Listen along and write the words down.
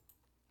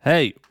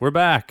Hey, we're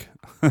back.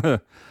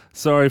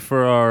 Sorry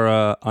for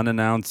our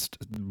unannounced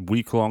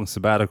week-long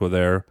sabbatical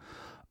there.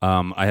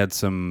 I had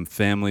some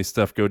family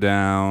stuff go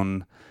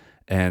down,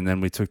 and then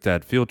we took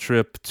that field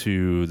trip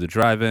to the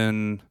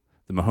drive-in,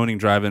 the Mahoning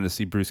Drive-in to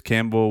see Bruce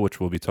Campbell, which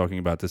we'll be talking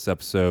about this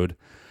episode.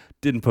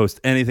 Didn't post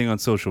anything on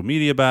social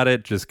media about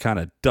it, just kind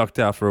of ducked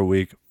out for a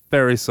week.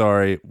 Very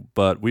sorry,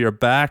 but we are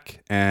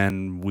back,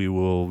 and we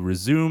will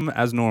resume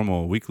as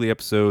normal, weekly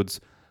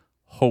episodes,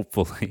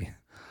 hopefully.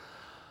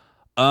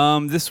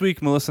 This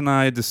week, Melissa and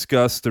I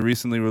discussed the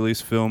recently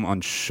released film on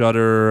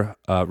Shudder,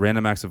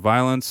 Random Acts of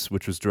Violence,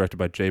 which was directed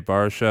by Jay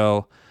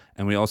Baruchel,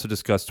 and we also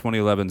discussed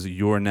 2011's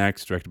You're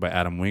Next, directed by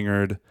Adam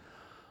Wingard.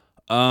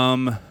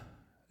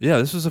 Yeah,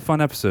 this was a fun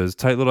episode. It's a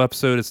tight little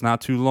episode. It's not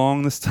too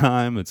long this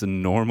time. It's a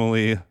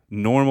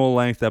normal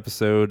length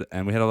episode,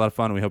 and we had a lot of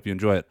fun. And we hope you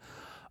enjoy it.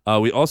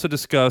 Melissa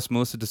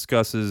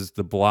discusses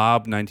The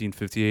Blob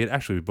 1958.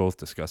 Actually, we both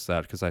discussed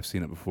that because I've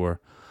seen it before.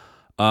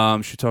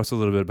 She talks a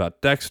little bit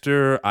about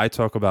Dexter. I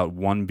talk about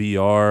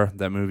 1BR,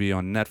 that movie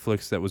on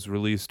Netflix that was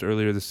released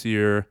earlier this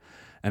year.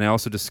 And I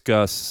also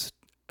discuss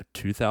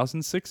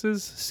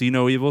 2006's See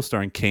No Evil,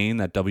 starring Kane,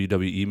 that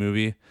WWE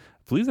movie. I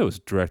believe that was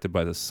directed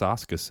by the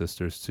Soska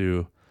sisters,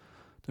 too.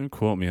 Don't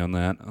quote me on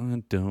that.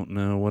 I don't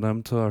know what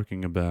I'm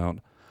talking about.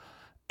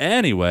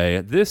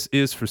 Anyway, this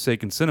is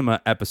Forsaken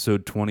Cinema,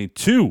 episode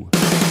 22.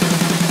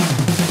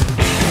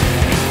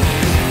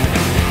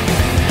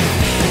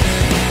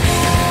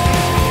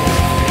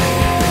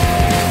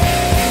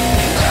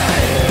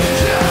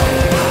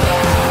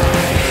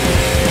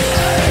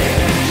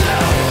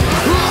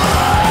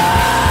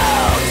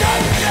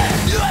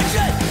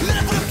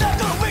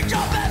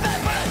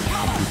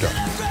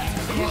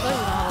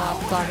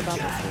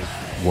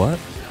 What?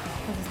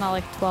 Because it's not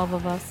like 12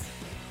 of us.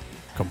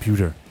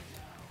 Computer.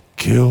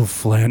 Kill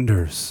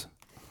Flanders.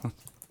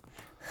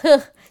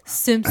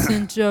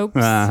 Simpson jokes.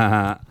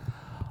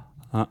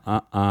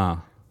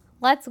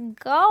 Let's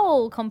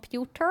go,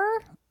 computer.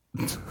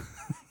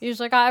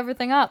 Usually got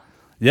everything up.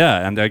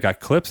 Yeah, and I got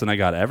clips and I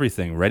got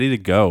everything ready to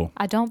go.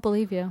 I don't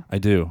believe you. I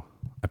do.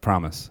 I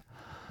promise.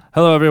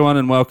 Hello, everyone,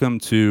 and welcome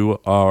to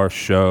our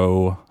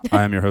show.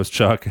 I am your host,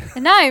 Chuck.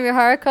 And now I'm your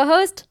horror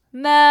co-host,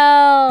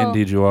 Mel.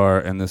 Indeed you are,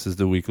 and this is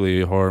the weekly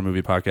horror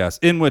movie podcast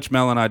in which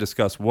Mel and I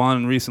discuss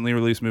one recently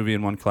released movie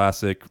and one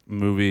classic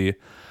movie.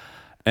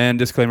 And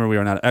disclaimer, we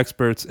are not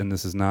experts, and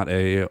this is not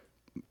a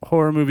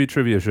horror movie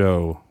trivia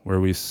show where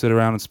we sit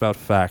around and spout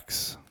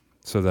facts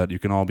so that you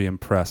can all be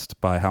impressed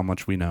by how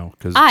much we know.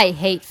 'Cause I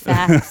hate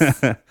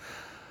facts.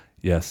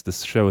 yes,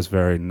 this show is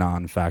very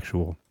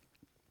non-factual.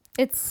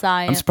 It's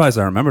science. I'm surprised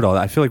I remembered all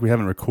that. I feel like we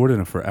haven't recorded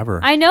in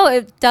forever. I know,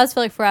 it does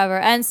feel like forever.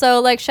 And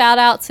so, shout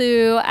out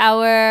to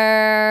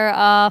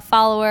our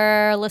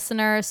follower,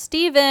 listener,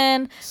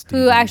 Steven,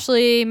 who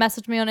actually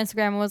messaged me on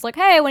Instagram and was like,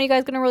 hey, when are you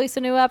guys going to release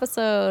a new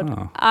episode?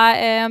 Oh. I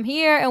am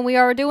here, and we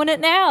are doing it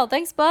now.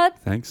 Thanks, bud.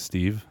 Thanks,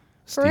 Steve.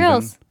 For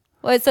real.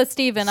 Well, it says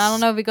Steven. I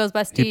don't know if he goes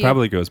by Steve. He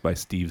probably goes by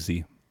Steve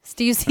Z.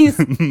 Steve Z.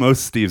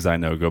 Most Steves I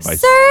know go by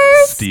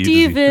Sir Steve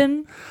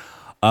Steven.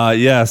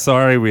 Yeah,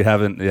 sorry, we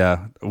haven't.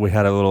 Yeah, we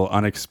had a little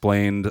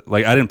unexplained.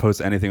 I didn't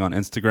post anything on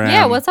Instagram.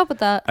 Yeah, what's up with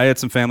that? I had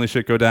some family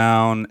shit go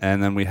down,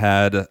 and then we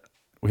had a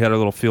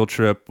little field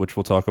trip, which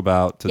we'll talk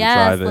about to the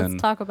drive-in. Yes,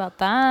 let's talk about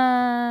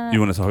that. You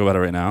want to talk about it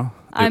right now?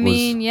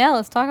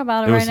 Let's talk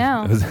about it right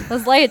now.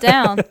 Let's lay it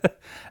down.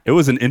 It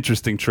was an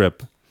interesting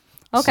trip.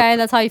 Okay,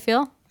 that's how you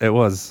feel? It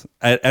was.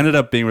 It ended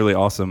up being really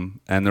awesome,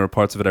 and there were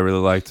parts of it I really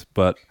liked,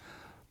 but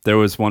there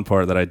was one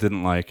part that I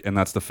didn't like, and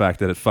that's the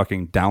fact that it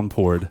fucking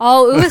downpoured.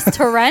 Oh, it was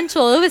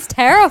torrential. It was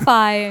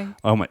terrifying.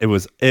 Oh my! It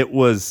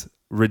was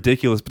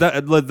ridiculous.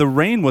 But the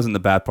rain wasn't the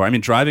bad part. I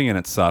mean, driving in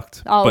it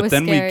sucked. Oh, but it was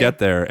then scary. we get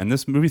there, and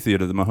this movie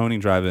theater, the Mahoning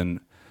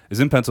Drive-in,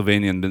 is in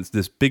Pennsylvania, and it's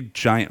this big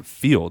giant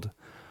field.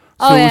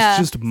 So it was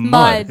just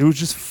mud. It was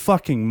just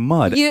fucking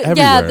mud everywhere.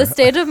 Yeah, the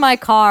state of my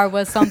car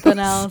was something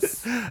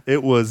else.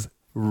 It was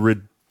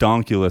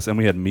redonkulous, and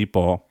we had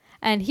Meatball.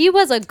 And he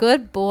was a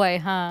good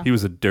boy, huh? He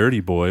was a dirty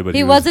boy, but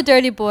he was a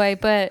dirty boy,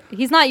 but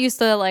he's not used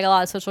to a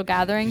lot of social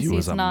gatherings. He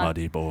was a not,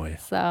 muddy boy.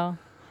 So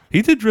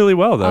he did really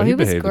well, though. he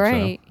was behaved great.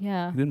 himself.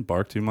 Yeah, He didn't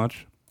bark too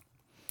much.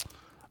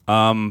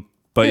 But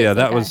yeah,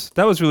 that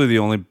was really the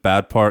only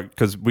bad part,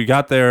 because we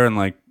got there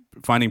and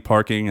finding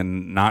parking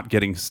and not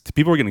getting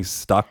people were getting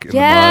stuck in the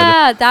mud.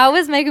 Yeah, that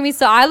was making me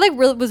so. I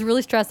was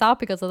really stressed out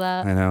because of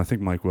that. I know. I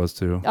think Mike was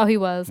too. Oh, he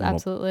was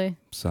absolutely.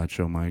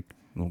 Sideshow Mike.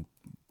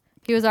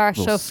 He was our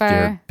little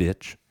chauffeur. Scared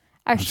bitch.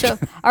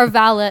 Our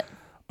valet.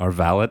 Our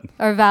valet.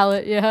 Our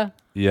valet. Yeah.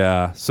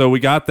 Yeah. So we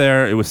got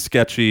there. It was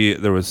sketchy.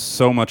 There was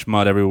so much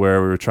mud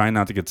everywhere. We were trying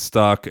not to get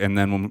stuck. And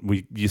then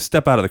when you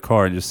step out of the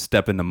car and just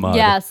step into mud.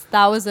 Yes,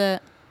 that was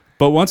it.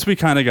 But once we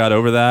kind of got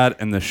over that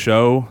and the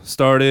show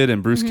started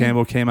and Bruce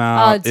Campbell came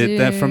out,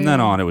 from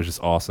then on, it was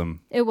just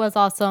awesome. It was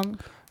awesome.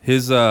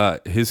 His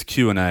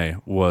Q&A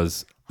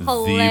was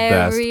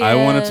hilarious. The best.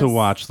 I wanted to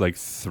watch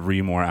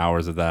 3 more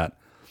hours of that.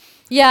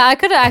 Yeah, I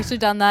could have actually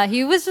done that.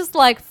 He was just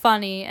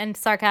funny and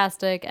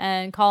sarcastic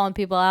and calling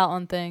people out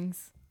on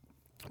things.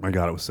 My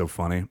God, it was so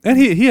funny, and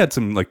he had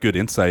some like good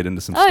insight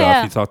into some Oh, stuff.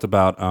 yeah. He talked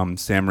about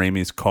Sam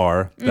Raimi's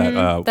car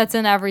that That's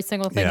in every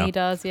single thing yeah. he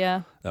does.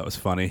 Yeah. that was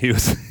funny. He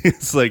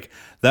was like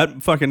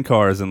that fucking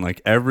car is in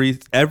like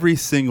every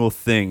single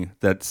thing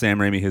that Sam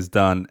Raimi has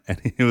done,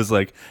 and he was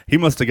like he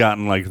must have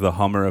gotten like the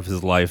Hummer of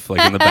his life like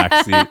in the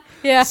back seat.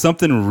 Yeah.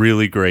 Something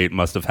really great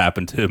must have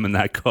happened to him in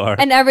that car.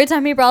 And every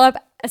time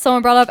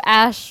someone brought up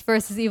Ash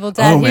versus Evil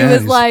Dead, Oh, he man,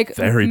 was he's like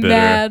very bitter.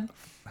 mad.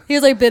 He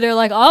was like bitter,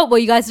 like, oh, well,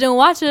 you guys didn't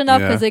watch it enough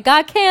Yeah. because it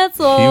got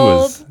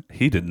canceled.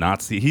 He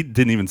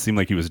didn't even seem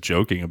like he was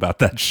joking about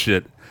that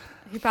shit.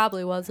 He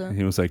probably wasn't.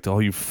 He was like,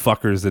 all you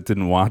fuckers that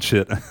didn't watch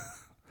it.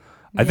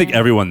 I think Yeah.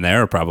 everyone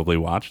there probably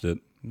watched it.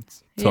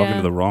 It's talking Yeah.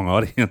 to the wrong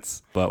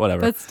audience, but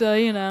whatever. But still,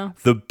 you know.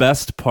 The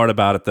best part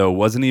about it though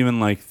wasn't even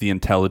like the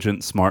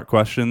intelligent, smart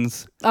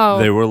questions. Oh.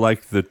 They were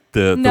like the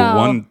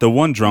No.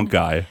 one drunk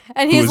guy.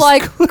 And who he's was-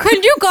 like,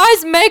 can you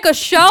guys make a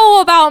show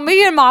about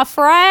me and my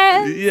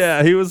friends?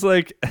 yeah, he was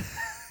like,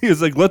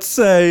 let's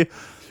say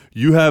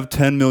you have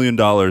 $10 million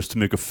to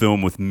make a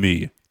film with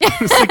me.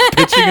 It's like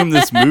pitching him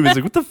this movie. He's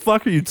like, what the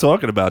fuck are you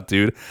talking about,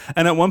 dude?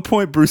 And at one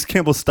point, Bruce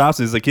Campbell stops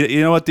and he's like,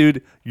 you know what,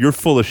 dude? You're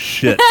full of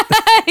shit.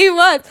 He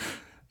was.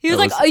 He was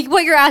That like,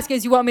 what you're asking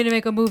is you want me to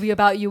make a movie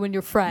about you and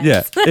your friends.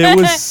 Yeah, it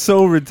was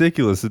so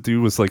ridiculous. The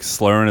dude was like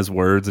slurring his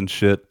words and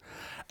shit.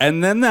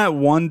 And then that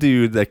one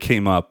dude that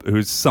came up,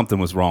 something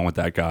was wrong with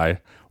that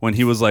guy, when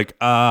he was like,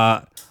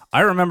 I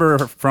remember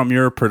from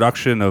your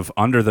production of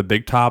Under the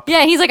Big Top.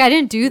 Yeah, he's like, I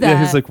didn't do that. Yeah,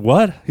 he's like,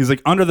 what? He's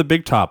like, Under the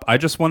Big Top. I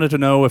just wanted to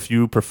know if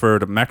you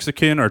preferred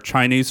Mexican or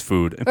Chinese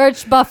food. or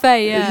it's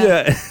buffet, yeah.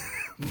 Yeah.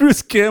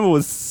 Bruce Campbell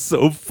was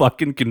so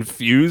fucking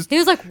confused. He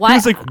was like, what? He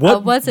was like,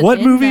 what wasn't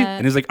in movie? that.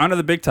 And he's like, Under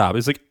the Big Top.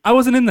 He's like, I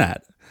wasn't in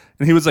that.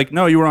 And he was like,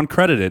 no, you were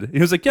uncredited. He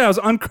was like, yeah, I was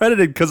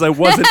uncredited because I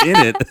wasn't in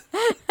it.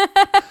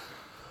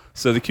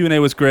 So the Q&A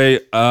was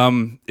great.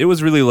 It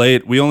was really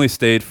late. We only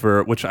stayed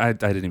for, which I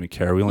didn't even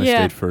care. We only Yeah.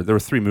 stayed for, there were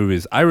 3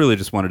 movies. I really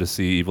just wanted to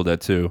see Evil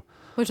Dead 2.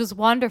 Which was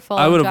wonderful.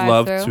 I would have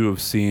loved drive-through. to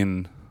have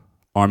seen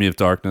Army of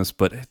Darkness,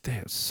 but it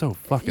was so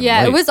fucking Yeah,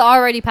 late. it was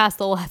already past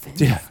 11.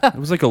 Yeah, it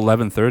was like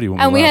 11:30 when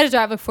And we left. had to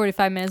drive like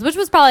 45 minutes, which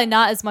was probably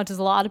not as much as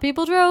a lot of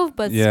people drove,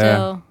 but Yeah.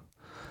 still.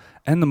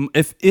 And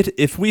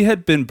if we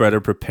had been better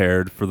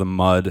prepared for the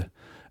mud,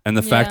 and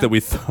the fact Yeah.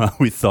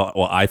 that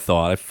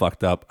I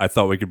fucked up. I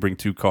thought we could bring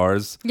 2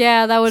 cars.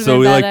 Yeah, that would have So been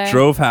we better. like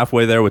drove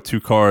halfway there with 2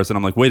 cars, and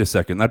I'm like, wait a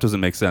second, that doesn't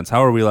make sense.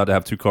 How are we allowed to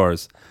have 2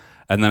 cars?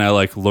 And then I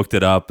like looked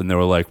it up, and they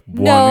were like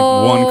one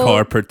No.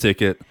 car per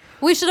ticket.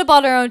 We should have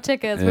bought our own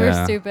tickets. We were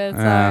Yeah. stupid.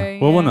 Yeah. Sorry.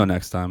 Well, we'll yeah. know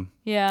next time.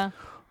 Yeah.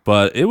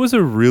 But it was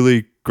a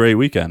really great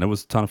weekend. It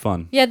was a ton of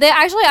fun. Yeah, they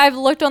actually, I've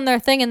looked on their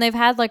thing and they've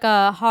had like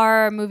a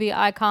horror movie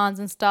icons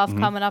and stuff Mm-hmm.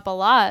 coming up a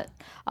lot.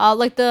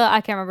 Like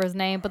I can't remember his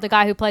name, but the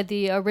guy who played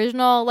the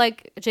original,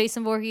 like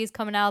Jason Voorhees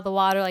coming out of the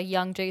water, like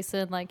young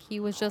Jason, like he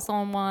was just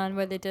on one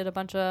where they did a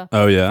bunch of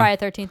Oh yeah.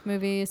 Friday 13th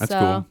movies. That's so.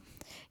 cool.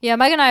 Yeah,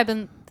 Mike and I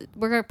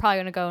we're probably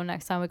going to go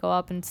next time we go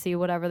up and see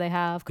whatever they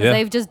have. Because Yeah.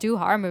 they just do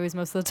horror movies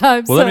most of the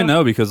time. Well, so. let me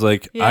know because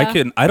like Yeah.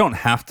 I don't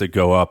have to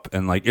go up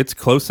and like it's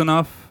close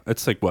enough.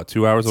 It's like what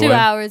 2 hours away. 2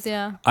 hours,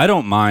 yeah. I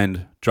don't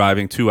mind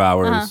driving 2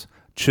 hours, Uh-huh.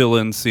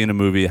 chilling, seeing a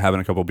movie, having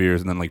a couple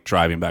beers, and then like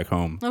driving back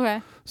home.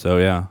 Okay. So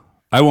yeah,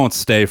 I'll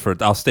stay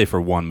for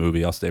one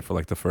movie. I'll stay for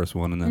like the first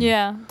one and then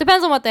Yeah.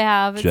 Depends on what they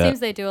have. It Jet. seems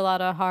they do a lot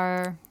of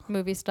horror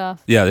movie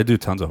stuff. Yeah, they do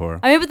tons of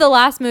horror. I mean, but the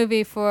last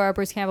movie for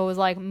Bruce Campbell was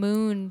like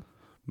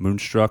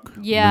Moonstruck.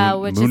 Yeah,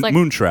 which is like-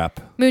 Moontrap.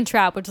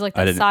 Moontrap, which is like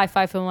I the didn't-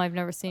 sci-fi film I've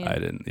never seen. I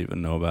didn't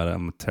even know about it.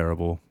 I'm a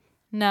terrible.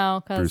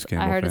 No, Bruce because I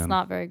Campbell heard it's fan.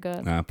 not very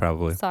good. Nah,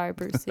 probably. Sorry,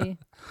 Brucey.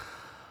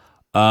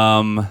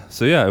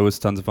 So yeah, it was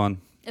tons of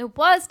fun, It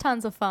was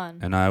tons of fun.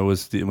 and I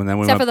was when then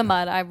we Except went, for the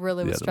mud. I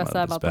really was Yeah, the stressed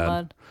mud out was about the bad.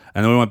 mud.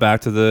 and then we went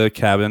back to the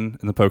cabin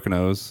in the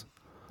Poconos,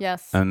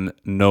 Yes. and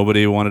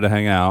nobody wanted to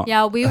hang out.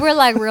 Yeah, we were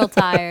like real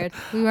tired.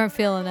 We weren't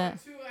feeling it.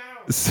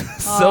 So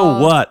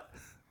Oh. what?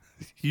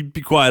 You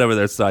be quiet over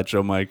there,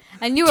 Sideshow Mike.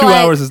 And you were 2 like,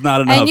 hours is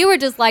not enough. and you were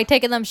just like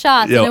taking them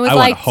shots. Yo, and it was I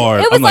went like hard.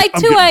 it was I'm like, like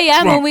I'm 2 getting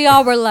a.m. drunk. and we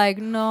all were like,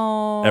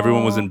 no.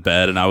 Everyone was in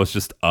bed, and I was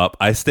just up.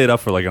 I stayed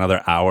up for like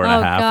another hour and Oh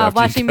a half. god, after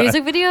you watching got-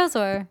 music videos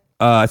or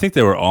I think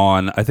they were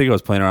on. I think I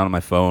was playing around on my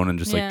phone and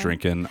just Yeah. like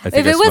drinking. I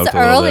think if I it was smoked a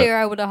little bit. earlier,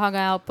 I would have hung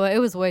out, but it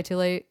was way too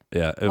late.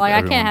 Yeah, Like I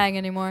everyone- can't hang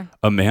anymore.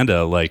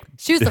 Amanda, like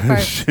She was the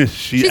first. she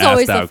She's asked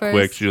always the out quick.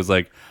 first. She was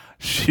like,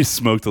 she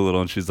smoked a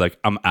little, and she's like,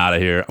 "I'm out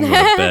of here. I'm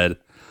going to bed."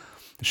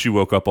 She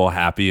woke up all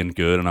happy and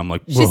good, and I'm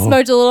like, She "Whoa."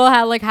 smoked a little,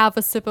 had like half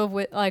a sip of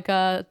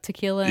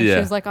tequila, and Yeah. she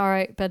was like, "All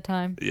right,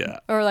 bedtime." Yeah,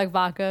 Or like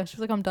vodka. She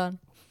was like, "I'm done."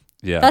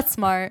 yeah, That's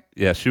smart.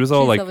 yeah. She was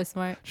all She's like, really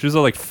smart. she was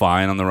all like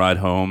fine on the ride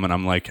home, and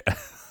I'm like,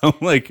 I'm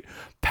like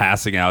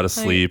passing out Like,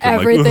 asleep.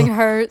 I'm everything like,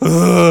 hurts.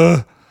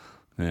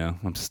 yeah,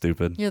 I'm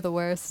stupid. You're the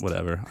worst.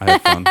 Whatever. I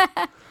had fun.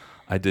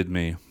 I did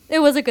me. It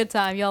was a good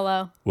time,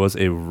 YOLO. Was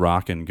a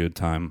rockin' good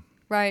time.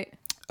 Right.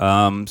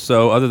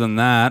 So other than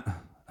that,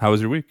 how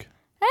was your week?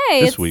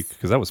 Hey, This it's- week,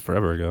 because that was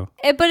forever ago.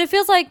 but it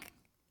feels like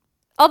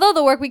Although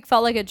the work week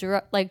felt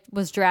like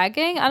was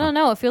dragging, I don't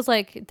know. It feels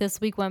like this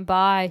week went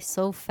by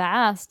so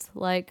fast.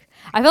 Like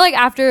I feel like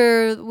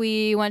after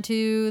we went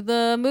to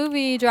the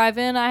movie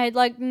drive-in, I had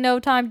like no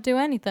time to do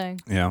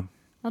anything. Yeah.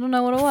 I don't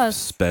know what it was.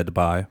 Sped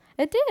by.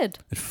 It did.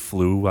 It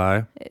flew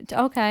by.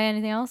 Okay.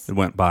 Anything else? It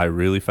went by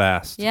really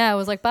fast. Yeah, it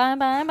was like bye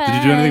bye bye. Did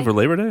you do anything for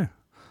Labor Day?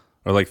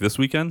 Or like this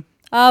weekend?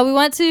 We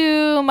went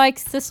to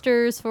Mike's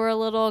sister's for a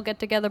little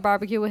get-together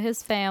barbecue with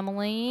his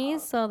family.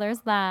 So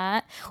there's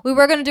that. We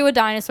were going to do a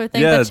dinosaur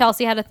thing, but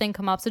Chelsea had a thing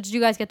come up. So did you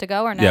guys get to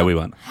go or no? Yeah, we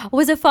went.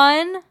 Was it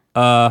fun?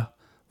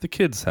 The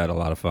kids had a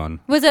lot of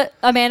fun. Was it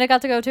Amanda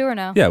got to go too or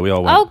no? Yeah, we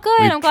all went. Oh,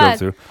 good. I'm glad.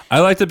 Too. I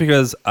liked it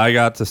because I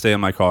got to stay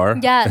in my car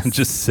and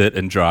just sit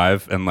and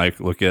drive and like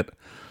look at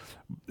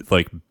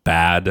like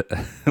bad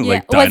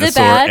like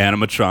dinosaur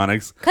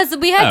animatronics. Because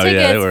we had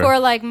tickets for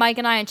like Mike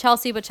and I and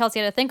Chelsea, but Chelsea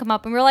had a thing come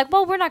up and we were like,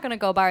 well, we're not going to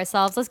go by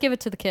ourselves. Let's give it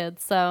to the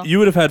kids. So you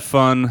would have had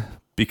fun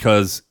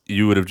because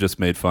you would have just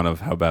made fun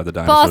of how bad the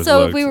dinosaurs looked. But also,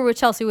 if looked. we were with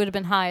Chelsea, we would have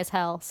been high as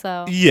hell.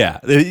 So yeah,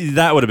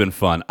 that would have been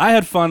fun. I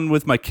had fun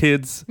with my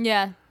kids.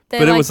 Yeah.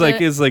 But it was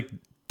like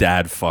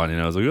dad fun, you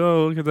know. I was like,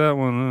 oh, look at that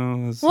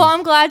one. Well,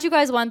 I'm glad you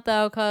guys went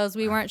though, because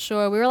we weren't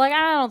sure. We were like,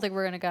 I don't think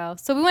we're gonna go.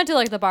 So we went to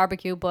like the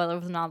barbecue, but it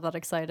was not that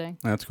exciting.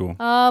 That's cool.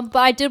 But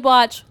I did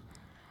watch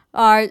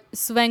our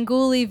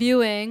Svengoolie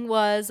viewing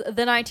was the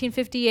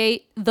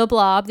 1958 The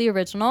Blob, the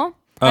original.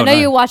 Oh, I know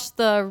nice. you watched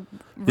the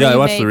remake. Yeah, I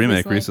watched the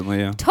remake recently.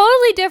 Yeah,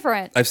 totally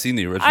different. I've seen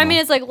the original. I mean,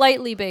 it's like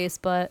lightly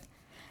based, but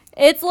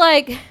it's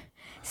like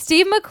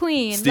Steve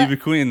McQueen. Steve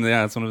McQueen,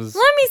 yeah, it's one of his.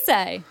 Let me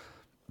say,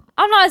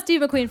 I'm not a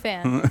Steve McQueen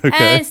fan. Okay.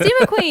 And Steve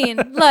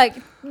McQueen, look,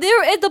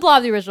 it's The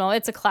Blob, the original.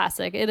 It's a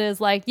classic. It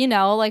is like, you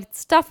know, like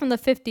stuff from the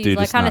 50s, Dude,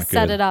 like kind of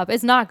set good. it up.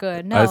 It's not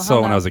good. No, I saw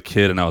it when I was a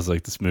kid and I was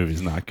like, this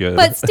movie's not good.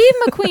 But Steve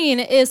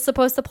McQueen is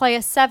supposed to play a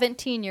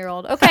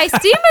 17-year-old. Okay,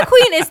 Steve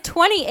McQueen is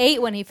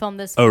 28 when he filmed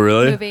this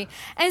movie.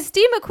 And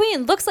Steve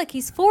McQueen looks like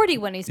he's 40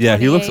 when he's 28. Yeah,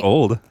 he looks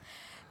old.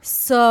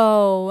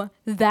 So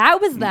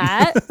that was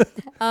that.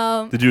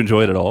 Did you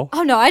enjoy it at all?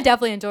 Oh, no, I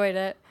definitely enjoyed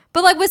it.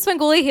 But like with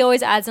Svengoolie, he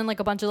always adds in like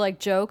a bunch of like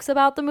jokes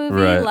about the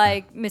movie,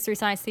 like Mystery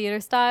Science Theater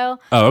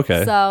style. Oh,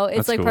 okay. So it's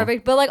That's like cool.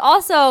 perfect. But like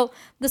also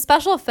the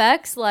special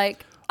effects,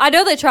 like I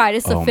know they tried.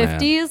 It's the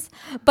 50s,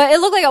 but it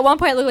looked like at one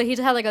point it looked like he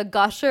just had like a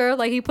gusher,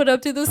 like he put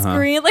up to the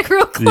screen, like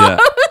real close. Yeah.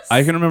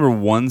 I can remember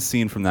one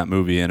scene from that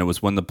movie, and it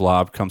was when the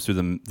blob comes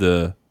through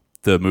the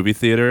movie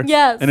theater.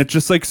 Yes. And it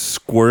just like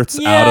squirts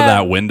out of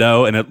that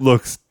window, and it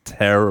looks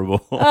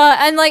terrible.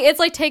 And like it's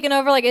like taking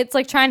over, like it's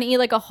like trying to eat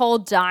like a whole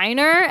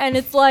diner, and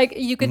it's like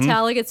you can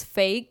tell like it's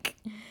fake.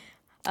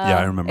 Yeah,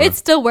 I remember. It's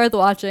still worth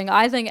watching.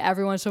 I think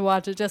everyone should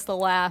watch it just to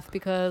laugh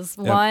because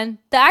one,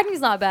 the acting's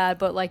not bad,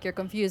 but like you're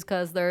confused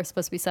because they're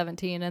supposed to be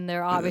 17 and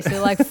they're obviously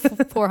like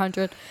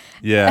 400.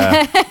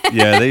 Yeah,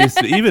 yeah.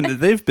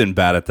 They've been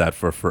bad at that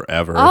for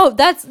forever. Oh,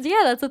 that's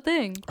a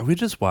thing. We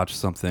just watched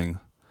something.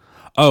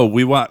 Oh,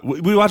 we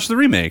watched the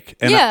remake,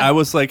 and Yeah. I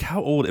was like,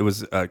 how old? It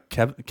was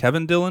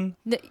Kevin Dillon.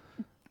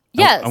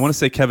 Yes, I want to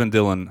say Kevin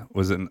Dillon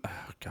was in. Oh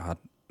God,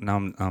 now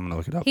I'm gonna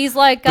look it up. he's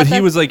like, But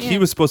he was like he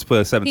was supposed to play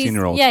a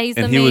 17-year-old. He's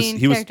and the he was main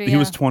he was character, he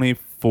was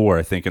 24,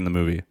 I think, in the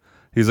movie.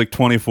 He was like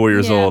 24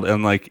 years Yeah. old,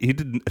 and like he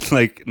didn't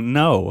like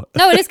no.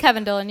 No, it is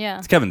Kevin Dillon. Yeah,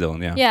 It's Kevin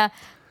Dillon, yeah.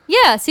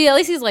 yeah. See, at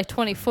least he's like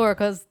 24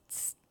 because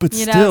But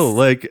you know, still,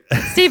 like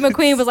Steve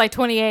McQueen was like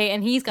 28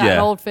 and he's got an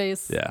old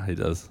face. yeah, he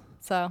does.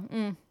 So.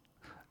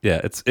 Yeah,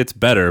 it's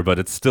better, but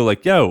it's still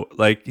like, yo,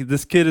 like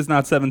this kid is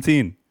not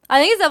 17. I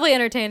think it's definitely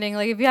entertaining.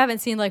 Like if you haven't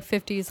seen like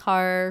 50s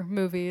horror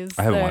movies,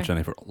 I haven't watched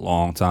any for a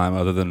long time,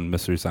 other than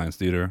Mystery Science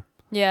Theater.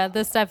 Yeah,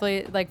 this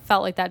definitely like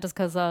felt like that just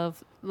because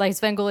of like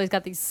Svengoolie's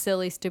got these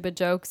silly, stupid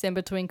jokes in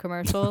between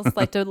commercials,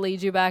 like to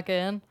lead you back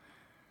in.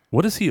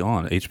 What is he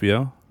on?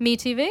 HBO?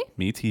 MeTV?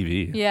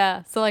 MeTV.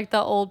 Yeah, so like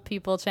the old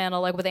people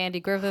channel, like with Andy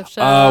Griffith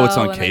show. Oh, it's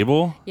on and,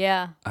 cable? Like,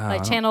 yeah,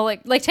 like I channel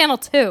like channel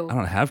 2. I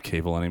don't have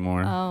cable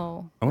anymore.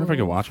 Oh, I wonder if I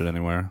could watch it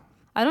anywhere.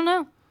 I don't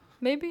know.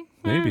 Maybe.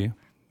 Maybe.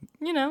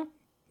 You know,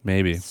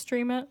 Maybe.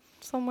 stream it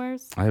somewhere.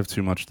 I have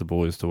too much The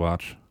Boys to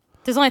watch.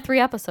 There's only 3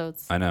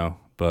 episodes. I know,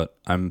 but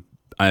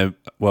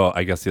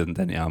I guess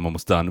then yeah, I'm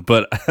almost done.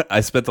 But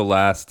I spent the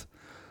last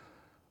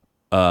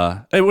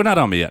hey, we're not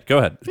on me yet. Go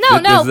ahead.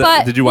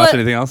 But did you watch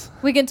anything else?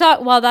 We can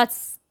talk. Well,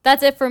 that's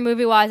it for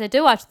movie wise. I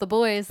did watch The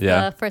Boys.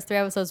 Yeah. The first 3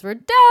 episodes were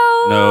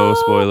dope. No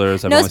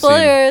spoilers. No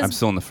spoilers. I'm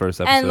still in the first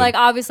episode. And like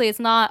obviously it's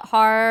not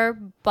horror,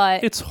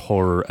 but it's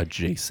horror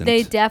adjacent.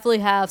 they definitely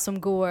have some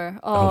gore.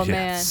 Oh, yeah,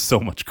 man. so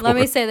much gore. Let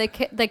me say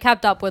they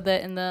kept up with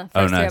it in the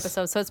first 3 nice.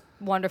 episodes, so it's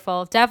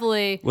wonderful.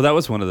 Definitely. Well, that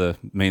was one of the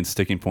main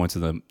sticking points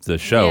of the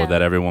show, Yeah.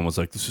 that everyone was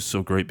like, this is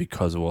so great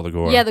because of all the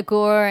gore. Yeah, the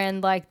gore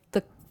and like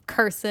the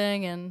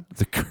cursing and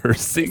The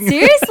cursing.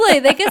 seriously,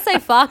 they can say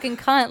fuck and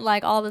cunt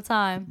like all the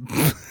time.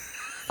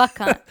 Fuck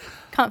cunt.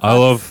 Cunt I fucks.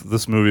 love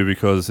this movie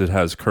because it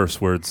has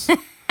curse words.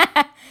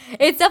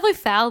 It's definitely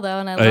foul though,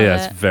 and I love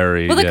Yeah, it. it's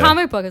very. Well, the yeah.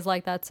 comic book is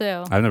like that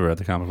too. I've never read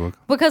the comic book.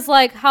 Because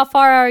like, how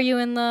far are you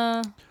in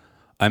the?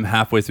 I'm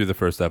halfway through the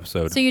first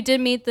episode. So you did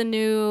meet the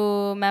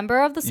new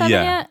member of the Seven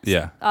yeah,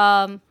 yet?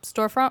 yeah.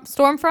 Storefront.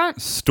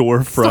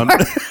 Storefront.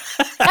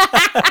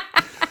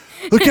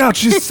 Look out!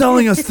 She's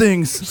selling us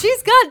things.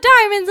 She's got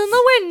diamonds in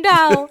the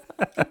window.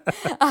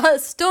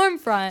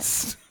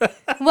 Stormfront.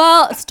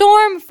 Well,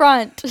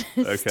 Stormfront.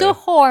 Okay.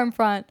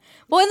 Stormfront.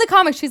 Well, in the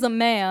comics, she's a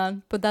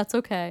man, but that's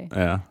okay.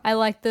 Yeah. I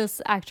like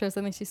this actress.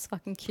 I think she's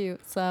fucking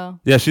cute. So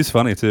Yeah, she's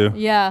funny too.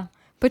 yeah,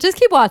 but just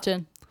keep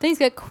watching. Things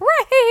get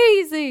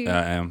crazy. Yeah,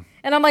 I am.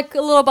 And I'm like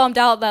a little bummed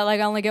out that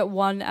like I only get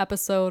one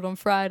episode on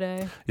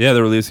Friday. Yeah,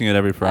 they're releasing it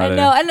every Friday. I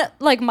know, and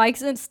like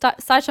Mike's in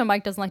Sideshow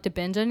Mike doesn't like to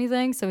binge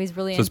anything, so he's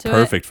really So it's into it.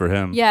 perfect for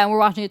him. Yeah, and we're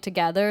watching it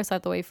together, so I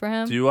have to wait for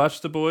him. Do you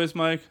watch The Boys,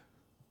 Mike?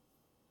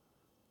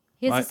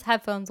 He has Mi- his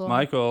headphones on.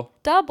 Michael,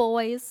 Da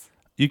boys.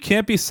 you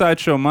can't be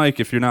Sideshow Mike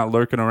if you're not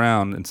lurking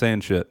around and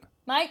saying shit.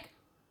 Mike.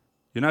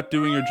 You're not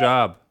doing your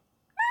job.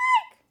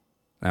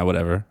 Nah,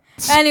 whatever.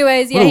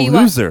 Anyways, yeah, What a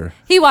loser.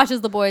 he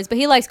watches The Boys, but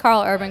he likes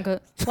Carl Urban.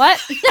 What?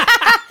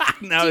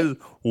 Now is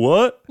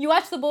what? You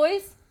watch The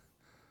Boys?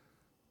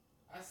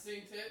 I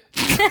seen it.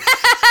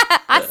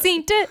 I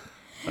seen it.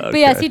 But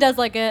yes, he does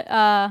like it.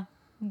 I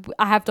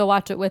have to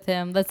watch it with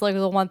him. That's like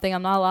the one thing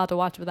I'm not allowed to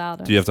watch without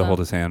him. Do you have to so. hold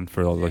his hand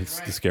for all the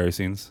scary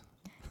scenes?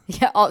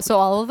 Yeah, so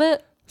all of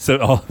it? So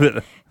all of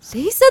it.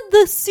 He said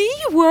the C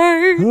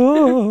word.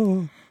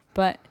 Oh,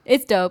 But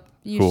it's dope.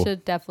 You Cool.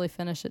 should definitely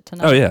finish it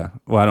tonight. oh yeah.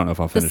 Well, I don't know if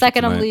I'll The finish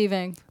second it I'm tonight.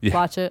 leaving, Yeah.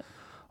 watch it.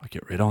 I'll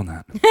get right on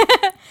that.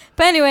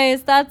 But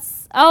anyways,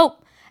 that's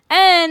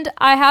and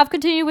I have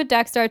continued with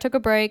Dexter. I took a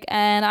break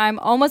and I'm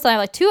almost done. I have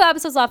like 2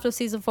 episodes left of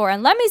season 4.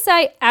 And let me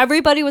say,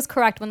 everybody was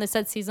correct when they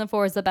said season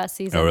 4 is the best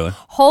season. Oh, really?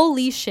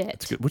 Holy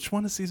shit. Good. Which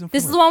one is season 4?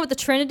 This is the one with the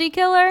Trinity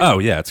Killer? Oh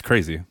yeah, it's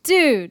crazy.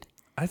 Dude.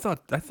 I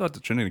thought the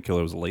Trinity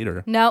Killer was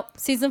later. Nope.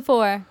 Season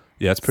 4.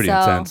 Yeah, it's pretty So,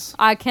 intense.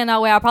 I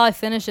cannot wait. I'll probably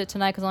finish it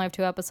tonight because I only have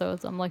 2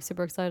 episodes. I'm like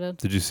super excited.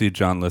 Did you see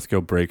John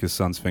Lithgow break his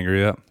son's finger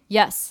yet?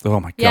 Yes. Oh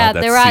my god, Yeah,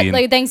 that they were at scene.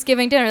 like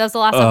Thanksgiving dinner. That's the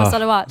last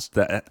episode I watched.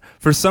 That,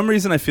 for some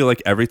reason, I feel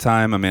like every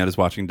time Amanda's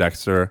watching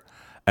Dexter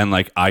and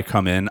like I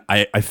come in,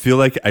 I feel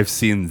like I've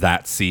seen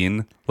that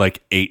scene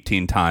like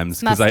 18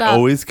 times because I Messed up.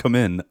 always come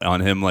in on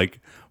him like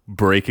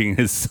breaking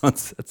his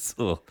son's. That's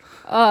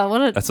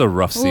a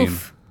rough scene.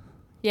 Oof.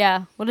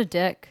 Yeah, what a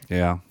dick.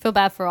 Yeah, Feel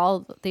bad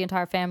for the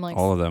entire family.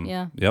 all of them.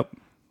 Yeah, Yep.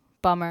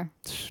 bummer.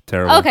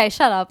 Terrible. Okay,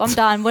 shut up. I'm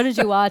done. What did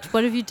you watch?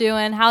 What have you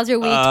doing? How's your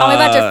week? Tell me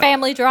about your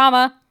family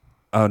drama.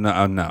 Oh no,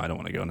 I don't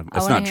want to go into.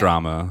 It's wanna not hear-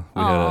 drama.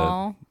 We had a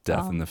Aw.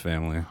 death in the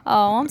family.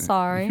 Oh, I'm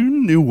sorry. You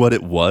knew what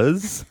it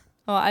was.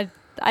 Oh, I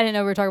didn't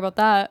know we were talking about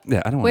that.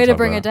 Yeah, I don't want Way to talk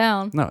bring about it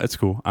down. No, it's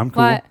cool. I'm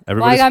cool. Why? Why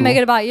Everybody's you gotta cool. make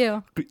it about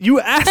you? You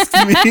asked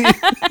me.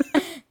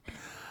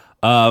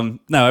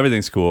 No,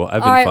 everything's cool. I've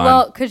been All right. fine.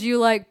 Well, could you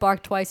like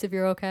bark twice if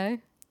you're okay?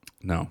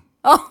 No,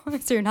 Oh,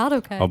 so you're not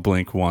okay. I'll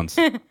blink once.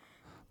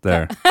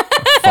 There.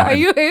 Are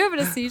you having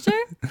a seizure?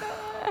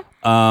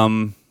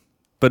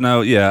 But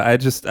no, yeah, I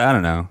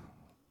don't know.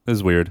 It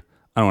was weird.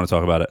 I don't want to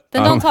talk about it.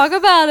 Then don't talk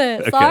about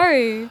it.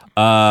 Sorry.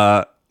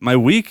 My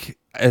week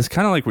is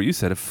kind of like what you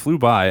said. It flew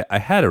by. I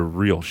had a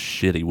real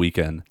shitty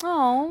weekend.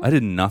 Oh. I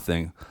did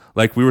nothing.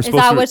 Like we were Is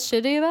supposed that to. what's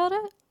shitty about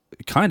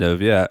it? Kind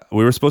of, yeah.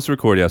 We were supposed to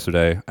record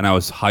yesterday, and I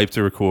was hyped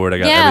to record. I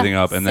got Yeah, everything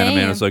up, and then same.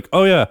 Amanda's like,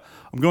 "Oh yeah,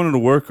 I'm going into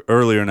work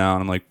earlier now,"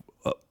 and I'm like,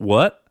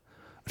 "What?"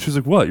 She's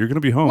like, "What? You're gonna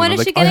be home?" When I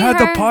was is she like, "I getting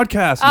had her- the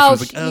podcast." And Oh, she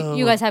was like, "Oh."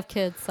 you guys have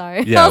kids.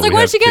 Sorry. Yeah, I was like, we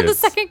when have did she get in the kids.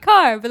 second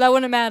car? But that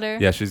wouldn't matter.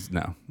 Yeah, she's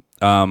no.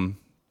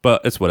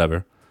 But it's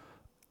whatever.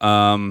 Yeah,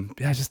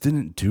 I just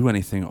didn't do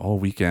anything all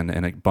weekend,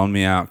 and it bummed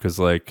me out because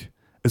like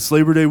it's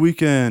Labor Day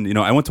weekend. You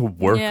know, I went to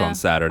work Yeah. on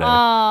Saturday. Oh,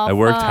 I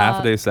worked half a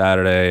fuck. day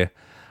Saturday.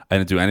 I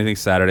didn't do anything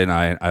Saturday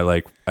night.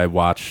 I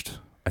watched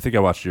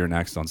You're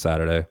Next on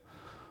Saturday,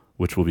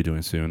 which we'll be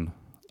doing soon.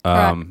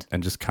 Correct.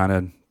 And just kind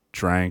of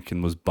drank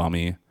and was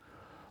bummy.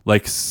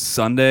 Like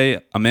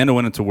Sunday, Amanda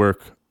went into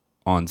work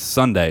on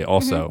Sunday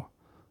also.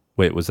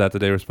 Wait, was that the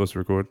day we were supposed to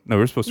record? No, we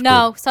were supposed to record.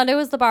 No, Sunday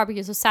was the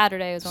barbecue, so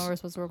Saturday is when we were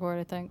supposed to record,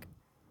 I think.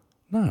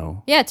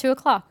 No. Yeah,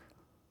 2:00.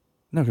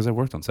 No, because I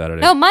worked on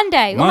Saturday. No,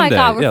 Monday. Oh my Monday.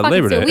 God, we're Yeah, fucking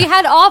Labor stupid. Day. We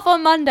had off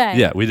on Monday.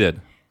 Yeah, we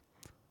did.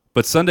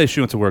 But Sunday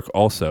she went to work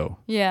also.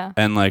 Yeah.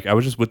 And like I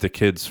was just with the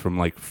kids from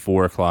like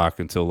 4:00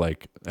 until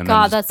like and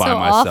God, then just that's by so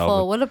myself.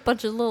 awful. What a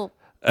bunch of little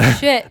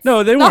shit.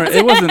 No, they weren't.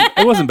 It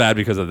wasn't bad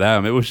because of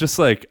them. It was just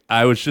like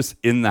I was just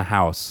in the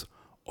house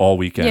all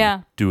weekend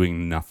Yeah.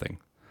 doing nothing.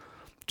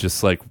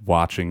 Just like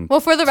watching. Well,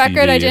 for the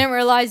record, I TV. didn't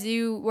realize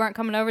you weren't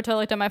coming over till I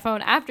looked at my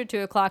phone after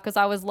 2:00 because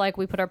I was like,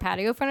 we put our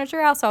patio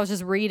furniture out, so I was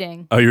just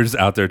reading. Oh, you're just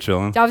out there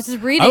chilling. I was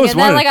just reading, I was and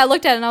then wondering- like I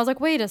looked at it and I was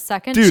like, wait a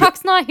second, Dude.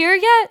 Chuck's not here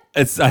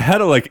yet. I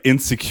had a like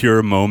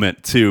insecure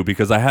moment too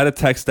because I had a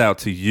text out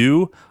to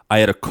you. I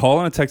had a call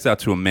and a text out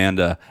to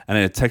Amanda, and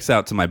I had a text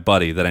out to my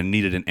buddy that I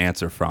needed an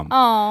answer from.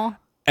 Oh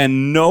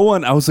And no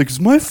one, I was like, is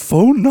my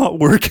phone not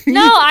working?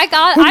 no, I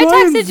Am I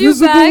texted you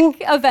invisible? back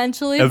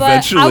eventually, but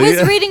Eventually. I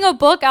was reading a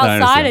book outside.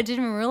 understand. I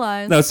didn't even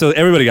realize. No, so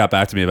everybody got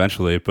back to me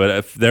eventually, but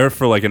if there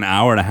for like an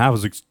hour and a half, I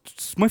was like,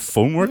 does my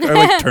phone work? I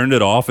like turned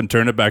it off and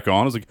turned it back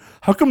on. I was like,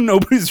 how come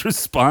nobody's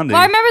responding?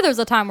 Well, I remember there was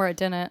a time where it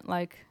didn't.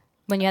 Like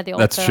when you had the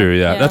That's Ultra. true.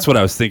 Yeah. That's what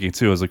I was thinking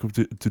too. I was like,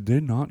 did they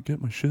not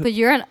get my shit? But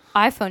you're an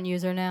iPhone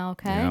user now,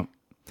 okay? Yeah.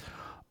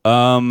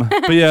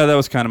 But yeah, that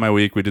was kind of my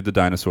week. We did the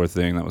dinosaur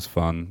thing. That was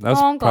fun. That was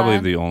I'm probably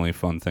glad. the only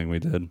fun thing we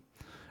did.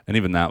 And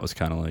even that was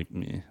kind of like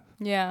me.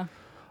 Yeah.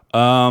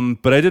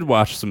 But I did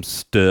watch some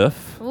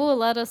stuff. Ooh,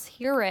 let us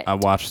hear it. I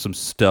watched some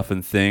stuff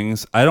and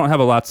things. I don't have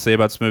a lot to say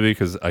about this movie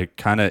because I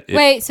kind of...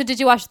 Wait, so did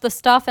you watch the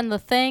stuff and the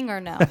thing or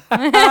no?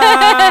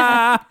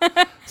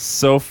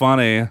 So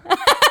funny.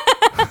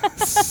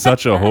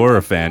 Such a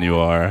horror fan you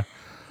are.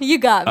 You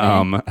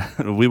got me.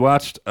 We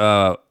watched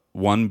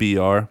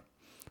 1BR.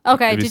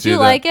 Okay, Did you did see you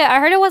that? like it? I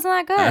heard it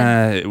wasn't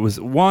that good. It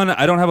was one.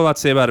 I don't have a lot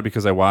to say about it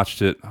because I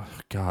watched it. Oh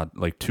God,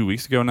 like 2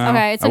 weeks ago now.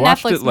 Okay, it's I a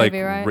watched Netflix it, like,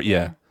 movie, right? Yeah,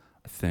 Yeah.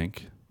 I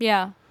think.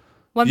 Yeah.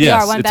 One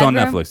Yes, BR, one it's bedroom.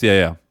 on Netflix.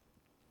 Yeah.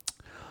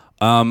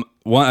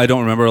 One, I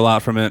don't remember a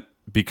lot from it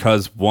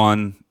because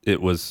one,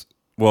 it was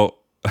well.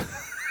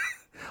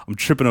 I'm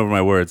tripping over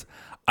my words.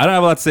 I don't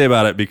have a lot to say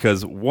about it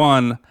because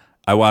one,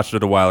 I watched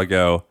it a while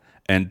ago,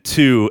 and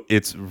two,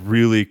 it's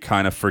really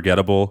kind of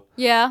forgettable.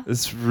 Yeah.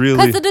 It's really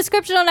Because the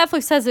description on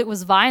Netflix says it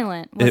was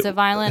violent. Was It- it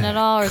violent at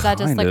all, or is that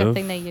just kind like a of.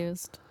 thing they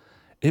used?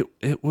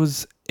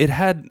 it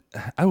had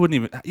I wouldn't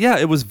even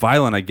it was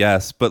violent, I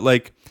guess, but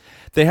like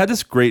they had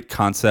this great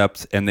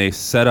concept and they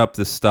set up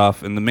this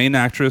stuff and the main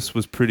actress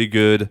was pretty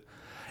good.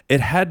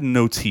 It had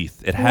no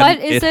teeth. What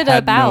is it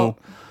had about?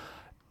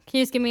 Can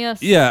you just give me a...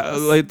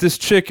 like this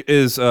chick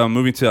is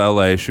moving to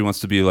LA. She wants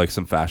to be like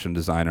some fashion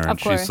designer, and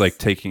Of course. she's like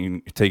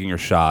taking her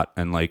shot.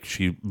 And like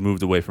she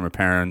moved away from her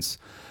parents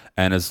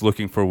and is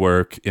looking for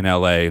work in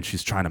LA, and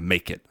she's trying to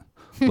make it,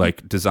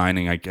 like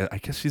designing. I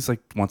guess she's like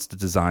wants to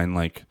design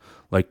like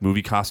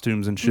movie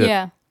costumes and shit.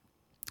 Yeah.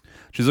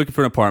 She's looking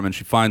for an apartment.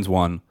 She finds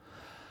one,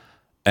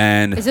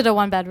 and Is it a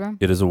one bedroom?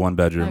 it is a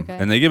 1-bedroom. Okay.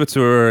 And they give it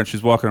to her, and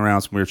she's walking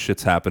around. Some weird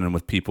shit's happening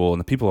with people, and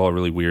the people are all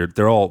really weird.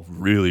 They're all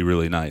really,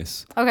 really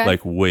nice. Okay.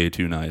 Like way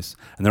too nice.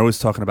 And they're always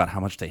talking about how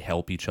much they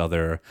help each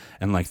other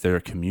and like they're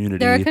a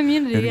community. They're a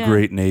community, and yeah.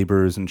 great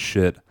neighbors and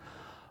shit.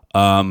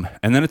 And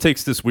then it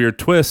takes this weird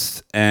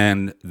twist,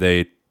 and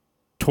they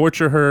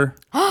torture her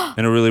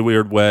in a really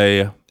weird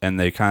way, and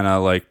they kind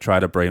of like try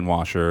to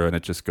brainwash her, and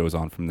it just goes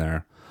on from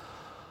there.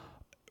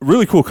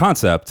 Really cool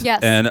concept.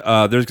 Yes. And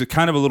there's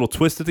kind of a little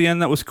twist at the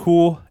end that was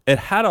cool. It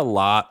had a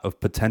lot of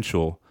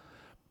potential,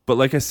 but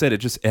like I said,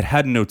 it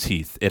had no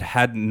teeth. It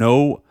had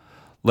no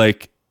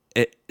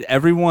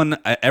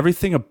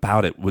everything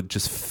about it would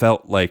just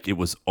felt like it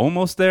was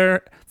almost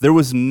there. There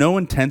was no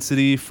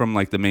intensity from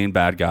like the main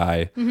bad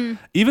guy,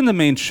 even the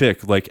main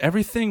chick. Like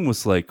everything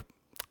was like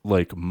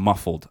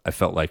muffled. I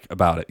felt like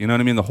about it. You know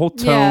what I mean? The whole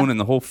tone and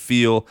the whole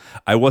feel.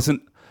 It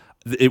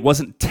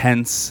wasn't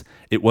tense.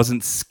 It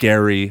wasn't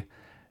scary.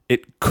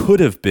 It could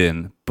have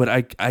been, but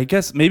I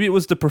guess maybe it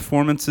was the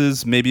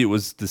performances, maybe it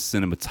was the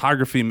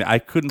cinematography. I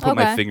couldn't put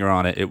my Okay. finger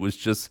on it. It was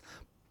just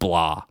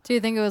blah. Do you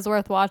think it was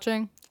worth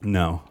watching?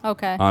 No.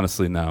 Okay.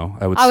 Honestly, no.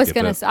 I I was skip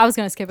gonna it. I was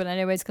gonna skip it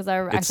anyways because I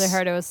actually It's-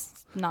 heard it was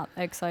not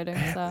exciting.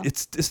 So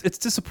It's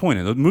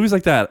disappointing. The movies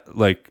like that,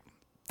 like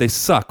they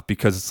suck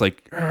because it's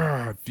like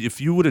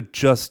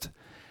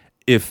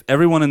if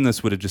everyone in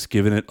this would have just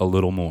given it a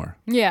little more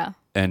yeah.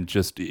 and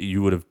just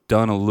you would have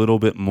done a little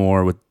bit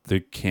more with the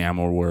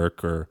camera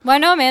work or Well, I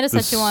know Amanda said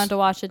This- she wanted to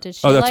watch it. Did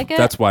she that's like it?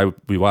 that's why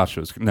we watched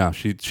it. No,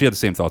 she had the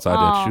same thoughts I did.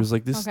 Oh, She was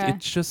like, "This, okay.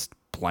 it's just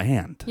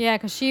bland." Yeah,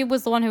 because she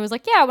was the one who was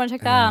like, "Yeah, I want to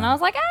check that out," and I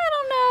was like, "I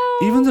don't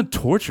know." Even the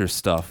torture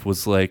stuff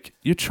was like,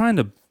 you're trying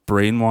to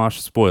brainwash.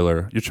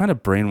 Spoiler: you're trying to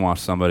brainwash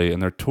somebody,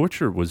 and their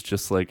torture was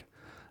just like,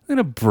 "I'm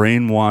gonna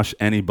brainwash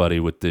anybody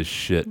with this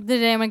shit."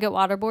 Did anyone get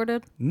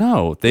waterboarded?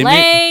 No, they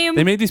Lame.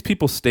 made these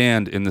people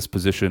stand in this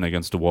position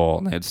against a wall,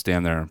 and they had to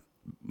stand there,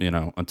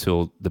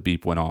 until the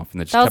beep went off, and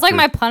they just That was kept like her-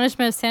 my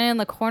punishment of standing in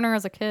the corner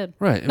as a kid.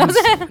 right.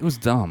 It was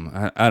dumb.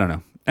 I don't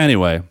know.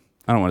 Anyway,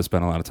 I don't want to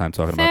spend a lot of time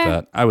talking Fair.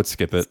 about that. I would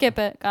skip it. Skip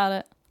it. Got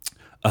it.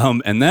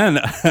 And then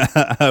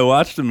I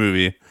watched a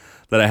movie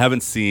that I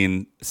haven't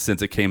seen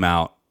since it came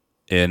out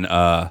in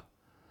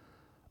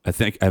I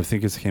think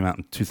it came out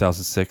in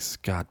 2006.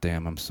 God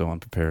damn, I'm so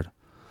unprepared.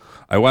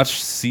 I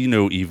watched See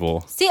No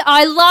Evil. See,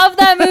 I love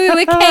that movie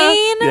with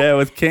Kane. Yeah,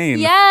 with Kane.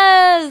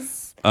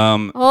 Yes.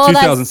 Oh,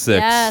 2006.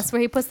 Yes, where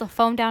he puts the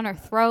phone down her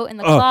throat in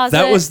the Oh, closet.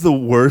 that was the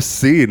worst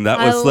scene. That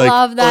was I like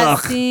love that ugh.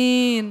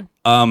 scene.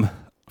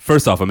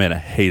 First off, Amanda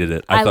hated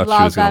it. I thought she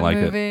love was gonna that like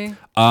movie.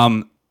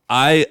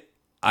 it.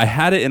 I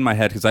had it in my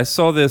head because I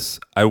saw this.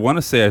 I want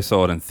to say I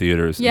saw it in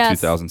theaters in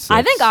Yes. 2006.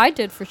 I think I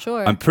did for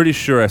sure. I'm pretty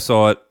sure I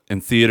saw it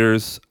in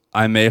theaters.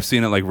 I may have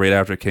seen it like right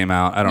after it came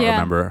out. I don't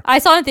remember. I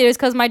saw it in theaters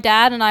because my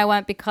dad and I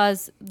went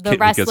because the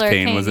Because wrestler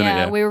Kane was in it,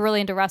 yeah. we were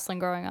really into wrestling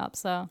growing up.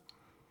 So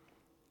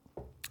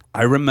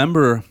I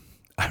remember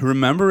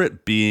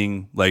it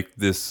being like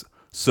this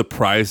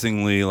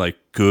surprisingly like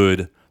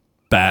good,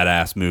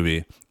 badass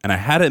movie, and I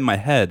had it in my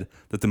head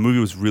that the movie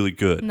was really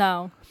good.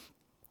 no,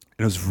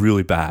 it was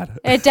really bad.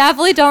 I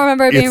definitely don't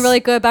remember it being It's- really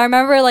good, but I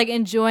remember like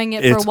enjoying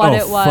it for It's what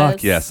it was.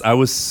 Fuck yes, I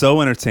was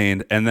so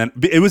entertained, and then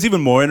it was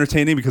even more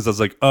entertaining because I was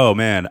like, oh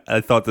man,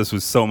 I thought this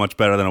was so much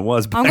better than it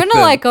was. I'm back gonna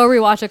then. like go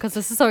rewatch it because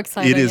this is so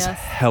exciting. It is yes.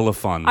 hella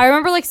fun. I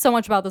remember like so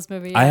much about this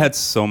movie. I yeah. had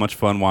so much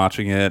fun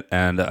watching it,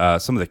 and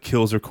some of the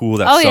kills are cool.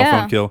 That Oh, cell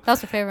yeah. phone kill,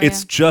 That's my favorite,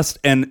 It's yeah. just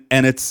and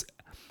it's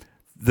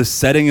the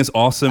setting is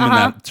awesome in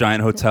that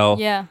giant hotel.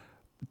 Yeah.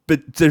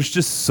 But there's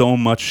just so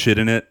much shit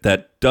in it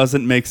that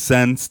doesn't make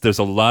sense. There's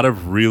a lot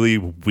of really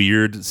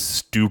weird,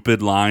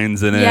 stupid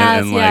lines in it,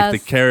 Yes, and like yes. the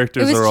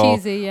characters It was are all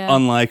cheesy, yeah.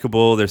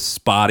 unlikable. There's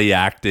spotty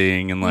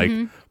acting, and like,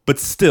 but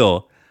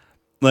still,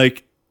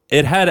 like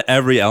it had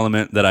every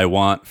element that I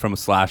want from a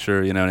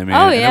slasher. You know what I mean?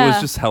 Oh, And it was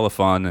yeah. just hella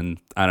fun, and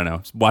I don't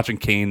know, watching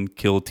Kane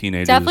kill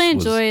teenagers. Definitely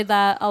was- enjoyed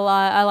that a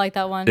lot. I like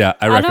that one. Yeah,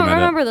 I don't recommend it.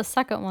 remember the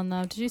second one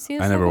though. Did you see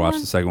the I second never watched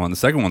one? the second one. The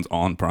second one's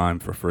on Prime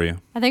for free.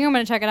 I think I'm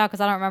gonna check it out because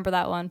I don't remember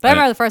that one. But I I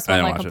remember didn't- the first I one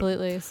didn't like watch it.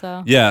 completely.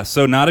 So Yeah,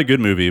 so not a good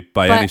movie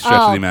by But- any stretch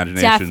of oh, the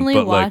imagination, definitely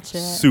but like watch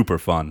it. super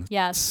fun.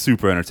 Yes.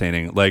 Super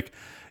entertaining. Like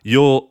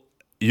you'll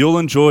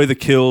enjoy the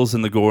kills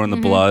and the gore and the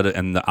blood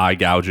and the eye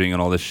gouging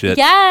and all this shit. Mm-hmm.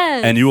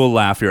 Yes. And you will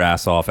laugh your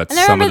ass off at And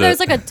I some remember of the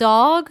there's like a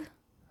dog.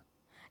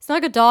 It's not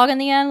like a dog in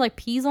the end, like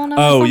pees on him.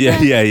 Oh or yeah,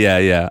 something.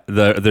 yeah.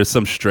 There's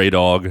some stray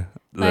dog Like,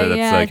 that's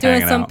yeah, like doing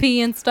hanging some out.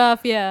 pee and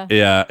stuff. Yeah.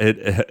 Yeah,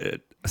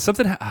 it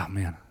something. Oh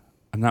man,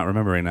 I'm not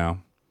remembering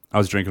now. I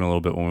was drinking a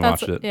little bit when we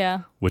That's watched it. yeah,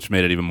 Which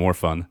made it even more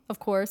fun. of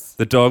course.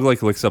 The dog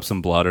like licks up some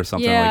blood or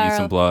something, like Yeah, eats or-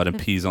 some blood and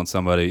pees on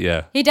somebody.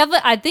 Yeah. He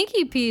definitely. I think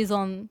he pees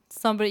on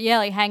somebody. Yeah,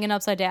 like hanging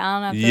upside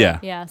down. After, Yeah.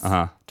 Yes.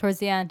 Uh-huh. Towards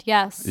the end.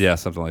 Yes. Yeah,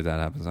 something like that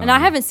happens. And I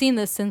haven't seen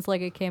this since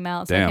like it came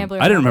out. So I Damn, can't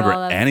believe I didn't all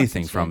remember that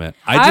anything fucking from shit. it.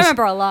 I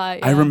remember a lot.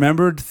 I yeah.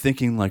 remembered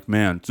thinking like,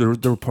 man, there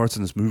were parts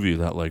in this movie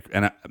that like,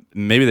 and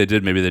maybe they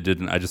did, maybe they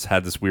didn't. I just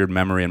had this weird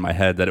memory in my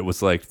head that it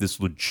was like this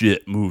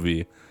legit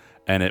movie,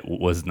 and it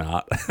was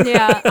not.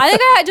 Yeah, I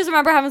think I just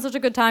remember having such a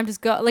good time.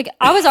 Just go like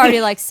I was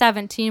already like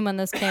 17 when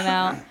this came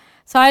out,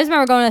 so I just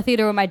remember going to the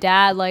theater with my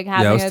dad, like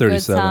having I was a good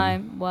 37.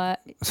 time. What?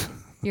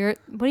 What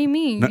do you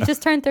mean? You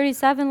just turned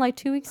 37 like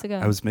 2 weeks ago.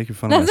 I was making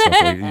fun of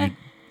myself. Like,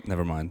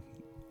 never mind.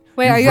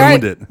 Wait, you are you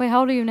ruined already, it. Wait, how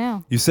old are you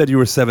now? You said you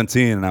were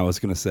 17, and I was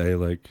gonna say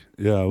like,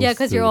 yeah. I was Yeah,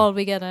 because you're 30. old.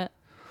 We get it.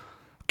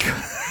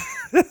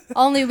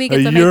 Only we get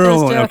to make You're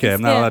those only jokes. okay.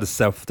 I'm not yeah. allowed to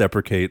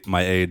self-deprecate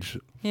my age.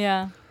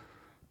 Yeah.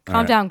 Calm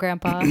right. down,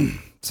 Grandpa.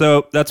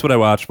 So that's what I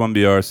watched.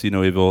 1BR, See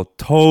No Evil.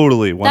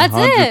 Totally, 100%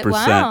 That's it.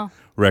 Wow.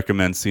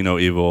 recommend See No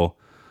Evil.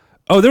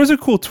 Oh, there was a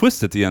cool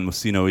twist at the end with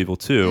See No Evil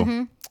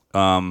too,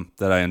 Mm-hmm.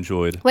 that I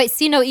enjoyed. Wait,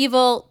 See No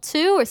Evil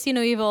 2 or See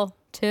No Evil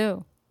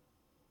 2?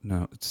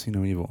 No, it's See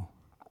No Evil.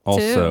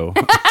 Also,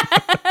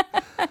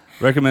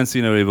 recommend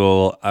See No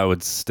Evil. I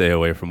would stay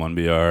away from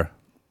 1BR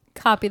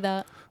Copy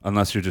that.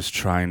 unless you're just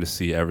trying to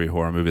see every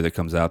horror movie that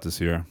comes out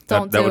this year.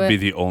 Don't that do would it. be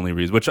the only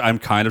reason, which I'm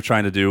kind of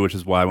trying to do, which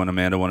is why when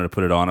Amanda wanted to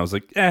put it on, I was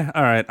like, all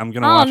right, I'm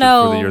going to Oh, watch it for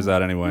no. the years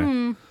out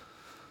anyway.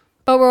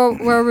 But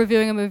we're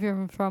reviewing a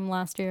movie from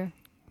last year.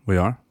 We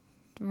are?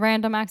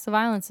 Random Acts of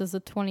Violence is a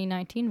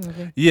 2019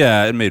 movie.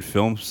 Yeah, it made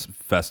film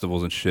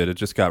festivals and shit. It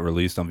just got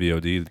released on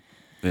VOD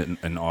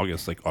in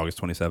August, like August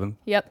 27th.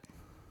 Yep.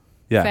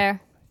 Yeah.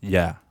 Fair.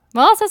 Yeah.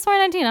 Well, it says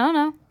 2019. I don't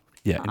know.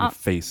 Yeah, in your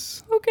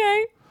face.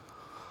 Okay.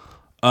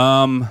 Do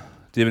you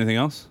have anything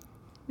else?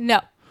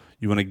 No,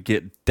 You want to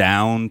get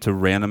down to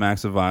Random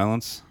Acts of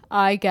Violence?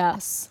 I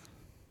guess.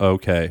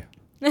 Okay.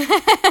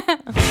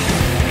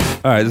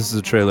 All right, this is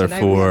a trailer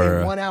Tonight we have a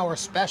for 1 hour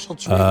special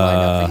treat lined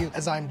up for you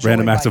as I'm joined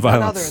Random by Acts of none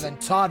Violence. other than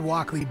Todd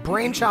Walkley,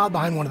 brainchild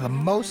behind one of the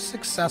most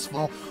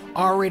successful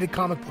R-rated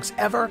comic books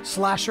ever,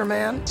 Slasher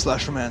Man.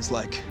 Slasher Man's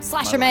like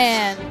Slasher my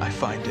Man. life. I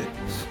find it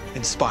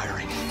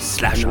inspiring.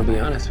 And I'll be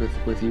honest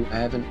with you, I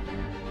haven't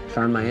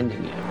found my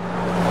ending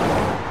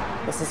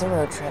yet. This is a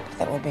road trip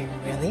that will be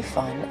really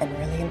fun and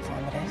really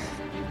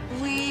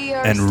informative. We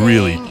are And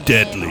really staying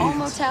deadly. in all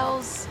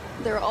motels.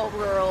 They're all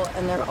rural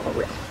and they're all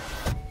real.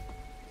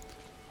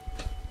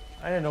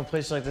 I didn't know a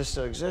place like this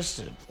still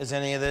existed. Is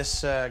any of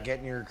this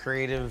getting your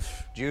creative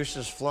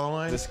juices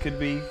flowing? This could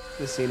be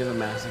the scene of a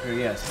massacre,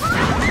 yes.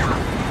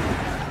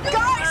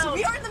 Guys,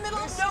 we are in the middle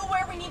of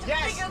nowhere. We need to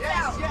figure this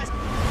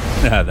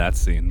out. that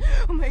scene.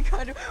 Oh my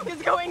god, what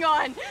is going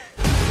on?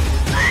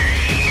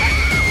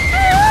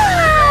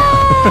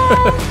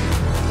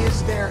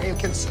 Is there a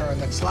concern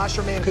that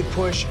Slasher Man could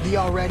push the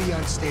already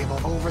unstable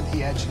over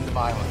the edge into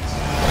violence?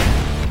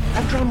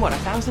 I've drawn,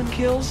 1,000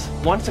 kills?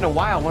 Once in a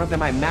while, one of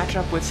them might match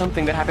up with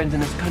something that happens in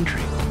this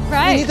country. We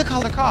Right. need to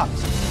call the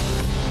cops.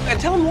 And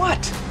tell them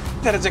what?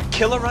 That it's a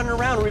killer running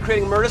around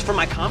recreating murders from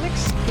my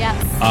comics? Yes.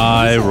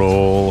 I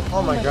roll.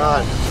 Oh my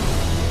god.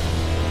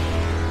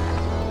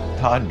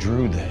 Todd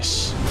drew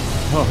this.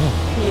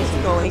 He is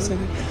going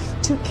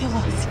to kill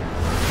us.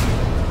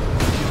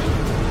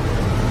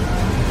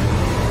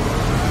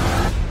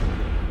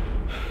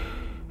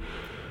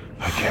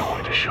 I can't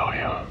wait to show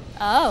you.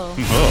 Oh.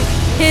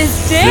 Oh.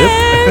 His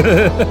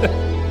dick.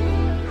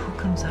 Who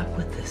comes up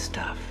with this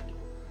stuff?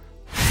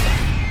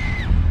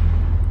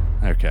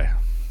 Okay,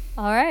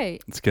 All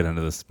right. let's get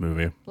into this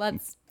movie.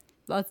 Let's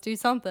do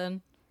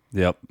something.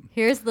 Yep.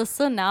 Here's the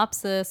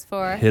synopsis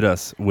for Hit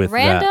us with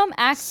Random that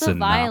Acts of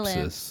synopsis.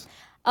 Violence.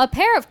 A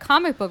pair of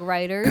comic book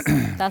writers,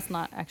 that's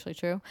not actually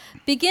true,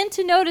 begin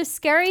to notice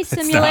scary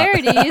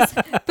similarities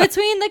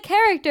between the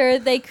character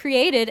they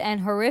created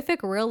and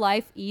horrific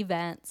real-life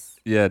events.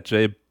 Yeah,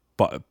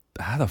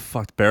 how the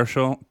fuck?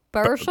 Baruchel?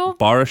 Baruchel?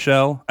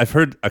 Baruchel? I've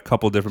heard a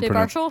couple different Jay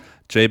pronunciations.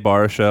 Baruchel? Jay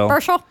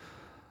Baruchel.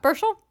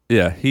 Baruchel?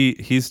 Yeah,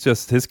 he's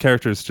just, his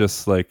character is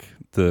just like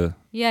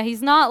Yeah,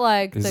 he's not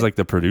like... he's like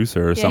the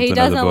producer or something he of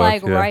the doesn't book.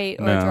 like Yeah. write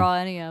or No. draw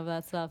any of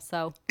that stuff,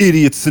 so...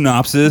 Idiot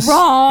synopsis.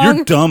 Wrong.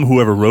 You're dumb,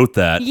 whoever wrote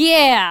that.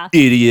 Yeah.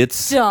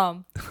 Idiots.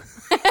 Dumb.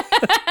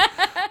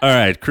 All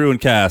right, crew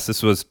and cast.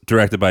 This was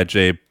directed by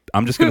Jay.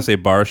 I'm just gonna say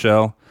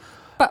Baruchel.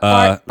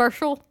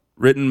 Baruchel?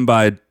 Written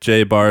by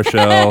Jay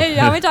Baruchel.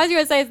 How many times you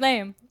gonna say his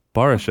name?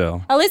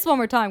 Baruchel. At least one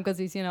more time, because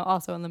he's,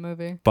 also in the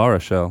movie.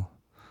 Baruchel.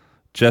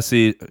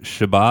 Jesse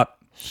Shabbat.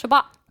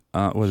 Shabbat.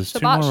 Was it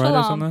two Shabbat more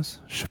writers shalom. on this?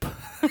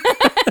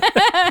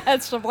 Shabbat.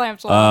 That's Shablam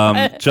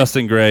Shalom.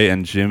 Justin Gray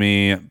and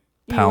Jimmy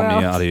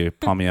Palmiotti.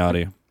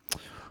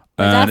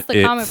 That's And the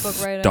it comic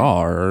book writer.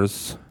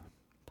 stars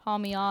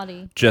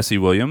Palmiotti. Jesse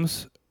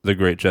Williams, the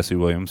great Jesse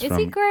Williams Is from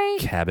he great?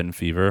 Cabin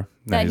Fever.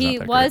 No, That he's he not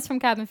that was from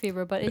Cabin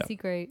Fever, but is he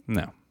great? great.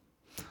 No.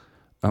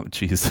 Oh,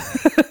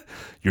 jeez.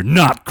 You're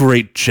not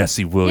great,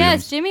 Jesse Williams. Yeah,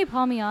 it's Jimmy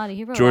Palmiotti.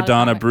 He wrote a lot of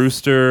Jordana comics.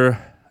 Brewster.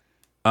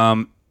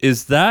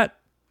 Is that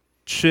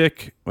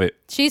chick? Wait.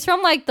 She's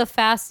from like the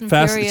Fast and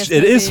Furious.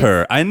 It is movies.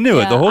 her. I knew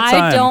it the whole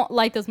time. I don't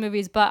like those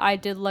movies, but I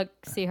did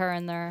see her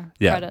in their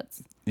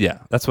credits. Yeah,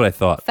 that's what I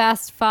thought.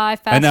 Fast Five,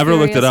 Fast I never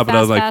Furious, looked it up, but I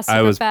was like, fast, I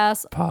super was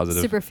fast,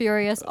 positive. Super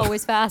Furious,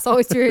 always fast,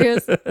 always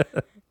furious.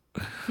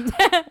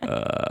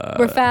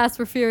 We're fast,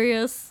 we're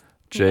furious.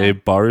 Jay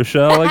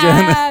Baruchel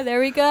again. There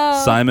we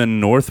go. Simon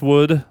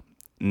Northwood,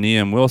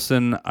 Liam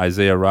Wilson,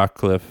 Isaiah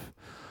Rockcliffe,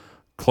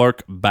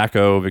 Clark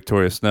Bacco,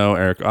 Victoria Snow,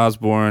 Eric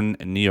Osborne,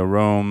 Nia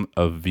Rome,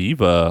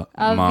 Aviva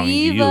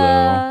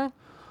Mongilo,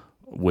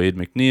 Wade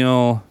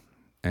McNeil,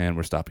 and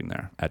we're stopping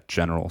there at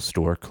General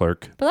Store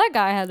Clerk. But that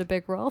guy had a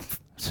big role.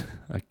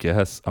 I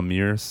guess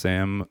Amir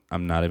Sam.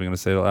 I'm not even going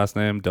to say the last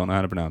name. Don't know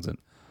how to pronounce it.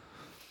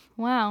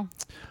 Wow.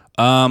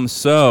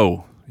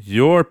 So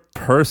your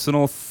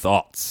personal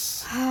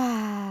thoughts.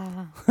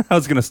 I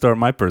was going to start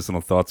my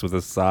personal thoughts with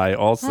a sigh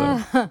also.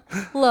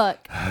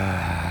 Look.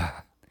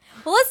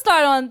 Well, let's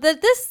start on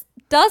this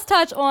does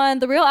touch on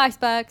the real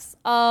aspects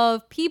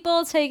of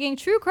people taking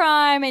true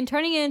crime and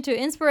turning it into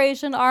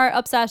inspiration, art,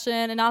 obsession,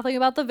 and not thinking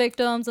about the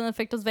victims and the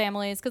victims'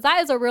 families, because that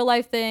is a real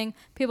life thing.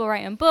 People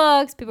writing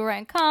books, people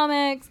writing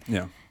comics,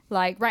 Yeah.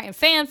 like writing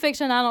fan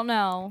fiction, I don't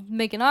know,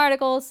 making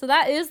articles. So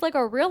that is like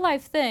a real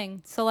life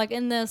thing. So like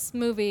in this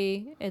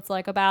movie, it's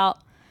like about,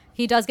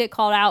 he does get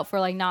called out for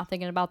like not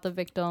thinking about the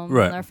victims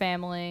Right. and their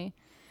family.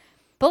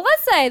 But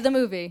let's say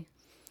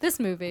this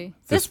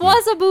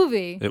was a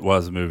movie. It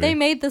was a movie. They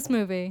made this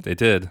movie. They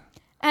did.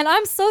 And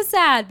I'm so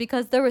sad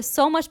because there was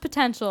so much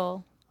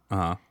potential.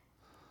 Uh-huh.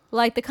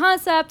 Like the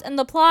concept and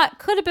the plot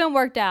could have been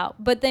worked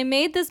out, but they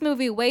made this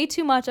movie way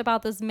too much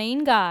about this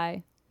main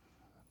guy.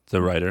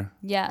 The writer.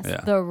 Yes,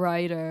 Yeah. the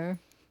writer.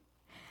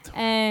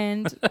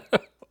 And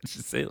Why'd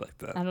you say it like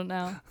that? I don't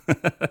know.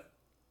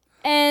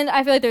 And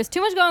I feel like there's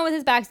too much going on with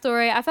his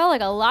backstory. I felt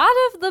like a lot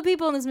of the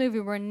people in this movie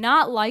were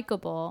not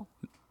likable.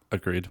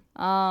 Agreed.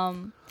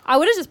 I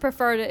would have just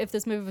preferred it if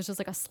this movie was just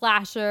like a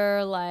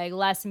slasher, like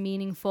less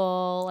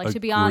meaningful. Like, to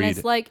be honest,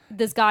 Agreed. like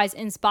this guy's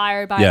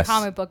inspired by Yes. a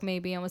comic book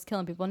maybe and was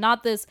killing people.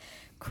 Not this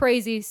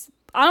crazy,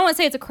 I don't want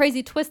to say it's a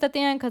crazy twist at the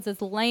end because it's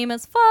lame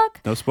as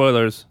fuck. No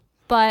spoilers.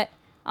 But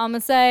I'm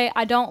going to say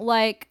I don't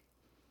like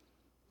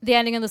the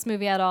ending of this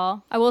movie at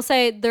all. I will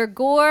say their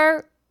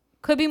gore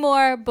could be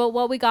more, but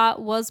what we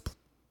got was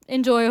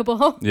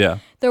enjoyable. Yeah.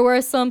 There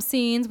were some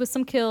scenes with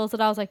some kills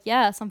that I was like,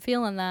 yes, I'm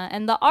feeling that.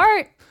 And the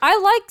art, I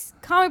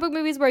like comic book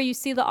movies where you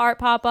see the art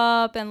pop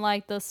up and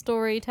like the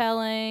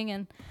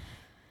storytelling,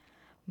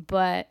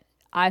 but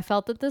I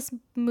felt that this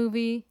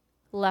movie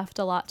left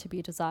a lot to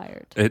be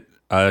desired.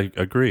 I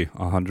agree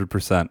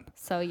 100%.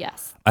 So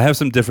yes. I have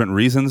some different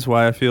reasons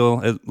why I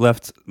feel it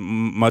left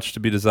much to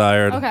be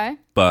desired. Okay.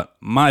 But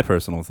my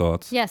personal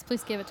thoughts. Yes,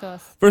 please give it to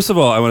us. First of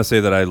all, I want to say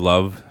that I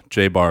love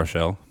Jay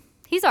Baruchel.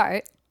 He's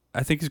art.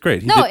 I think he's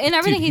great. In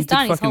everything he's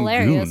done, he's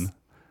hilarious. Goon.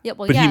 Yeah,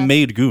 well, But yes. he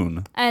made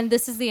Goon. And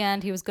this is the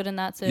end. He was good in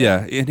that too.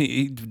 Yeah, and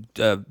he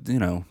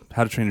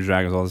How to Train Your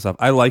Dragon, all this stuff.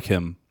 I like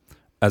him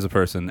as a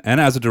person and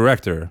as a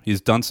director. He's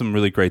done some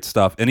really great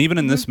stuff. And even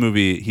in this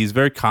movie, he's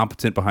very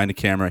competent behind the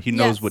camera. He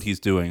knows Yes. what he's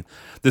doing.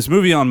 This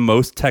movie on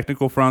most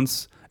technical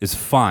fronts is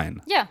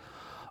fine. Yeah.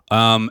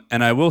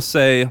 And I will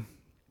say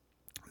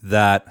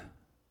that,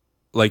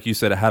 like you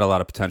said, it had a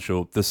lot of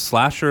potential.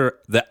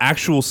 The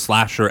actual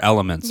slasher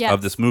elements Yes.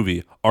 of this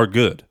movie are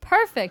good.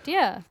 Perfect.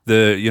 Yeah.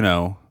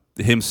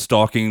 Him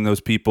stalking those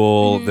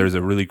people. There's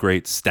a really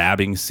great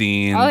stabbing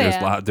scene. Oh,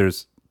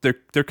 There's yeah.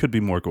 there could be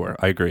more gore.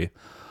 I agree.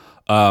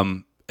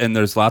 And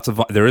there is lots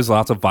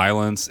of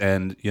violence,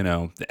 and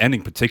the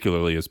ending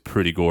particularly is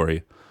pretty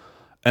gory.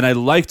 And I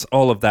liked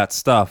all of that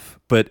stuff,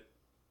 but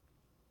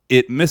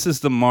it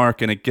misses the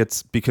mark, and it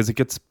gets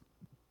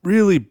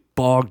really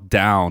bogged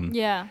down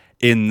Yeah.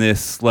 in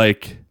this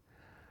like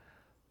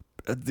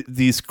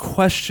these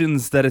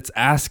questions that it's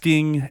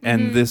asking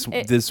and this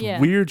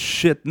weird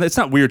shit. It's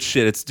not weird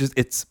shit.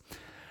 It's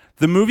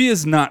the movie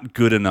is not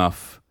good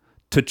enough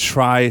to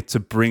try to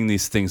bring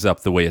these things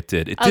up the way it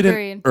did. It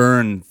didn't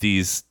earn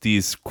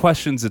these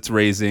questions it's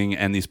raising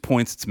and these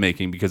points it's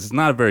making because it's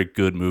not a very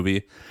good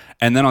movie.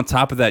 And then on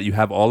top of that, you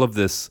have all of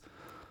this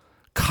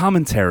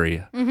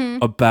commentary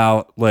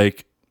about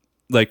like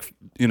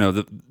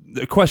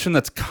the question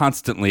that's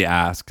constantly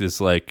asked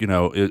is like,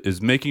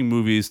 is making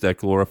movies that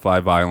glorify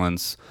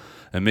violence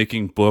and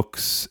making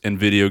books and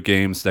video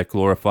games that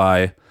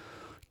glorify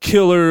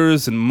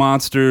killers and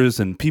monsters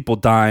and people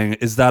dying,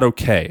 is that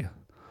okay?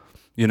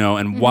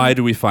 And why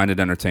do we find it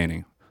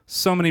entertaining?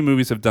 So many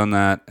movies have done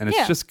that, and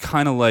it's just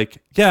kind of like,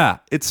 yeah,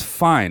 it's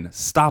fine.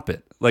 Stop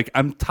it. Like,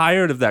 I'm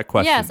tired of that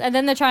question. Yes, and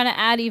then they're trying to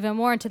add even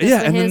more into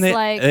this with his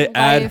life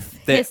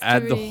they history,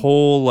 add the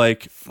whole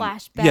like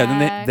flashback.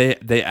 Yeah, then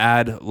they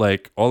add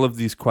like all of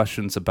these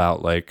questions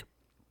about like,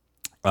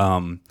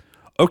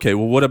 okay,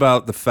 well, what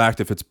about the fact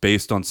if it's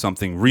based on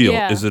something real?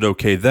 Yeah. Is it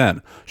okay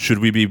then? Should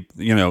we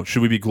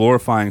be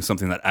glorifying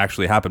something that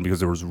actually happened because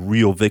there was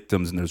real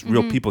victims and there's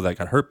real people that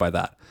got hurt by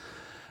that?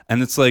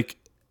 And it's like,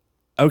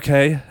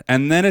 okay.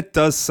 And then it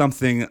does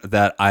something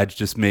that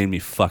just made me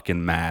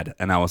fucking mad.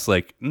 And I was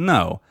like,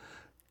 no,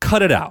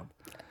 cut it out.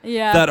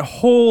 Yeah. That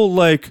whole,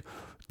 like,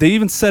 they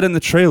even said in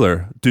the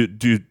trailer,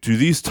 do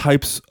these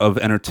types of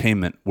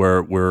entertainment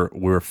where we're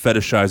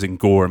fetishizing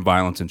gore and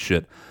violence and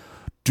shit,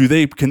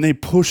 can they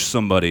push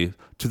somebody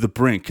to the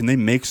brink? Can they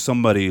make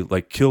somebody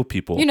like kill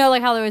people?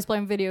 Like how they always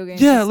blame video games.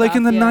 Yeah, and like stuff,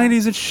 in the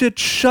 90s and shit.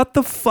 Shut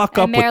the fuck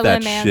up with Marilyn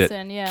that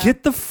Manson, shit. yeah.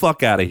 Get the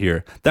fuck out of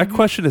here. That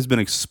question has been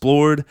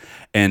explored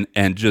and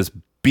just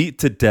beat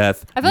to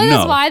death. I feel like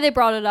that's why they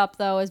brought it up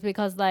though, is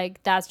because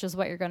like that's just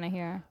what you're gonna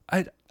hear.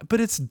 But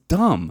it's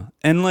dumb.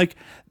 And like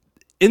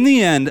in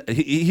the end,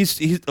 he's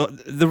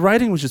the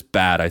writing was just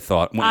bad, I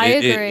thought. I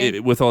agree.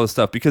 With all this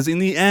stuff, because in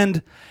the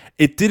end,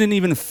 it didn't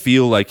even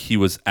feel like he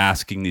was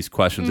asking these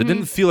questions. It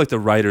didn't feel like the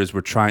writers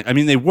were trying. I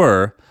mean, they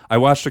were. I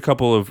watched a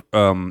couple of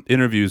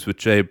interviews with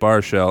Jay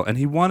Baruchel, and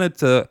he wanted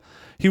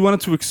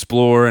to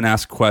explore and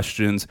ask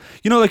questions.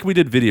 Like we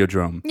did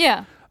Videodrome.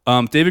 Yeah.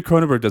 David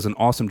Cronenberg does an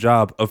awesome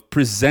job of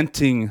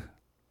presenting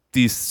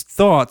these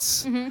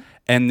thoughts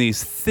and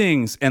these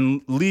things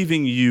and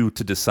leaving you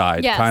to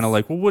decide. Yes. Kind of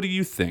like, well, what do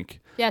you think?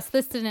 Yes,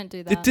 this didn't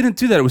do that. It didn't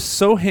do that. It was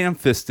so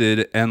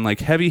ham-fisted and like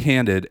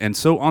heavy-handed and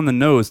so on the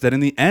nose that in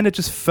the end it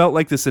just felt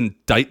like this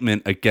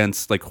indictment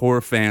against like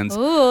horror fans.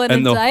 Ooh, an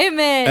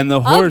indictment. And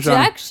the horror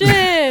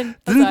objection.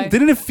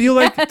 Didn't it feel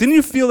like? Didn't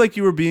you feel like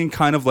you were being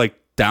kind of like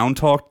down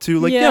talked to?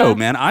 Like, yo,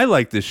 man, I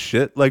like this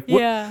shit. Like,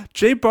 what? Yeah.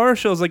 Jay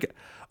Baruchel is like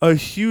a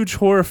huge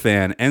horror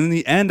fan, and in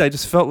the end, I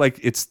just felt like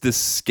it's this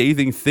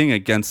scathing thing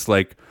against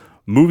like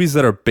movies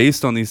that are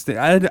based on these things.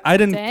 I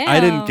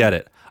didn't get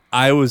it.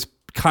 I was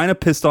kind of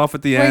pissed off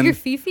at the end. Were your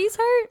fifis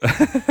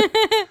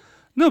hurt?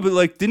 No, but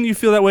like, didn't you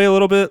feel that way a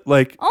little bit?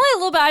 Like only a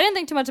little bit. I didn't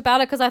think too much about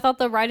it because I thought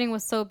the writing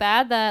was so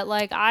bad that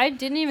like I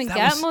didn't even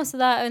get most of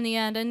that in the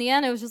end. In the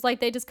end, it was just like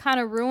they just kind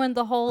of ruined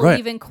the whole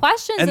even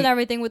questions and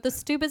everything with the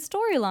stupid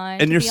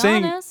storyline. And you're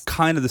saying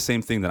kind of the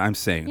same thing that I'm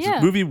saying. Yeah.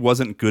 The movie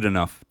wasn't good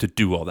enough to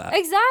do all that.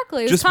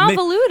 Exactly. It was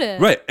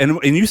convoluted. Right. And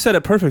you said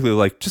it perfectly.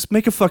 Like, just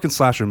make a fucking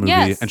slasher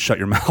movie and shut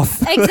your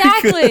mouth.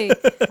 Exactly.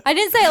 I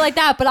didn't say it like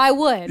that, but I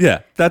would.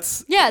 Yeah.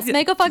 That's... Yes,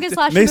 make a fucking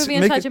slasher movie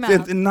and shut your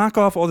mouth. And knock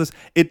off all this.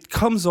 It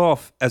comes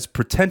off as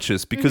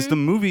pretentious because the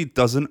movie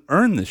doesn't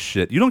earn this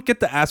shit. You don't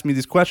get to ask me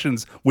these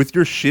questions with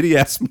your shitty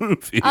ass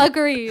movie.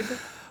 Agreed.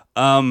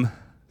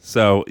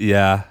 So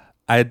yeah,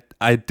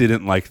 I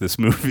didn't like this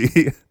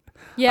movie.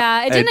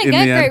 Yeah, it didn't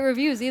get great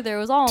reviews either. It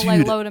was all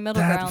like low to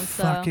middle ground.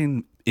 So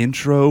fucking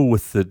intro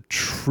with the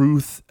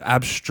truth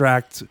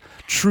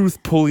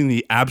pulling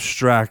the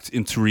abstract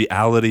into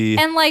reality,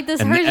 and like this,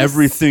 and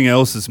everything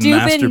else is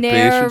masturbation.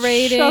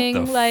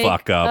 Narrating, Shut the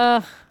fuck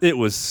up. It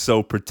was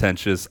so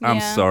pretentious. I'm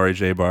sorry,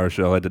 Jay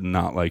Baruchel. I did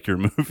not like your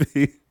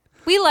movie.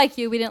 We like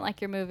you. We didn't like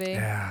your movie.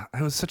 Yeah,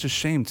 it was such a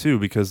shame too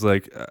because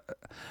like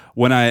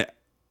when I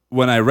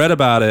read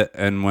about it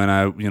and when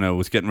I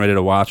was getting ready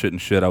to watch it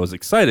and shit, I was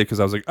excited because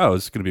I was like, oh,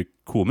 this is gonna be a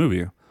cool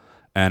movie,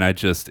 and it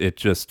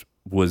just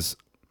was.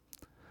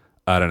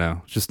 I don't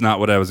know, just not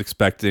what I was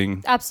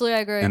expecting. Absolutely, I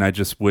agree. And I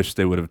just wish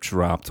they would have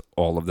dropped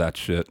all of that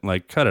shit.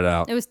 Like, cut it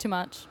out. It was too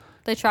much.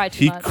 They tried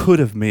too much. He could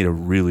have made a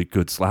really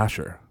good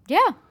slasher. Yeah,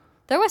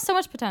 there was so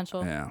much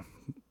potential. Yeah,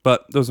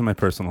 but those are my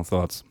personal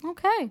thoughts.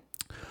 Okay.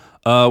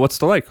 What's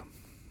the like?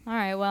 All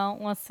right, well,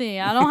 let's see.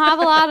 I don't have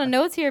a lot of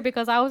notes here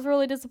because I was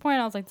really disappointed.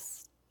 I was like,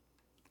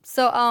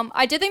 so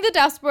I did think the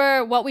deaths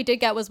what we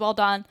did get was well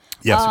done.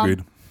 Yes,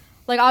 agreed.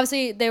 Like,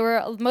 obviously,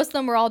 most of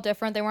them were all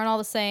different. They weren't all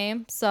the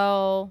same,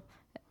 so...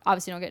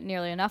 Obviously, you don't get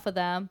nearly enough of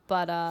them,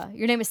 but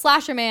your name is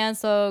Slasher Man,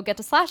 so get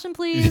to slashing,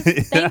 please.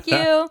 Thank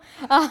you.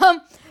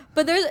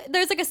 But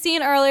there's like a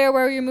scene earlier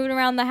where you're moving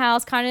around the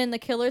house, kind of in the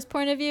killer's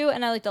point of view,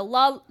 and I like the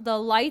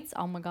lights.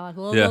 Oh my god,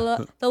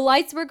 the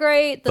lights were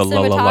great. The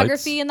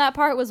cinematography in that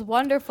part was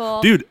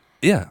wonderful, dude.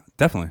 Yeah,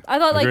 Definitely. I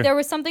thought like Agree. there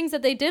were some things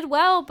that they did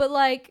well, but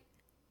like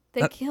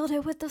they killed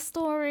it with the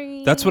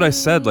story. That's what I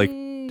said. Like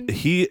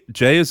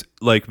Jay is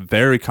like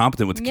very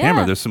competent with the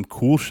camera. Yeah. There's some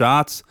cool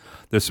shots.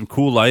 There's some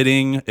cool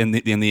lighting in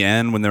the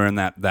end when they're in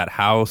that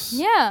house.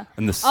 Yeah.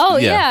 And this. There,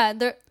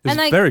 It's and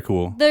like very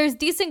cool. There's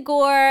decent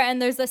gore, and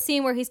there's a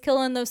scene where he's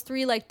killing those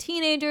 3 like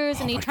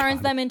teenagers, and he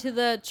turns them into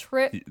the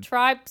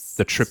tribes.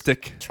 The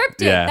triptych.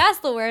 Triptych. Yeah. That's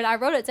the word. I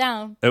wrote it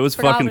down. It was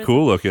Forgot fucking what it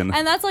cool said. looking.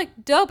 And that's like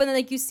dope. And then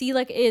like you see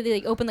like they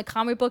like, open the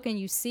comic book and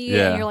you see it,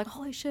 Yeah. and you're like,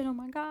 holy shit! Oh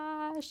my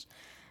gosh.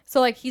 So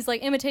like he's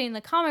like imitating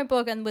the comic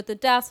book and with the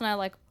deaths, and I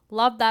like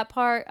loved that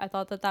part. I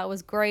thought that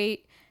was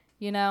great.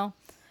 You know.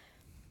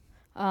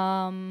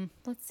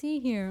 Let's see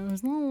here.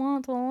 There's not a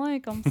lot to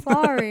like. I'm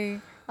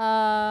sorry.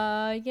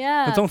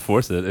 Yeah. But don't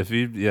force it. If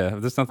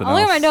there's nothing I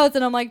look else. at my notes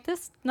and I'm like,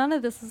 none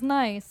of this is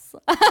nice.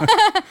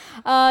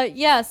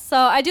 Yes. So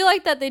I do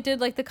like that they did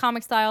like the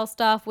comic style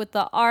stuff with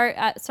the art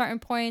at certain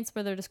points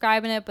where they're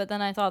describing it. But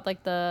then I thought like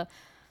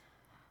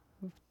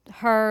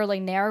her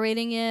like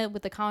narrating it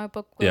with the comic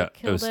book like,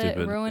 it was killed it,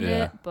 stupid. ruined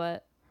Yeah.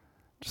 it.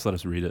 Just let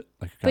us read it.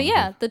 Like a But comic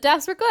yeah, book. the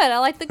deaths were good. I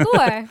like the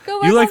gore.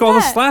 Good You work like on all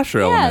the that. slasher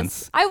Yes.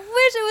 elements. I wish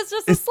it was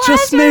just a It's slasher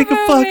just make a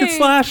fucking movie.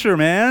 slasher,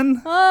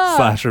 man.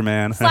 Slasher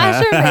man.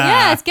 Slasher,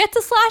 yes. Get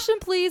to slashing,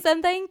 please,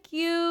 and thank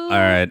you. All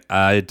right,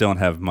 I don't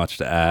have much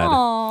to add.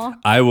 Aw.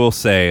 I will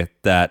say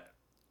that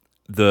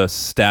the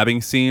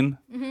stabbing scene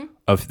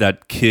of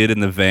that kid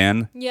in the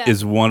van Yeah.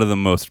 is one of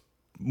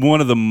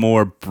the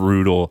more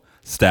brutal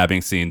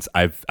stabbing scenes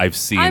I've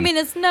seen. I mean,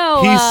 it's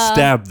no. He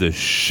stabbed the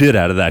shit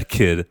out of that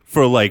kid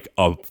for like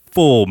a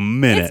full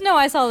minute. It's no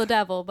I Saw the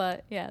Devil,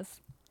 but yes.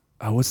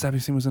 Oh, what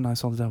stabbing scene was in I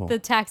Saw the Devil? The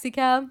taxi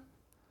cab.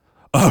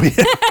 Oh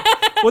yeah.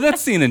 Well, that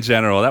scene in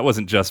general, that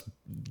wasn't just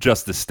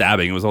the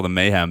stabbing. It was all the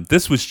mayhem.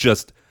 This was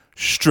just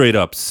straight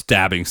up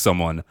stabbing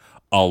someone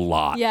a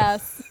lot.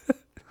 Yes.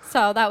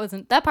 So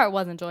that part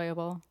was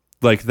enjoyable.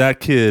 Like that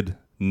kid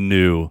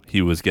knew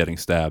he was getting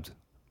stabbed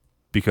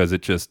because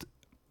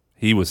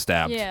he was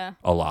stabbed Yeah.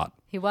 a lot.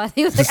 He was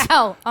like,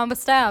 ow, I'm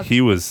stabbed. He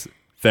was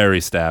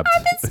very stabbed.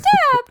 I've been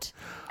stabbed.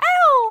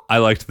 Ow. I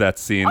liked that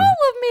scene. All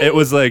of me. It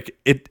was like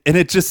it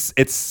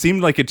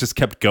seemed like it just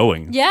kept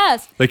going.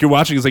 Yes. Like you're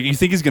watching, it's like you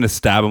think he's gonna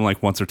stab him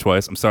like once or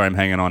twice. I'm sorry, I'm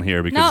hanging on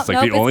here because it's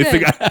like the only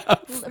thing I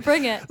have.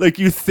 Bring it. Like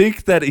you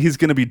think that he's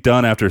gonna be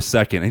done after a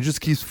second, and he just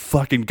keeps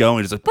fucking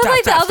going. Just like, But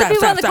like the other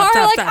people in the car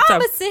are like, I'm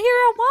gonna sit here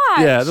and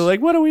watch. Yeah, they're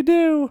like, what do we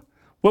do?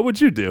 What would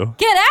you do?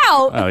 Get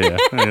out. Oh yeah,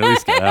 at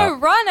least get out.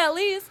 Run at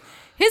least.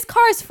 His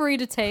car's free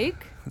to take.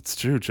 That's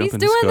true. Jump He's in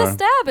doing his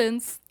the car.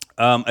 stabbings.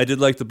 I did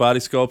like the body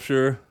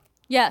sculpture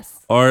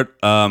Yes. art.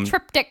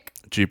 Triptych.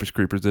 Jeepers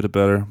Creepers did it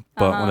better,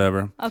 but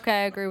whatever. Okay,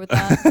 I agree with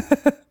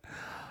that.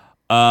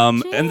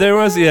 And there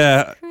was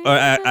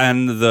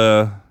and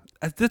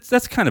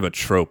that's kind of a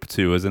trope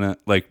too, isn't it?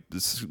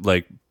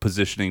 Like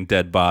positioning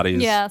dead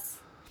bodies. Yes.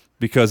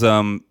 Because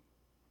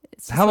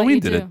It's just what Halloween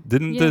you did do. it,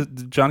 didn't Yeah.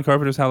 the John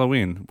Carpenter's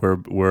Halloween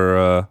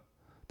where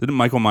didn't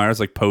Michael Myers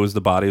like pose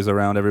the bodies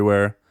around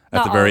everywhere at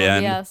Not the very all of-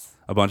 end? yes.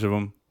 A bunch of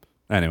them.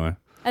 Anyway,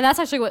 And that's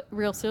actually what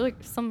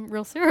some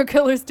real serial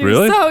killers do.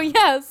 Really? So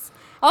yes.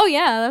 Oh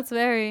yeah, that's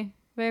very,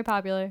 very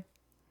popular.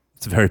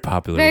 it's very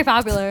popular. Very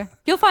popular.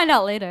 You'll find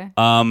out later.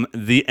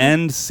 The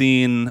end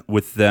scene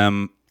with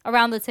them.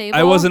 Around the table.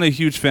 I wasn't a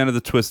huge fan of the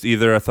twist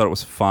either. I thought it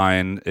was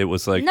fine. It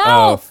was like, No,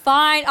 oh,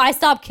 fine. I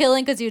stopped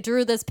killing because you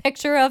drew this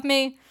picture of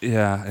me.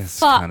 yeah, it's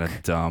Fuck kind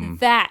of dumb.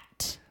 That.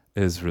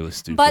 It is really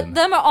stupid. But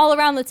them are all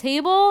around the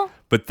table.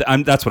 But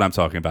that's what I'm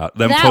talking about.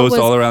 Them That posed was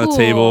all around cool. the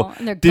table.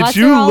 And their Did guts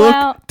you are all look?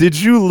 out. Did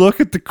you look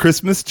at the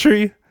Christmas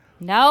tree?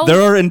 No.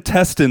 There are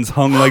intestines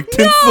hung like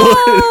tinsel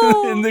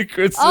No! in the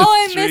Christmas Oh,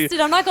 I tree. missed it.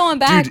 I'm not going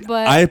back, Dude,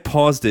 but I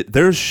paused it.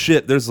 There's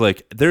shit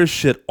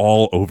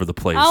all over the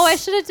place. oh, I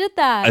should have did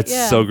that. It's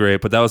yeah. so great.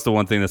 But that was the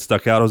one thing that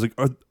stuck out. I was like,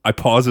 I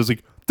paused. I was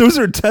like, those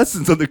are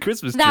intestines on the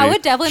Christmas tree. That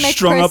would definitely make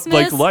strung Christmas up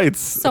like lights.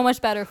 so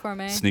much better for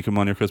me. Sneak them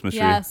on your Christmas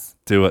tree. Yes.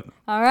 Do it.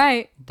 All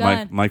right,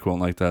 done. Mike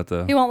won't like that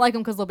though. He won't like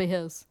them because they'll be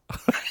his.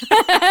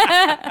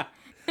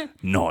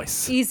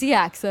 Nice. Easy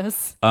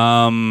access.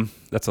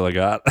 That's all I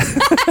got.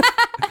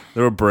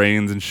 There were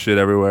brains and shit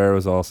everywhere. It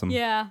was awesome.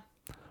 Yeah,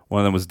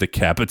 One of them was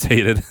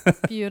decapitated.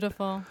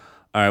 beautiful. All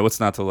right, what's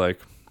not to like?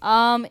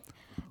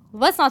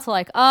 What's not to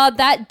like?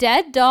 That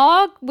dead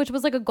dog, which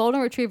was like a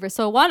golden retriever.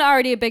 So one,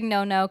 already a big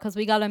no-no because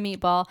we got a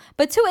meatball.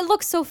 But two, it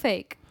looks so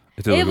fake.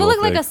 It did look a looked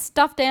little like a fake.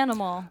 stuffed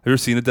animal. Have you ever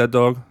seen a dead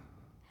dog?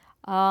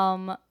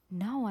 No,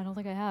 I don't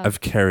think I have.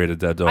 I've carried a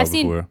dead dog I've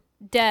before.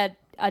 seen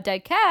a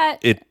dead cat.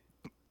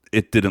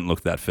 It didn't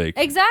look that fake.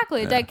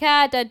 Exactly, dead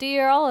cat, dead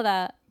deer, all of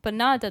that, but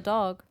not a dead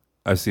dog.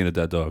 I've seen a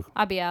dead dog.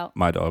 I'd be out.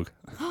 My dog.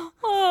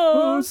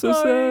 Oh, it's so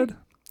sorry. sad.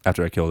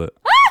 After I killed it.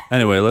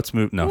 Anyway, let's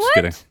move. No, just What?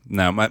 kidding.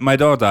 No, my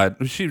dog died.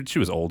 She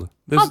was old.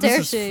 How dare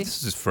is, she?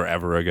 This is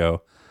forever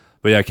ago.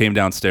 But yeah, I came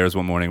downstairs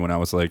one morning when I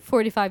was like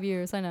 45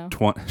 years, I know.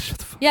 20. Shut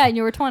the fuck Yeah, and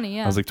you were 20,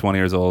 yeah. I was like 20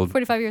 years old.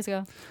 45 years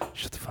ago.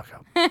 Shut the fuck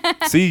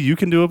up. See, you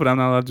can do it, but I'm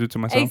not allowed to do it to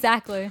myself.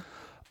 Exactly.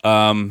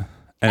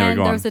 Anyway, And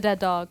go there on. was a dead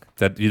dog.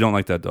 That you don't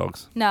like dead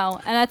dogs. No,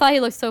 and I thought he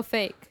looked so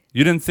fake.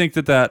 You didn't think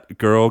that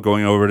girl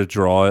going over to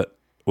draw it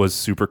was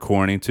super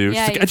corny too?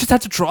 Yeah, She's like, I just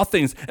have to draw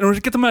things in order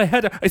to get them in my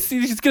head. I see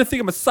she's gonna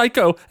think I'm a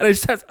psycho, and I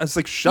was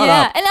like, shut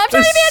up. And I'm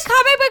trying to be a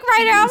comic book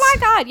writer. Oh my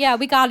god. Yeah,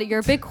 we got it. You're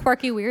a big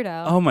quirky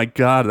weirdo. Oh my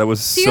god, that was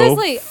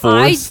Seriously, so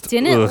forced. I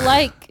didn't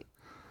like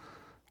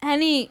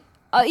any.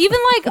 Even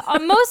like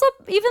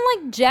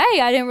Jay,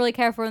 I didn't really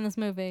care for in this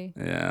movie.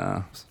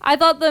 Yeah. I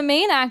thought the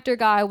main actor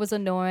guy was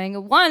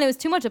annoying. One, it was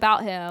too much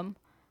about him.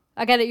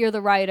 I get it, you're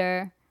the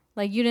writer.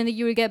 Like, you didn't think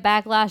you would get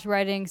backlash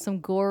writing some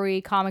gory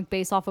comic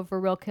based off of a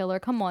real killer.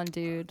 Come on,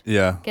 dude.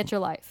 Yeah. Get your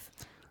life.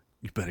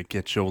 You better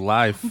get your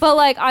life. But,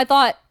 like, I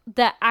thought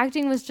the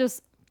acting was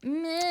just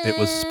meh. It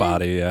was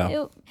spotty,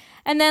 yeah.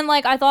 And then,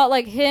 like, I thought,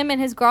 like, him and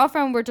his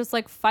girlfriend were just,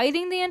 like,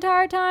 fighting the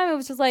entire time. It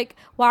was just, like,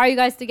 why are you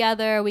guys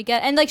together?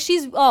 And, like,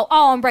 she's,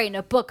 I'm writing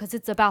a book because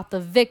it's about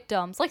the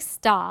victims. Like,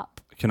 stop.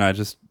 Can I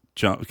just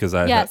jump? Because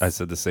I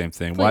said the same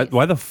thing. Please.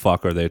 Why the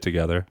fuck are they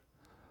together?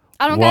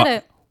 I don't get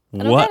it. I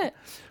don't get it.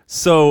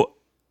 So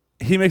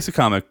he makes a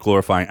comic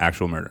glorifying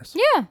actual murders.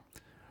 Yeah.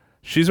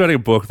 She's writing a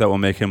book that will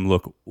make him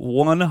look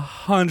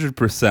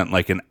 100%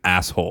 like an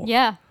asshole.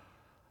 Yeah.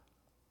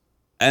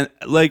 And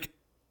like,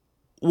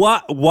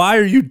 why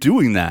are you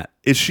doing that?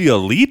 Is she a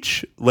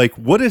leech? Like,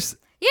 what is?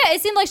 Yeah, it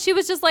seemed like she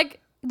was just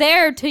like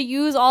there to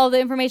use all the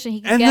information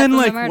he could get then from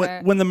like the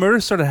murder. when the murder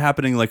started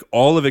happening, like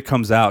all of it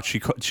comes out. She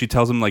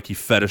tells him like he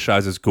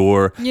fetishizes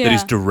gore, that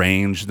he's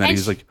deranged, and that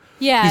he's like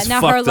he's now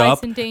her fucked life's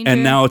up, in danger.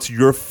 and now it's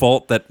your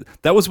fault.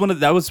 That was one of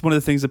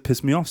the things that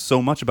pissed me off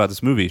so much about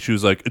this movie. She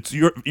was like, it's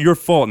your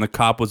fault, and the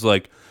cop was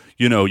like,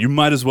 you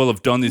might as well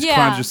have done these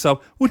crimes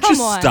yourself. Well, Come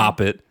just on.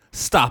 stop it.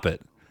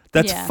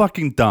 That's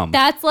fucking dumb.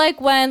 That's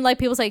like when like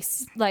people say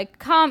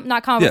like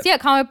not comic books,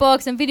 comic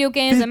books and video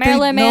games and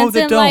Marilyn no,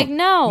 they Manson. don't. Like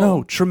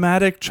no,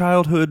 traumatic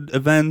childhood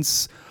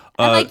events.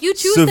 and like you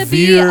choose to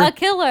be a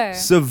killer.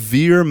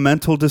 Severe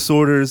mental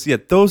disorders. Yeah,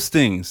 those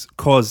things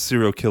cause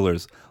serial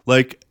killers.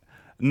 Like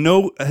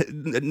no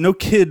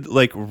kid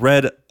like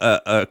read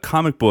a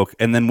comic book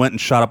and then went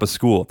and shot up a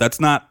school. That's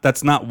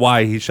not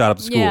why he shot up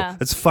a school. Yeah.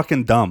 It's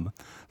fucking dumb.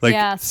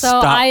 Like, so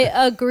stop. I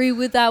agree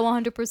with that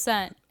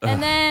 100%.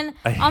 And then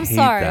I'm hate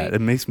sorry. that.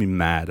 It makes me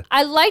mad.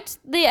 I liked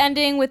the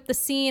ending with the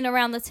scene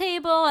around the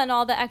table and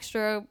all the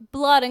extra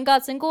blood and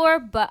guts and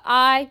gore, but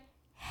I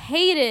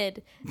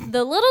hated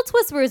the little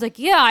twist where he's like,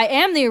 yeah, I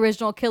am the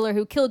original killer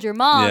who killed your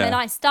mom, and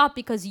I stopped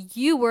because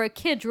you were a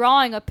kid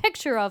drawing a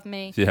picture of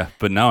me. Yeah,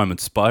 but now I'm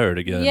inspired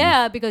again.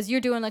 Yeah, because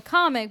you're doing a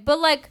comic, but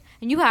like,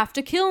 and you have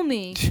to kill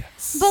me.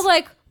 Yes. But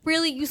like,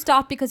 really, you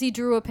stopped because he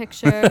drew a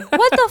picture?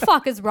 What the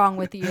fuck is wrong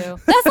with you?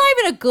 That's not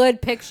even a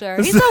good picture.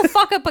 He's no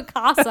fucking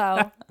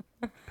Picasso.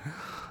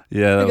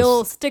 Yeah, like a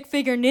little stick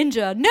figure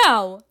ninja.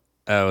 No.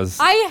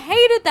 I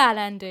hated that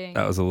ending.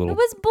 That was a little. It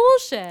was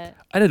bullshit.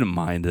 I didn't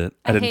mind it.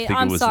 I didn't think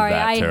it was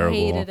that terrible. I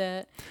hated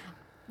it.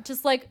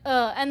 Just like,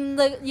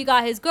 and you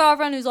got his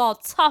girlfriend who's all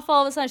tough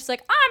all of a sudden. She's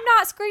like, I'm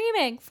not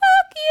screaming.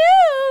 Fuck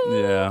you.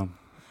 Yeah.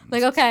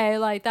 Like, okay,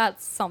 like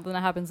that's something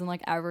that happens in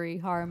like every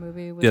horror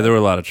movie. With, yeah, there were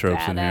a lot of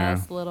tropes in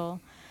here. Little.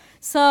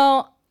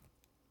 So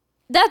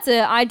that's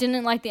it. I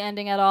didn't like the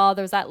ending at all.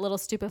 There was that little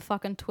stupid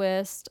fucking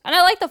twist. And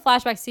I like the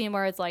flashback scene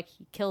where it's like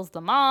he kills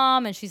the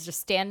mom and she's just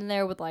standing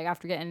there with like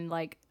after getting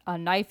like a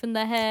knife in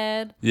the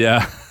head.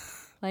 Yeah.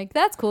 Like,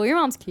 that's cool. Your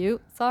mom's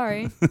cute.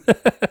 Sorry.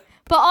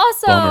 But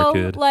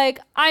also, like,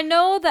 I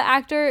know the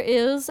actor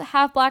is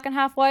half black and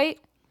half white.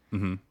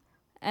 Mm-hmm.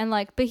 And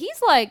like, but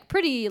he's like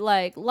pretty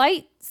like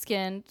light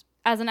skinned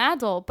as an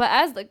adult, but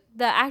as the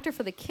actor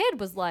for the kid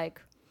was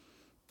like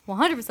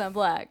 100%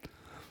 black.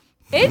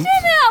 It did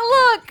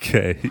not look.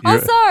 Okay.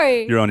 I'm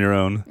sorry. You're on your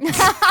own. I'm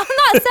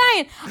not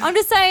saying. I'm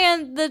just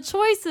saying the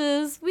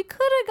choices. We could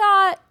have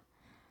got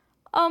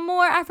a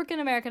more African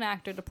American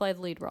actor to play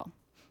the lead role.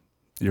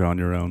 You're on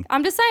your own.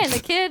 I'm just saying the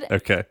kid.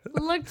 Okay.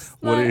 Looks.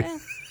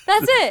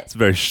 That's it. It's a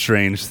very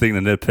strange thing to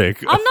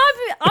nitpick.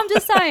 I'm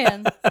just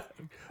saying.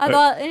 I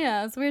thought,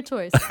 it's a weird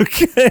choice.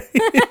 Okay.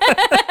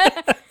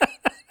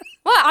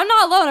 Well, I'm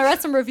not alone. I read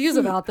some reviews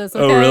about this.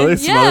 Okay? Oh, really?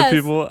 Some other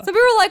people? Some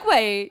people were like,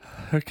 wait.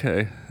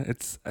 Okay.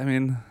 It's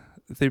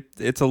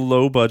a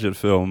low budget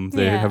film.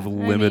 They have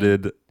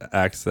limited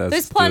access.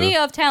 There's plenty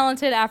of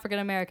talented African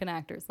American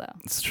actors, though.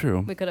 It's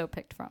true. We could have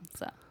picked from.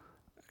 So,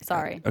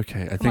 sorry.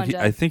 Okay.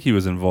 I think he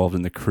was involved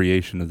in the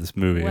creation of this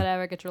movie.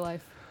 Whatever. Get your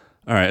life.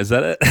 All right. Is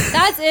that it?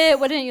 That's it.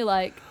 What didn't you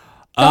like?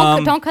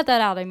 Don't cut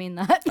that out. I mean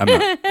that.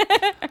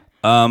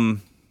 I'm not.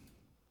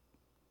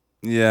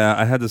 Yeah,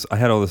 I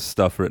had all this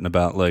stuff written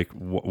about like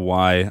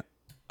why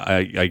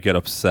I get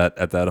upset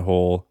at that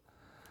whole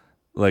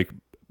like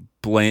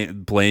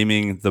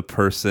blaming the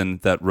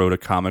person that wrote a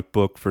comic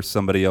book for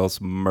somebody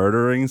else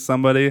murdering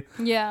somebody.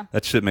 Yeah,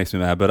 that shit makes me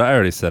mad. But I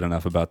already said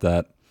enough about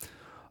that.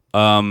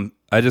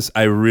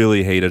 I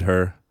really hated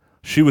her.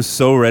 She was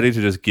so ready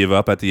to just give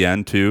up at the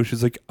end too.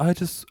 She's like, I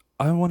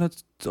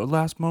wanted the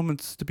last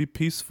moments to be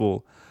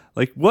peaceful.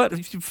 Like, what?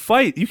 If you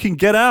fight, you can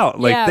get out.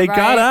 Like, they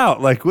got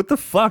out. Like, what the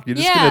fuck? You're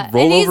just going to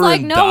roll over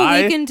and die?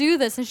 No, we can do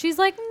this. And she's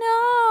like,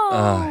 no.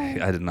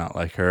 I did not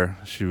like her.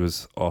 She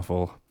was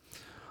awful.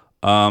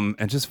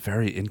 and just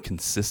very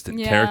inconsistent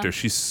Yeah. character.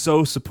 She's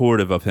so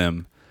supportive of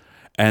him.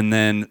 And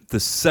then the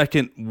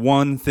second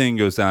one thing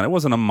goes down, it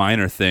wasn't a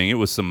minor thing, it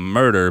was some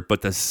murder,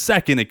 but the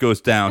second it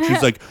goes down,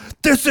 she's like,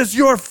 this is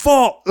your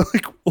fault.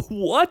 Like,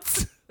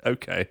 what?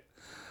 Okay.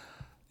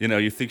 You know,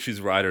 you think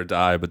she's ride or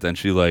die, but then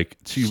she was die.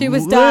 She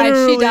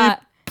literally died.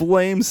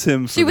 blames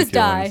him for She the was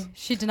killings. die.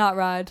 She did not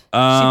ride. She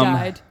Um,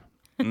 died.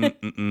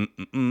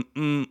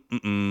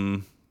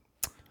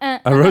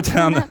 I wrote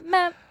down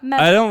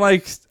I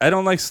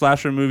don't like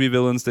slasher movie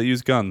villains that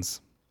use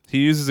guns. He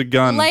uses a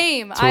gun.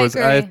 Lame. I Towards,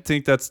 agree. I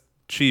think that's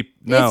cheap.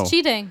 No. It's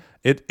cheating.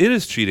 It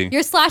is cheating.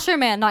 You're slasher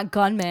man, not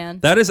gun man.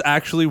 That is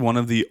actually one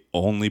of the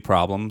only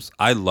problems.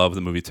 I love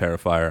the movie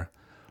Terrifier,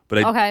 but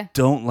I Okay.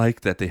 don't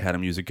like that they had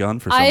him use a gun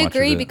for so I much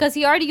agree of it. because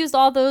he already used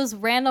all those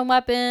random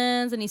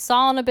weapons and he's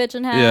sawing a bitch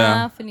in half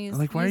yeah, and he's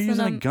like why are you using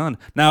using a them. gun?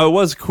 Now it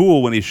was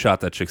cool when he shot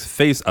that chick's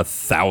face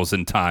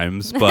 1,000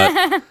 times,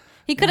 but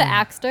He could have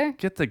axed her.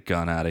 get the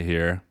gun out of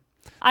here.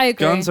 I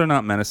agree. Guns are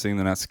not menacing.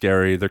 They're not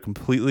scary. They're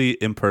completely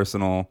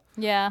impersonal.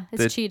 Yeah,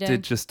 it's They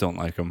cheating. just don't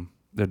like them.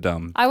 They're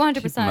dumb. I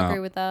Keep 100% 'em agree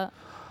out. with that.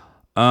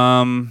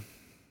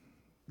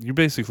 You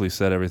basically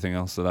said everything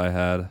else that I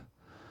had.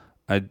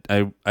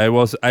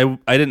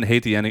 I didn't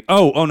hate the ending.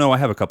 Oh no, I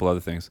have a couple other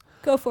things.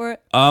 Go for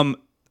it.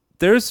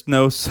 There's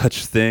no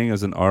such thing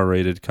as an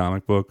R-rated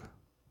comic book.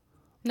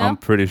 No? I'm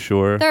pretty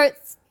sure.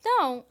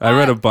 No. I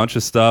read a bunch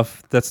of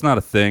stuff. That's not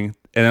a thing,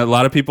 and a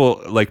lot of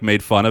people like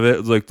made fun of it. It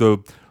was like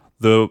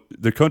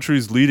the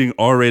country's leading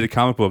R-rated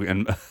comic book,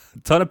 and a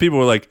ton of people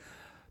were like,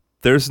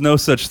 "There's no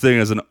such thing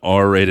as an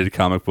R-rated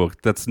comic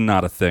book. That's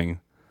not a thing."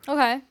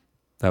 Okay.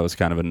 That was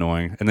kind of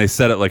annoying, and they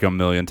said it like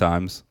 1,000,000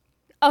 times.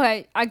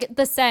 Okay, I get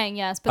the saying,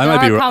 yes, but I there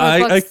might be are wrong.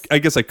 comic books. I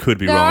guess I could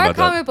be There wrong are about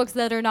comic that. books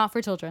that are not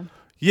for children.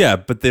 Yeah,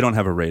 but they don't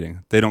have a rating.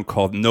 They don't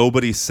call.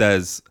 Nobody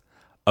says.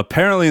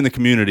 Apparently, in the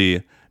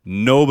community,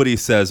 nobody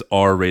says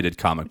R-rated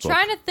comic book.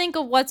 Trying to think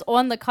of what's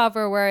on the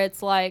cover where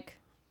it's like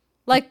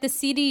the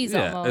CDs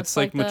Yeah, almost. it's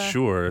like the-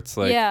 mature. It's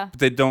like Yeah. but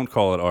they don't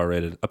call it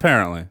R-rated.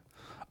 Apparently,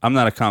 I'm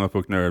not a comic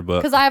book nerd, but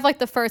Because I have like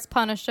the first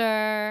Punisher,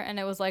 and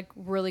it was like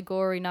really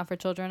gory, not for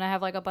children. I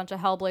have like a bunch of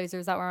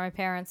Hellblazers that were my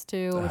parents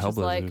too, which is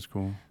Hellblazer like is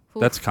cool.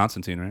 oof. That's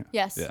Constantine, right?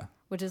 yes, Yeah.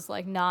 which is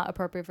like not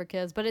appropriate for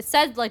kids. But it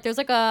said like there's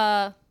like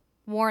a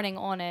warning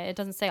on it. It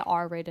doesn't say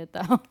R-rated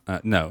though.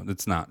 No,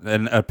 it's not.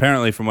 And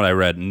apparently, from what I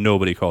read,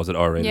 nobody calls it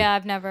R-rated. Yeah,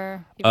 I've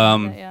never. Even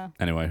heard it, yeah.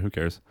 Anyway, who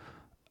cares?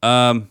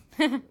 Oh,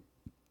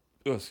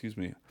 excuse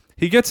me.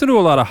 He gets into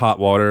a lot of hot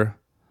water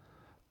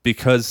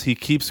because he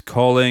keeps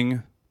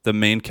calling the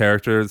main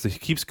characters. He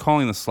keeps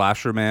calling the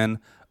slasher man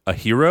a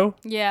hero.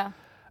 Yeah.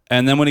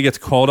 And then when he gets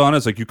called on,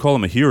 it's like, you call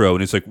him a hero.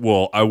 And he's like,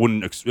 well, I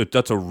wouldn't.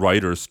 That's a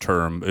writer's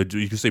term.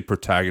 You can say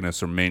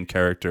protagonist or main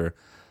character.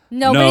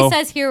 Nobody No.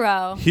 says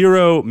hero.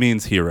 Hero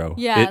means hero.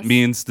 Yes. It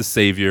means the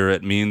savior.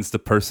 It means the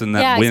person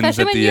that Yeah, wins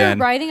especially at when the you're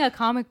end. writing a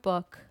comic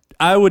book.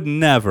 I would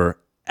never,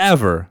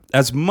 ever,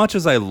 as much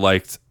as I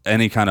liked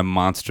any kind of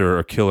monster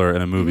or killer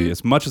in a movie, Mm-hmm.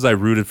 as much as I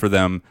rooted for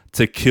them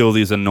to kill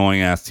these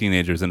annoying ass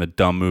teenagers in a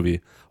dumb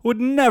movie, would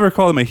never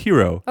call them a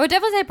hero. I would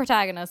definitely say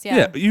protagonist. Yeah.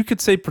 Yeah, you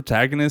could say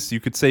protagonist, you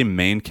could say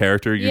main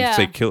character, you Yeah. could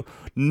say kill.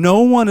 No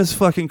one is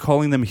fucking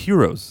calling them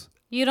heroes.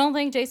 You don't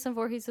think Jason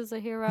Voorhees is a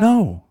hero?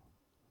 No.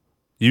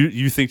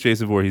 You think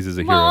Jason Voorhees is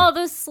a hero? Well,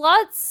 those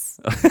sluts.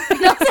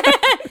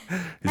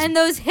 And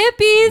those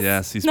hippies.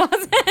 Yes, No.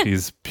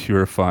 he's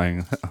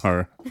purifying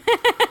our.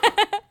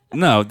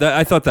 No,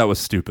 I thought that was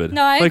stupid.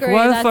 No, I agree.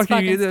 Why the That's fuck are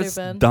fucking you? That's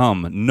stupid.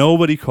 dumb.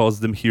 Nobody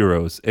calls them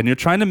heroes, and you're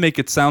trying to make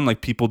it sound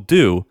like people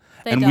do,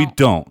 They and we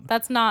don't.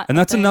 That's not. And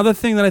a that's thing. another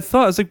thing that I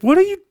thought. I was like, what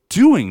are you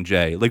doing,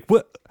 Jay? Like,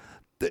 what?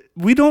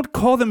 We don't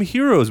call them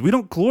heroes. We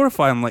don't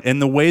glorify them like in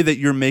the way that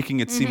you're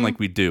making it seem Mm-hmm. like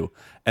we do.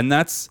 And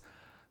that's,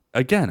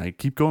 again, I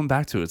keep going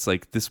back to it. It's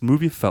like this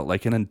movie felt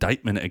like an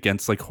indictment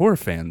against like horror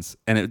fans,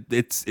 and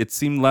it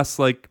seemed less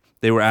like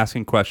they were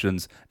asking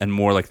questions and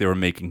more like they were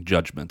making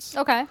judgments.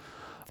 Okay.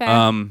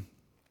 Fair.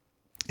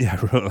 Yeah,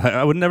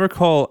 I would never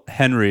call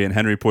Henry and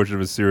Henry Portrait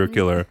of a Serial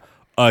Killer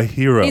a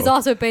hero. He's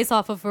also based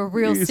off of a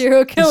real He's-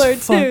 serial he's killer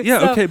fun- too. Yeah,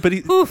 so, okay, but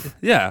oof.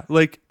 yeah,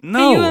 like no,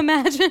 Can you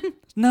imagine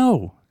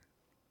no,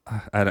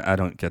 I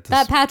don't get this.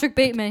 that Patrick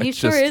Bateman? He It's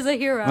sure just- is a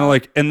hero. No,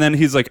 like, and then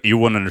he's like, you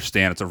wouldn't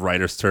understand. It's a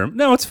writer's term.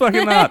 No, it's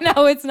fucking not.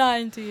 No, it's not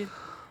indeed.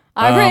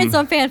 I've written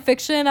some fan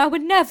fiction. I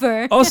would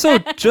never. Also,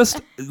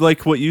 just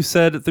like what you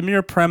said, the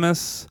mere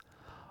premise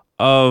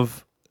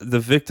of the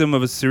victim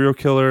of a serial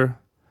killer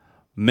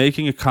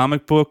making a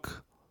comic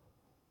book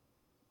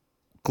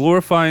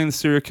glorifying the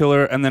serial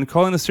killer and then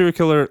calling the serial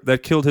killer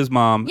that killed his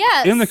mom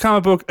Yes. in the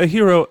comic book a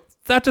hero,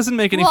 that doesn't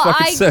make any well,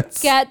 fucking I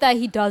sense. get that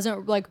he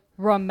doesn't like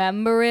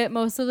remember it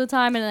most of the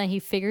time, and then he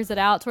figures it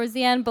out towards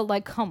the end. But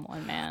like, come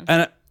on, man.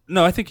 And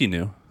no, I think he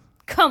knew.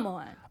 Come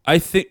on. I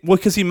think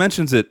because he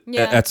mentions it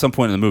Yeah. at some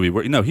point in the movie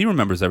where no, he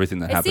remembers everything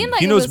that It happened. seemed like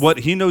He it knows was- what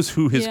he knows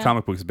who his Yeah.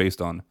 comic book is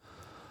based on.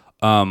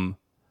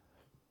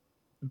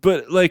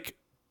 But like,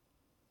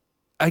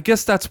 I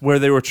guess that's where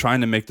they were trying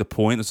to make the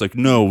point. It's like,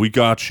 no, we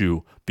got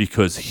you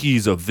because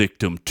he's a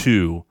victim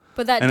too.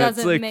 But that And it's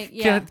doesn't like, make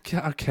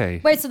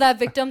okay. Wait, so that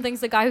victim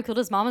thinks the guy who killed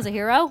his mom is a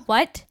hero?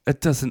 What? It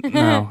doesn't.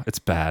 No, it's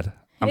bad.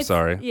 I'm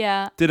sorry.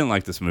 Yeah. Didn't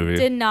like this movie.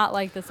 Did not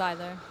like this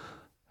either.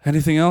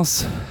 Anything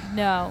else?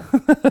 No.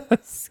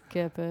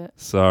 Skip it.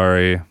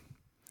 Sorry.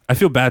 I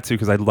feel bad too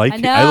because I like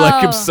I I like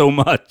him know. so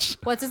much.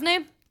 What's his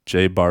name?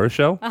 Jay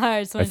Baruchel.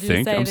 I just I wanted you to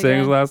think say I'm it saying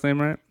his again. last name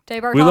right.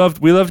 Jay We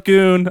Baruchel. loved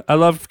Goon. I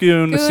loved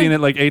Goon. I've Goon. seen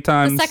it like 8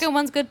 times. The second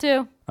one's good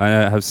too. I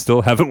have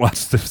still haven't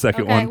watched the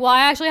second Okay. one. Well,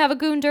 I actually have a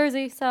Goon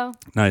jersey, so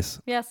Nice.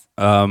 yes.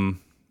 All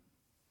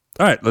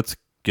right, let's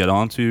get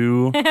on to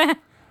your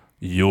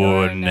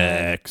Your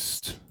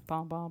next.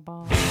 Bum, bum,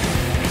 bum.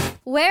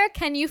 Where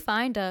can you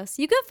find us?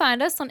 You can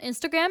find us on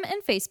Instagram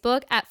and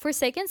Facebook at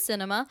Forsaken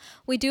Cinema.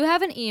 We do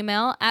have an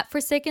email at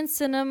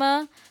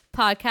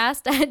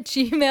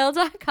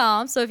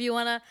forsakencinemapodcast@gmail.com. So if you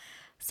want to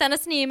send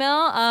us an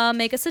email,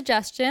 make a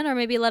suggestion, or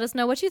maybe let us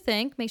know what you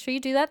think, make sure you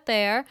do that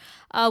there.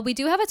 We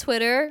do have a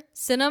Twitter,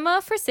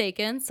 Cinema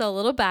Forsaken, so a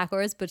little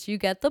backwards, but you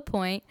get the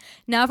point.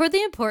 Now for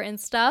the important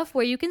stuff,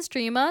 where you can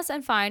stream us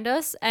and find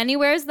us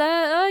anywhere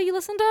that you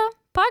listen to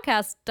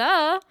podcasts.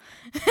 Duh.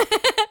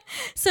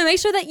 So make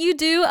sure that you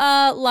do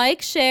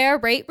like, share,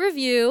 rate,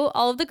 review,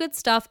 all of the good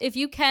stuff. If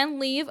you can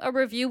leave a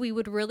review, we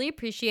would really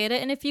appreciate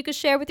it. And if you could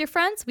share with your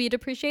friends, we'd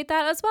appreciate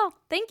that as well.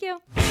 Thank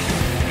you.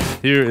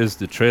 Here is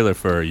the trailer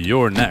for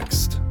Your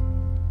Next.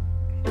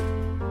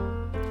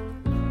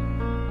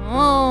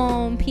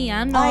 Oh,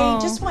 piano. I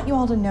just want you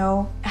all to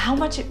know how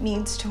much it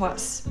means to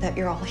us that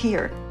you're all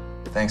here.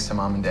 Thanks to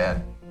Mom and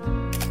Dad.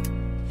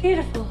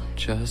 Beautiful.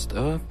 Just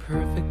a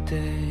perfect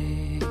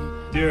day.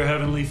 Dear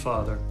Heavenly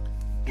Father,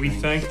 we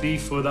thank Thee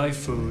for Thy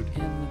food,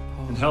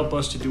 and help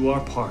us to do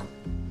our part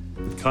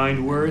with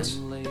kind words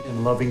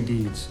and loving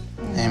deeds.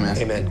 Amen.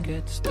 Amen.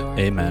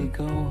 Amen.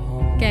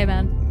 Gay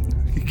man.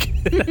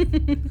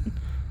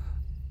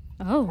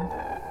 Oh.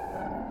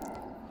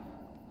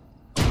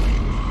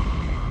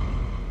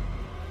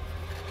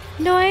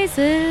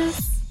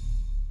 Noises.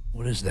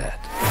 What is that?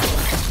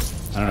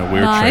 I don't know,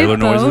 weird My trailer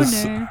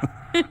noises. boner.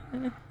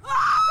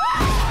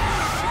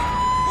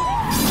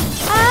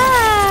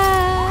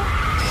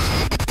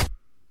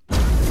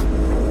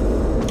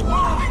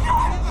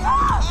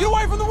 Get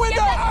away from the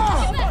window!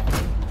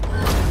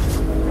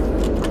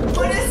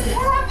 What is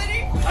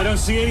happening? I don't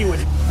see anyone.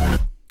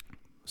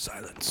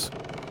 Silence.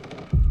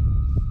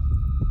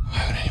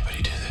 Why would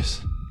anybody do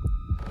this?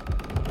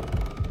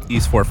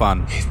 East for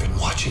fun. They've been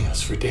watching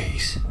us for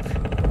days.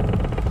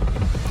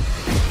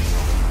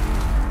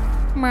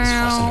 This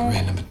wasn't a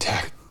random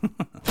attack.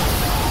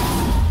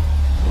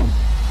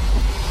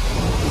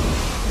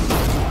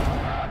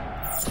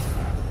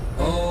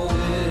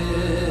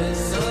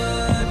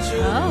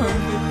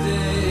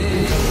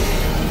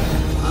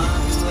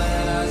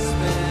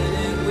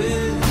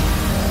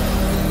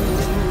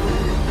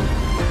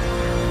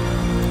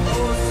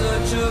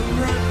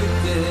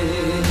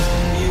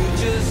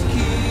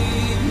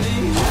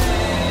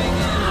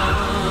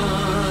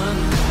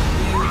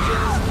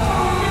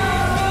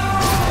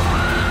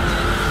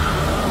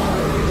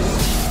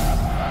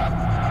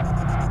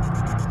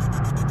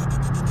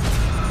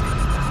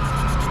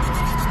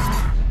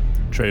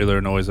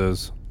 Trailer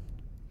noises.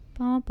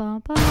 Ba,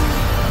 ba, ba.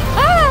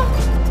 Ah!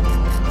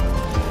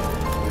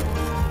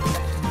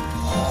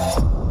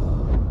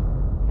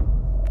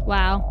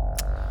 Wow.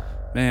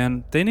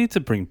 Man, they need to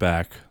bring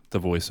back the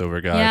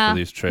voiceover guy Yeah, for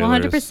these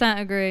trailers.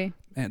 100% agree.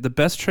 Man, the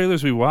best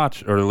trailers we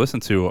watch or listen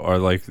to are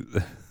like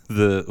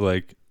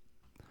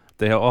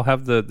they all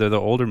have they're the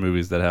older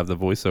movies that have the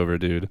voiceover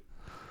dude.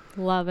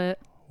 Love it.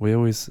 We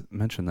always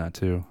mention that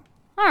too.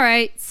 All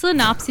right,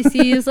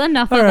 synopsises,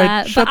 enough All of right,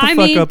 that. shut But the I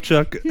fuck mean, up,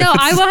 Chuck. No,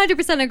 I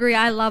 100% agree.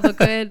 I love a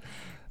good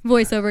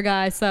voiceover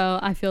guy, so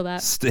I feel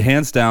that.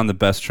 Hands down, the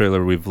best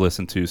trailer we've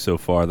listened to so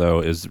far,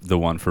 though, is the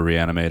one for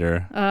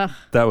Reanimator.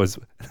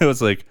 It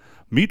was like,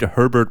 meet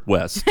Herbert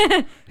West.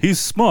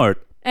 He's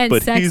smart, And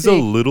but sexy. he's a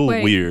little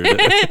Wait. weird. All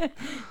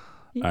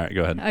right,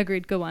 go ahead.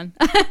 Agreed. Good one.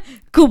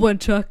 Good one,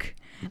 Chuck.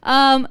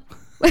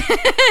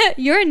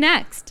 You're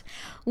next.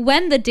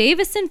 When the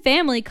Davison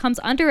family comes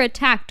under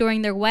attack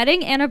during their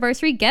wedding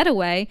anniversary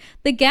getaway,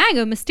 the gang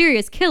of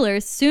mysterious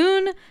killers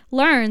soon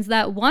learns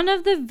that one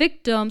of the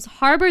victims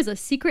harbors a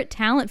secret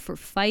talent for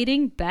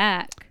fighting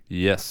back.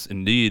 Yes,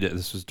 indeed.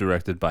 This was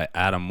directed by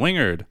Adam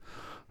Wingard,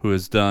 who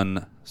has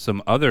done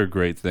some other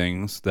great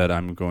things that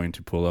I'm going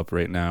to pull up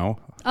right now.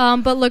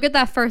 But look at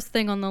that first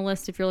thing on the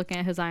list if you're looking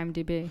at his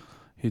IMDb.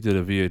 He did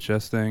a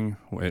VHS thing.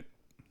 Wait.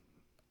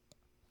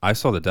 I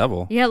Saw the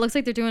Devil. Yeah, it looks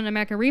like they're doing an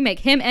American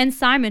remake. Him and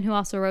Simon, who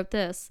also wrote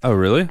this. Oh,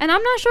 really? And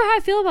I'm not sure how I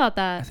feel about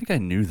that. I think I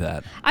knew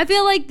that. I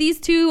feel like these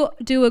two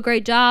do a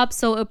great job,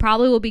 so it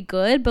probably will be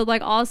good, but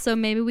like also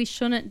maybe we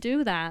shouldn't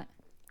do that.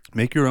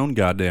 Make your own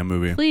goddamn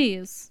movie.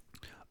 Please.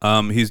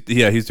 He's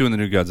doing the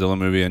new Godzilla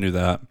movie. I knew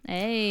that.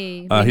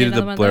 Hey. He did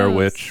the Blair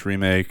Witch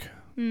remake.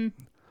 Mm.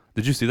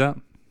 Did you see that?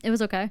 It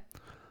was okay.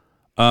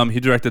 He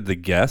directed The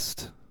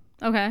Guest.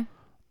 Okay.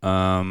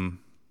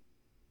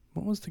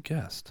 What was The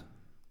Guest?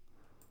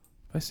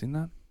 Have I seen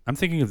that? I'm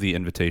thinking of The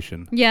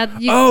Invitation. Yeah.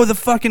 Oh, The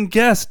Fucking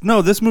Guest.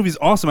 No, this movie's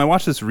awesome. I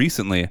watched this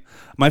recently.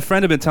 My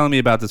friend had been telling me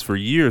about this for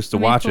years to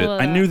watch it.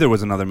 I knew there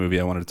was another movie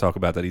I wanted to talk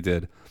about that he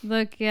did.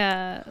 Look,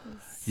 yeah.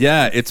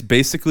 Yeah, it's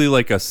basically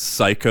like a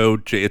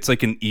psycho. It's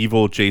like an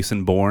evil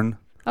Jason Bourne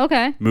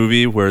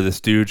movie where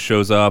this dude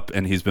shows up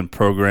and he's been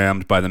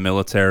programmed by the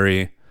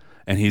military,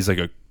 and he's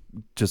like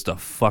just a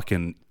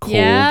fucking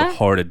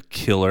cold-hearted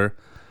killer.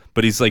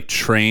 But he's like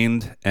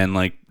trained and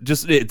like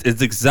just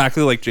it's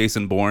exactly like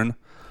Jason Bourne,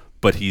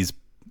 but he's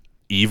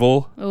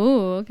evil.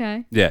 Oh,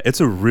 okay. Yeah,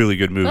 it's a really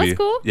good movie. That's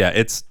cool. Yeah,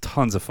 it's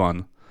tons of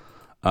fun.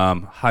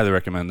 Highly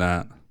recommend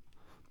that.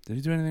 Did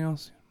he do anything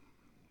else?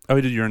 Oh,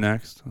 he did You're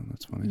Next. Oh,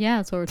 that's funny. Yeah,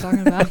 that's what we're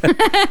talking about.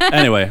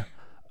 Anyway,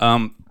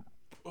 oh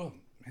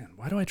man,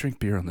 why do I drink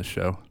beer on this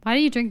show? Why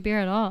do you drink beer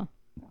at all?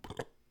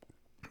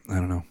 I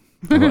don't know.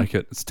 I like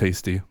it. It's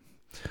tasty. It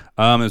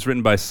was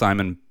written by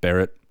Simon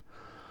Barrett.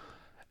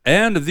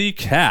 And the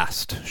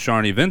cast,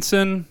 Sharni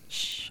Vinson.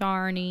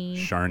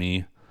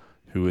 Sharni,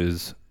 who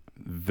is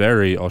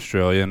very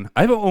Australian.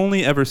 I've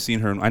only ever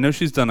seen her. I know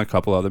she's done a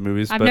couple other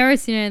movies. I've never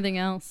seen anything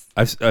else.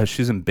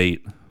 She's in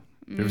Bait. Have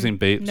you ever seen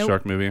Bait? Nope.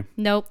 Shark movie?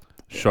 Nope.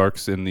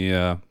 Sharks in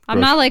the... I'm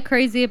not like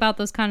crazy about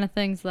those kind of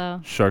things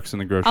though. Sharks in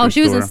the grocery store. Oh,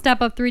 she was in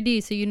Step Up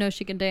 3D, so you know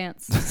she can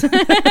dance.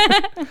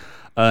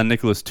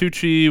 Nicholas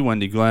Tucci,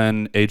 Wendy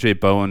Glenn, AJ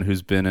Bowen,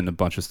 who's been in a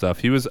bunch of stuff.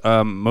 He was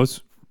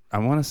I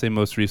want to say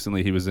most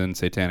recently he was in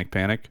Satanic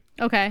Panic.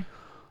 Okay.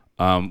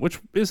 Which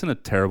isn't a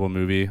terrible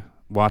movie.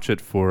 Watch it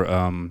for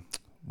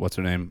what's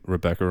her name?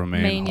 Rebecca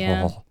Romaine.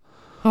 Joe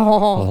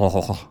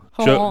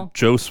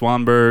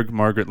Swanberg,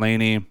 Margaret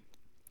Laney,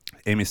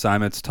 Amy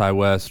Simons, Ty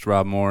West,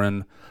 Rob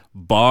Morin,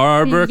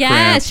 Barbara Crampton.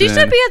 Yeah, she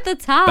should be at the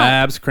top.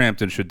 Babs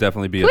Crampton should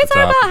definitely be Can at the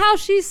top. we talk about how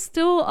she's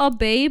still a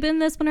babe in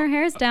this when her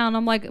hair's down?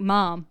 I'm like,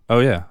 Mom.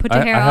 Oh yeah. Put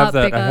your hair up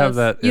because I have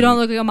that you don't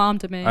look like a mom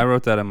to me. I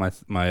wrote that in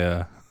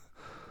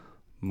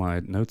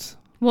my notes.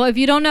 Well, if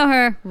you don't know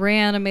her,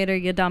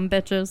 Reanimator, you dumb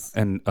bitches.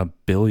 And a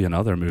billion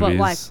other movies. But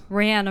like,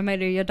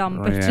 Reanimator, you dumb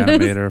bitches.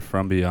 Reanimator,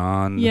 From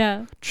Beyond.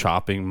 Yeah.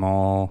 Chopping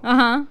Mall.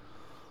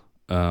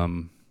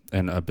 And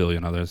a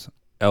billion others.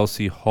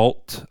 Elsie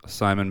Holt,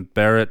 Simon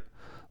Barrett,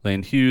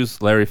 Lane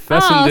Hughes, Larry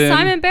Fessenden. Oh,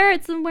 Simon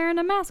Barrett's wearing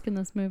a mask in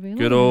this movie.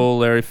 Good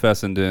old Larry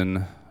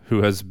Fessenden,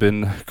 who has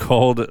been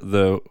called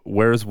the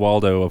Where's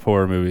Waldo of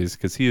horror movies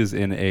because he is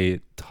in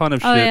a ton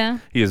of shit. Yeah.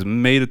 He has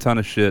made a ton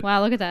of shit.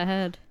 Wow, look at that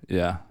head.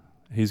 Yeah,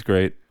 he's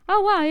great.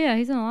 Oh, wow, yeah,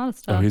 he's in a lot of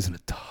stuff. Oh, he's in a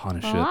ton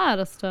of shit. A lot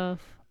of stuff.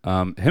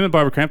 Him and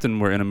Barbara Crampton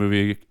were in a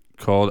movie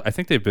called, I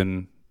think they've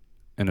been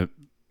in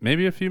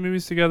maybe a few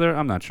movies together.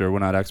 I'm not sure. We're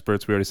not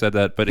experts. We already said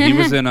that. But he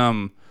was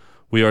in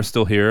We Are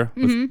Still Here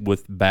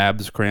with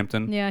Babs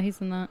Crampton. Yeah, he's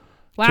in that.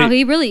 Wow,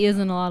 he really is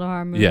in a lot of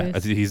horror movies. Yeah,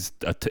 he's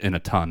in a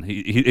ton.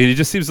 He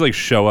just seems to like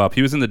show up.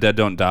 He was in The Dead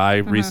Don't Die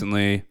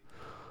recently.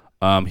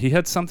 He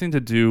had something to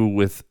do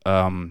with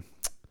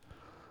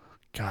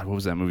God, what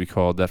was that movie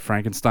called? That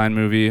Frankenstein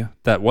movie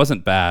that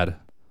wasn't bad.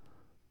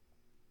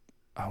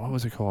 What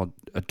was it called?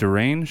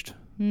 Deranged?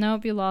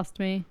 Nope, you lost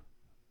me.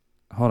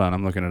 Hold on,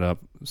 I'm looking it up.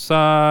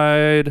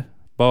 Sidebar.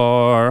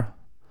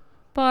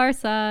 Bar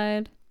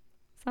side.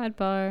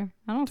 Sidebar.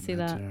 I don't see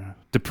that.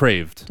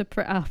 Depraved.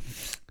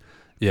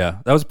 Yeah,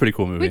 that was a pretty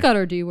cool movie. We got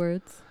our D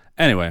words.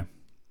 Anyway,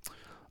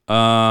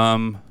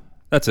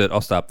 that's it.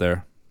 I'll stop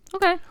there.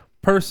 Okay.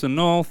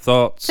 Personal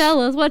thoughts. Tell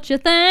us what you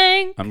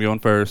think. I'm going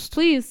first.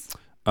 Please.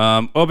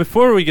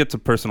 Before we get to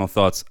personal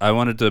thoughts, I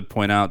wanted to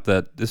point out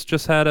that this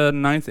just had a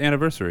 9th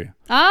anniversary.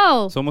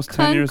 Oh, it's almost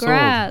 10 years old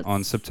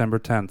on September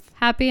 10th.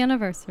 Happy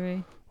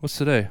anniversary. What's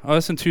today? Oh,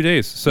 that's in 2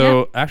 days.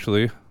 So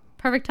actually,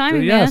 perfect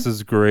timing. Yeah, this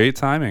is great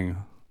timing.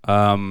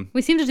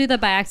 We seem to do that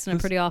by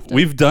accident pretty often.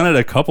 We've done it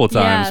a couple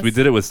times. Yes. We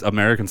did it with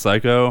American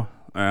Psycho.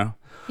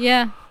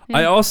 Yeah.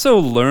 I also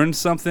learned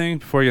something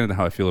before I get into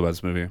how I feel about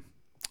this movie.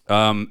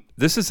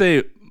 This is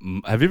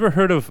have you ever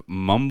heard of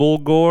mumble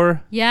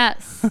gore?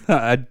 Yes.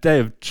 I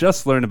have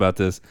just learned about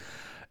this.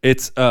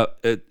 It's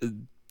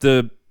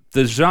the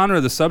genre,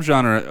 the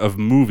subgenre of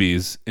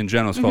movies in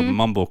general is called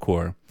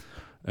mumblecore.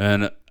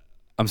 And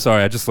I'm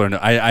sorry, I just learned it.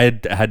 I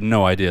had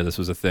no idea this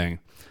was a thing.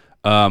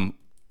 And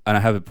I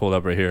have it pulled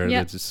up right here.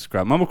 Yep.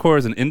 Mumblecore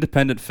is an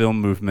independent film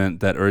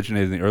movement that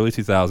originated in the early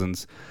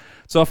 2000s.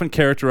 It's often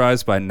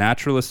characterized by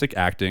naturalistic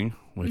acting,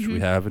 which we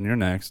have in Your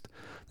Next,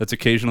 that's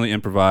occasionally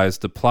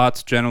improvised. The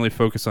plots generally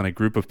focus on a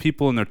group of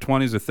people in their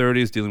 20s or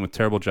 30s dealing with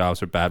terrible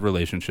jobs or bad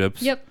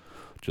relationships. Yep.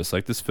 Just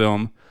like this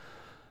film.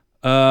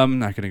 I'm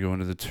not going to go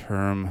into the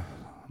term.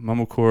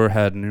 Mumblecore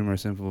had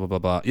numerous blah, blah, blah,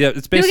 blah. Yeah,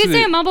 it's basically...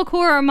 You can say a mumblecore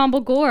or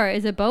mumblegore.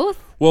 Is it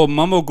both? Well,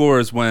 mumblegore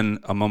is when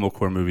a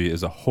mumblecore movie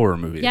is a horror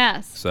movie.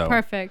 Yes, so,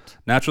 perfect.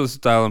 Naturalistic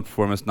style and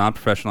performance,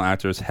 non-professional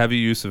actors, heavy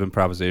use of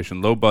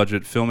improvisation, low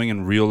budget, filming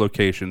in real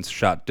locations,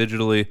 shot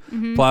digitally.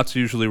 Plots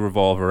usually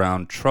revolve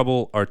around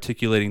trouble,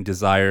 articulating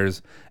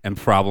desires, and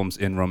problems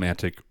in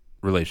romantic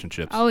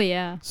relationships. Oh,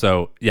 yeah.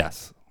 So,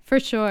 yes. For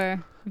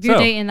sure. If you're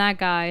dating that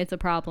guy, it's a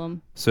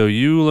problem. So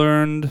you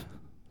learned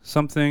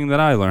something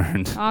that I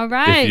learned. All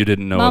right. If you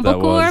didn't know what that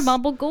was.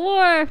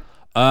 Mumblegore.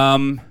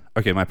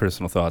 Okay, my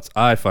personal thoughts.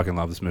 I fucking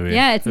love this movie.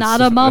 Yeah, it's not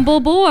a mumble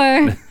bore.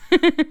 All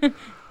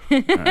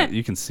right,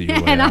 you can see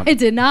your way And out. I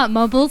did not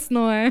mumble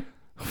snore.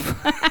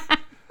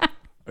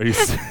 Are you?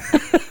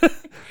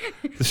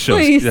 The show's,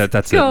 Please, yeah,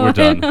 that's it. go We're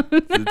done. on.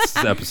 This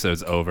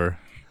episode's over.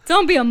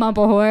 Don't be a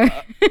mumble whore.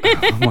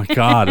 Oh my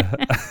god,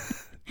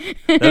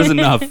 that is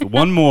enough.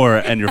 One more,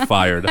 and you're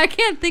fired. I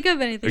can't think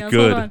of anything else.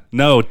 Hold Good. on.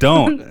 No,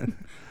 don't.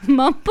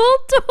 Mumble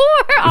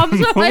door. I'll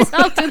show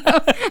myself to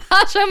the.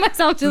 I'll show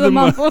myself to the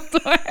mumble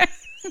door.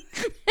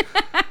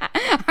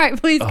 All right,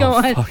 please go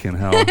on. Fucking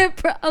hell.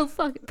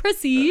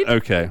 Proceed.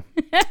 Okay.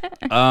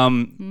 There's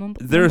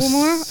Mumble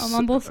more. I'll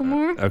mumble some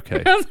more.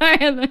 Okay. I'm sorry.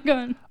 I'm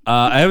going.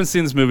 I haven't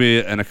seen this movie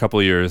in a couple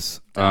of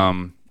years.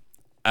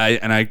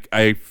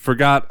 I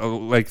forgot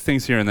like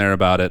things here and there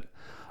about it.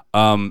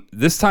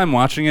 This time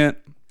watching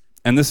it,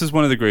 and this is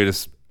one of the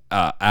greatest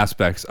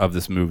aspects of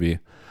this movie.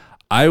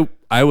 I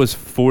was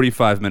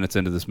 45 minutes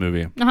into this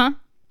movie,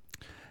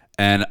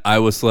 and I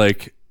was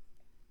like,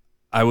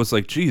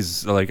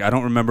 geez, like I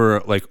don't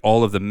remember like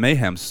all of the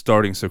mayhem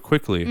starting so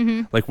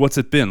quickly. Like, what's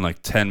it been,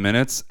 like 10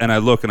 minutes? And I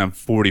look, and I'm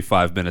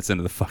 45 minutes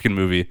into the fucking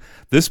movie.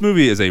 This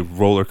movie is a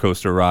roller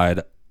coaster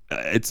ride.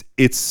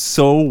 It's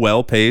so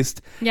well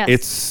paced. Yes.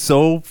 It's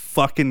so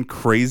fucking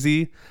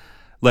crazy.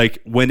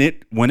 Like when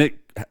it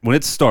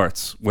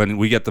starts, when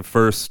we get the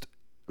first,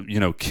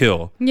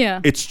 kill.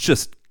 Yeah. It's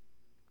just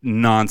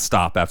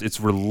nonstop after. It's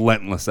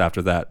relentless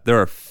after that. There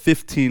are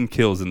 15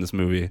 kills in this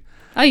movie.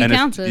 Oh, you And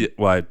counted.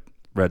 Well, I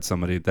read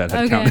somebody that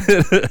had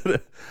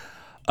counted.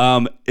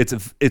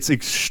 It's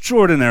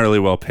extraordinarily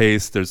well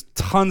paced. There's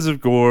tons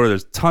of gore.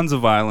 There's tons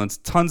of violence.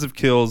 Tons of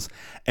kills,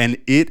 and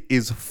it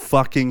is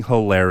fucking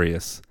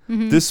hilarious.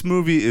 This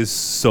movie is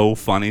so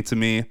funny to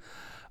me.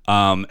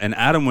 And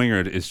Adam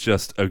Wingard is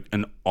just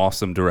an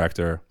awesome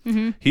director.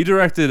 He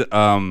directed.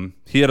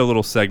 He had a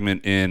little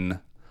segment in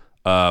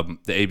the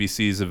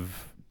ABCs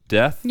of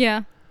Death.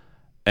 Yeah.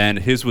 And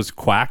his was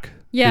Quack.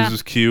 Yeah. His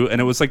was cute,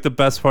 and it was like the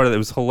best part of it. It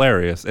was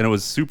hilarious, and it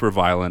was super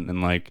violent,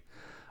 and like,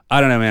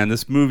 I don't know, man.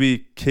 This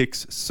movie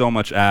kicks so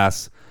much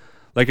ass.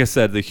 Like I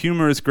said, the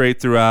humor is great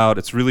throughout.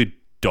 It's really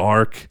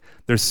dark.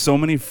 There's so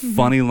many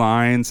funny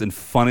lines and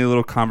funny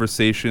little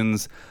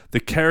conversations. The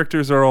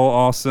characters are all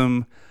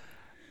awesome.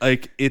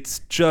 Like, it's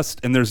just,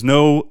 and there's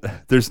no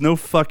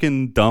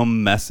fucking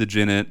dumb message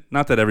in it.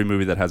 Not that every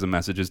movie that has a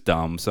message is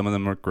dumb. Some of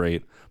them are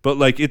great, but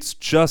like, it's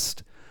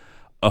just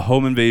a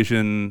home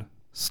invasion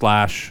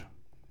slasher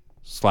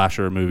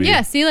movie.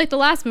 Yeah, see, like the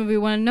last movie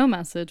wanted no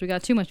message. We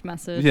got too much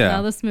message. Yeah.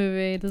 Now this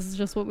movie, this is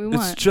just what we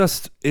want.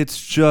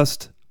 It's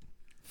just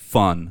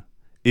fun.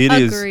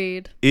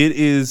 Agreed. It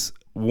is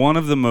one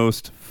of the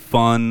most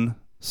fun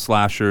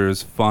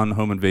slashers, fun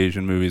home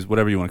invasion movies,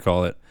 whatever you want to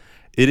call it.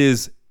 It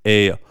is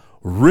a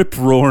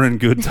rip-roaring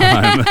good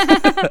time.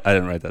 I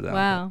didn't write that down.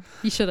 Wow,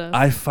 you should have.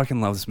 I fucking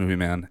love this movie,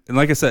 man. And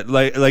like I said,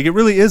 like it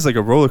really is like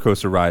a roller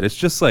coaster ride. It's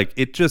just like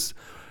it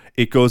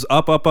goes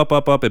up.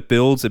 It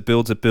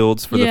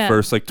builds for the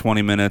first like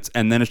 20 minutes,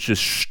 and then it's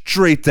just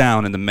straight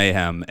down into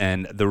mayhem.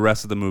 And the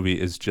rest of the movie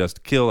is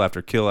just kill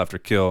after kill after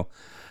kill.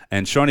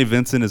 And Shawnee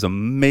Vincent is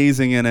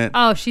amazing in it.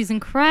 Oh, she's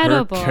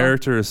incredible. Her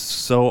character is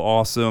so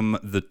awesome.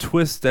 The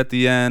twist at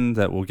the end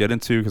that we'll get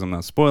into because I'm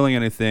not spoiling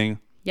anything.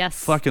 Yes.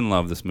 Fucking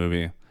love this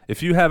movie.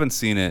 If you haven't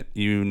seen it,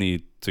 you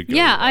need to go.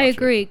 Yeah, I watch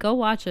agree. Go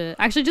watch it.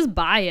 Actually, just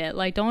buy it.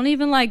 Like, don't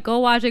even like go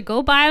watch it.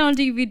 Go buy it on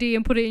DVD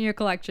and put it in your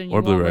collection. You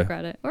Or won't Blu-ray.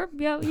 regret it. Or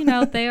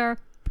they are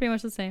pretty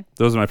much the same.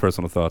 Those are my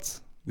personal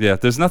thoughts. Yeah,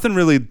 there's nothing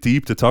really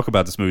deep to talk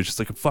about this movie. It's just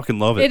like I fucking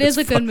love it. It is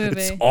a good movie.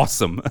 It's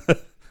awesome.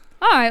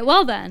 All right,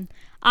 well then.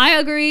 I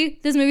agree.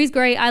 This movie's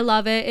great. I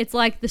love it. It's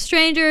like The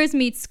Strangers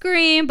meets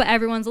Scream, but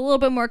everyone's a little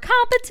bit more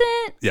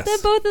competent than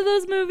both of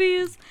those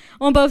movies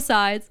on both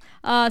sides.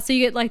 So you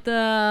get like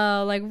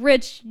the like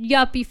rich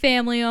yuppie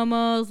family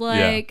almost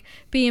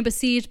being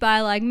besieged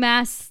by like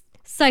mass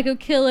psycho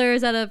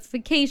killers at a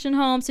vacation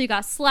home. So you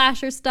got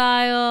slasher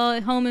style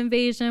home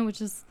invasion,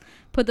 which is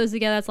put those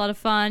together. That's a lot of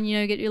fun.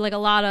 You get like a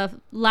lot of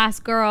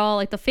Last Girl,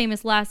 like the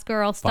famous Last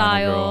Girl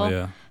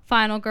style.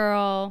 Final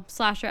Girl,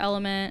 slasher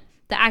element.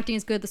 The acting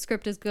is good. The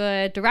script is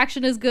good.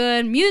 Direction is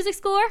good. Music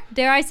score,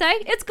 dare I say,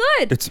 it's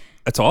good.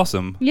 It's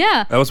awesome.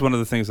 Yeah. That was one of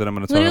the things that I'm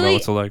going to talk about.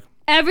 What's it like?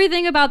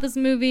 Everything about this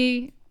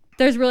movie,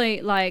 there's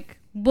really like,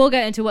 we'll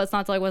get into what's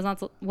not to like, what's not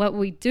to, what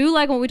we do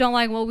like, what we don't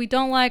like, what we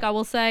don't like. I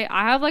will say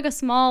I have like a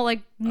small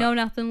like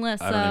nothing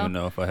list. I don't even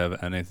know if I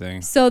have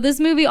anything. So this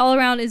movie all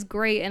around is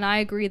great, and I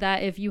agree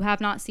that if you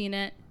have not seen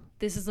it,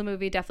 this is a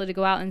movie definitely to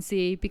go out and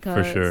see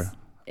because for sure.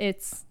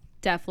 It's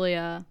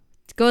definitely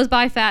goes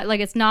by fast. Like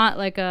it's not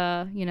like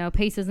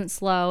pace isn't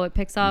slow. It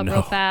picks up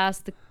real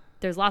fast.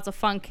 There's lots of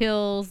fun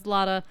kills, a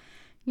lot of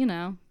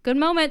good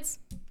moments.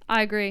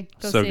 I agree.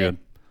 Go so see good. It.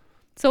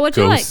 So what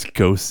you like?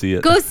 Go see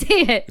it. Go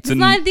see it. It's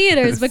not in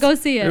theaters, but go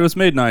see it. It was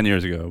made 9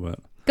 years ago, but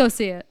go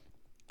see it.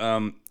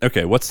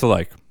 Okay, what's to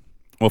like?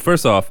 Well,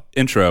 first off,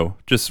 intro.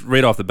 Just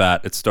right off the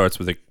bat, it starts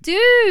with a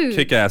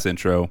kick-ass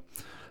intro.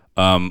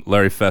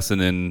 Larry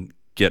Fessenden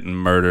getting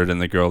murdered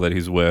and the girl that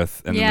he's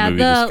with, and then the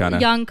movie just kind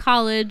of young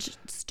college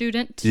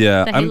student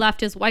that he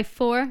left his wife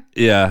for.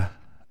 Yeah,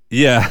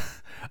 Yeah.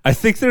 I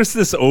think there's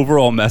this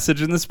overall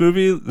message in this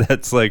movie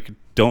that's like,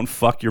 don't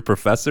fuck your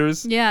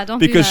professors. Yeah, don't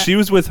do because that. she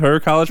was with her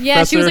college professor.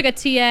 Yeah, she was like a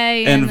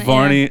TA. And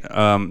Varney,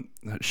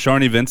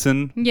 Sharni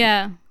Vinson.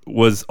 Yeah.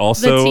 Was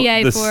also the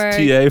TA for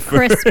yeah.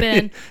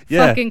 Crispin.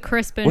 Fucking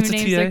Crispin. What's who a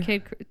names TA? their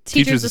kid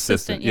teacher's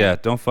assistant. Yeah.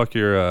 Don't fuck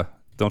your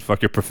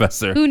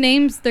professor. Who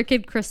names their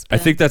kid Crispin?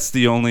 I think that's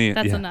the only.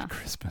 That's enough.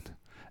 Crispin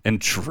and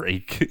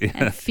Drake. Yeah.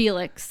 And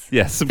Felix.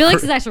 Yes.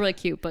 Felix is actually really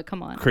cute, but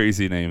come on.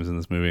 Crazy names in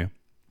this movie.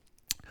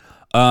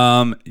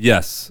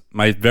 Yes.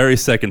 My very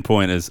second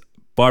point is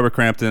Barbara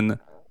Crampton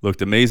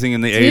looked amazing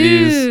in the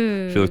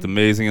 80s. She looked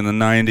amazing in the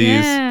 90s.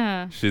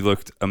 Yeah. She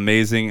looked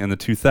amazing in the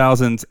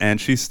 2000s, and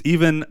she's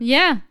even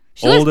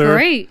she older. looks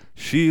great.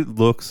 She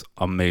looks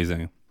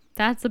amazing.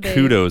 That's a babe.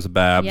 Kudos,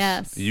 Babs.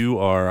 Yes. You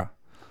are a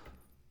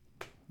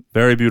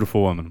very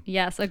beautiful woman.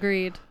 Yes,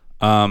 agreed.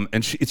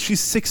 And she's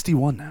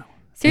 61 now.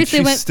 Seriously,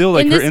 and she's still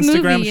like her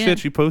Instagram movie, shit.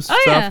 She posts Oh,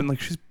 stuff yeah. and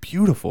like she's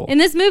beautiful. In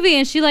this movie,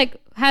 and she like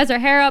has her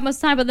hair up most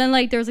of the time, but then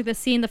like there was like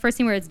the first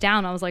scene where it's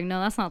down. I was like,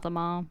 no, that's not the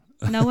mom.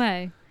 No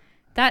way.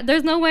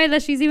 There's no way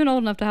that she's even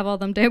old enough to have all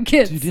them damn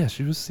kids. Dude, yeah,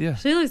 she was. Yeah,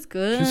 she looks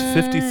good. She was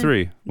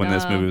 53 when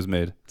this movie was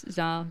made.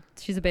 No,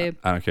 she's a babe.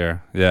 I don't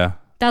care. Yeah.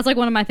 That's like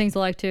one of my things to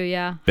like too.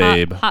 Yeah.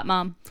 Babe. Hot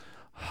mom.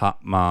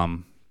 Hot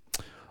mom.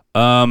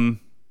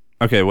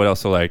 Okay, what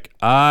else I like?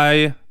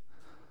 I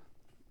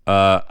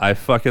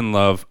fucking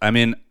love. I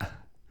mean,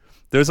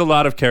 there's a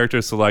lot of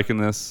characters to like in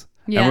this,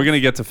 and we're gonna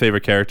get to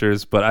favorite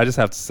characters, but I just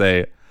have to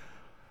say,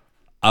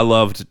 I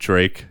loved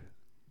Drake.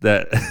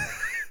 That.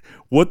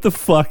 What the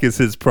fuck is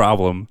his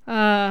problem?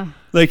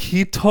 Like,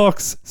 he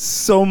talks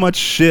so much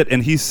shit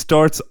and he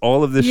starts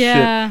all of this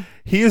shit.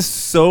 He is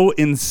so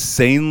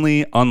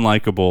insanely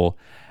unlikable,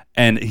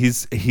 and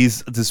he's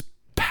this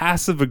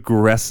passive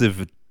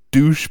aggressive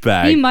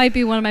douchebag. He might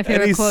be one of my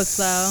favorite and he's quotes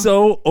though.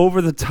 So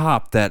over the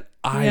top that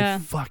I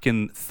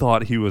fucking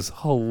thought he was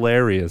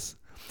hilarious.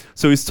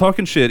 So he's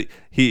talking shit.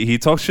 He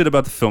talks shit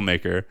about the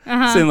filmmaker,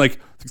 saying like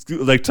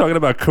talking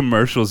about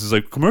commercials. He's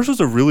like,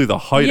 commercials are really the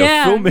height of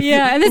filmmaking.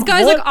 Yeah, and this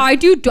guy's like, I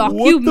do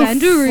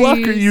documentaries. What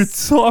the fuck are you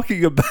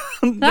talking about?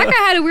 That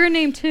guy had a weird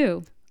name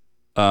too.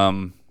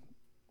 I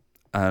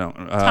don't.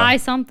 Ty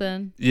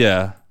something.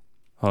 Yeah,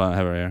 hold on, I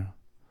have it right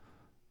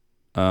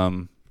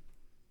here.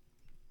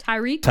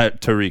 Tyreek.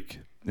 Tariq.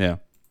 Yeah.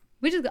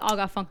 We just all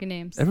got funky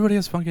names. Everybody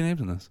has funky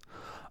names in this.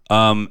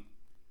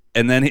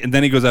 And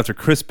then he goes after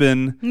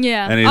Crispin.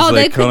 Yeah. And he's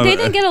they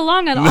didn't get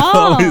along at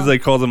all. He's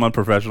like calls him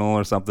unprofessional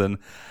or something.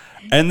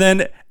 And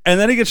then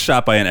he gets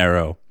shot by an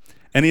arrow.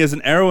 And he has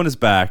an arrow in his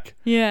back.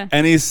 Yeah.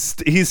 And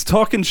he's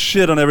talking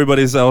shit on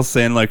everybody else,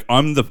 saying like,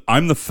 I'm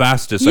the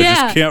fastest. I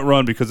just can't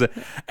run because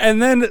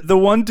and then the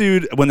one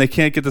dude, when they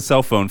can't get the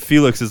cell phone,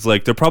 Felix is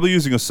like, they're probably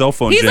using a cell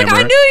phone jammer. He's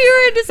like, I knew you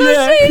were into some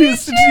shady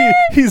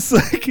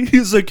shit.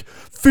 He's like,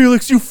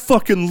 Felix, you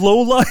fucking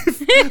lowlife.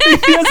 He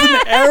has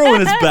an arrow in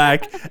his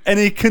back, and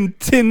he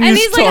continues. And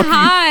he's like talking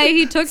high.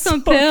 He took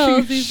some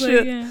pills. He's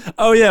shit. like,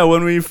 Oh yeah,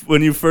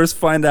 when you first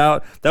find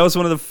out, that was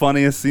one of the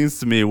funniest scenes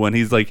to me. When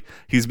he's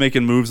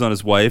making moves on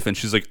his wife, and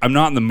she's like, I'm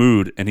not in the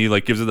mood, and he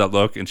like gives her that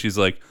look, and she's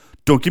like,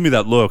 don't give me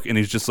that look, and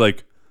he's just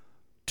like,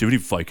 do you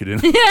have any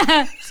Vicodin?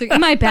 Yeah, she's like, in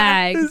my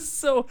bag. It's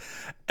so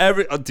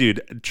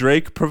dude,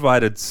 Drake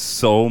provided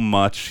so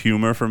much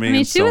humor for me. I mean,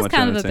 and she so was much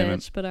kind of a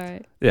entertainment. bitch, but all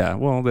right. Yeah,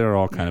 well, they're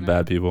all kind of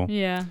bad people.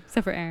 Yeah,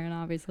 except for Aaron,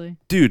 obviously.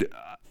 Dude,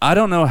 I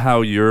don't know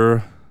how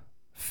your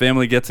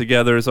family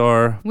get-togethers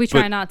are. We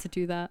try not to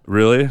do that.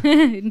 Really?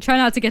 Try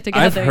not to get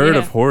together. I've heard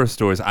of horror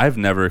stories. I've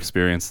never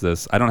experienced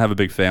this. I don't have a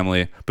big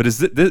family, but is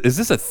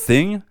this a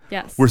thing?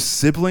 Yes. Where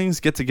siblings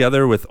get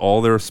together with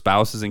all their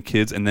spouses and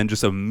kids, and then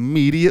just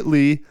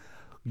immediately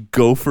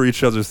go for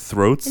each other's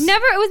throats? It was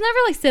never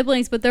like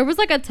siblings, but there was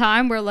like a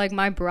time where like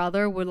my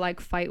brother would like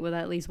fight with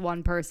at least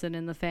one person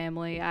in the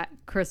family at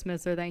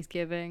Christmas or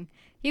Thanksgiving.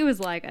 He was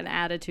like an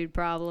attitude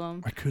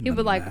problem. He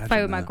would like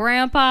fight with my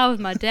grandpa, with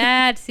my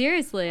dad.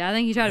 Seriously, I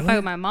think he tried to fight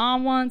with my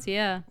mom once.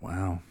 Yeah.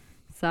 Wow.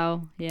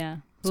 So yeah.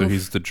 So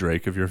he's the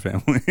Drake of your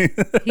family.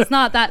 He's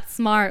not that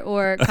smart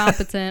or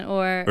competent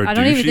or I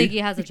don't even think he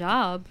has a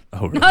job.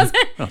 Oh, really?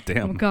 Oh,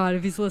 damn. Oh, God,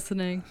 if he's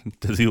listening.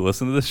 Does he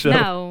listen to this show?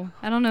 No.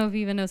 I don't know if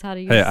he even knows how to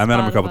use Hey, I met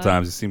him a couple Spotify.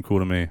 times. He seemed cool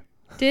to me.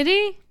 Did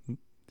he?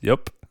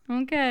 Yep.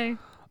 Okay.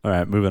 All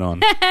right, moving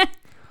on.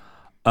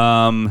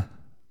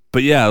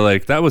 But yeah,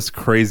 like that was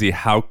crazy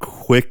how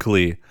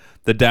quickly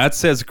the dad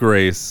says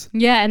grace.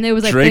 Yeah, and it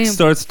was like Drake boom,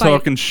 starts fight.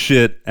 talking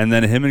shit, and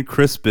then him and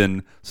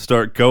Crispin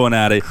start going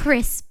at it.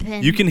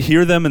 Crispin. You can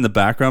hear them in the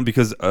background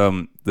because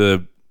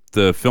the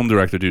film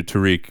director dude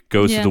Tariq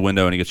goes to the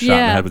window and he gets shot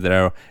in the head with an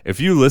arrow. If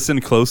you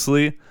listen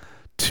closely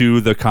to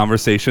the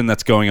conversation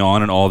that's going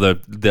on and all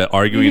the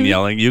arguing and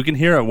yelling, you can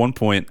hear at one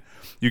point,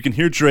 you can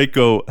hear Drake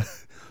go,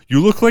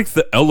 "You look like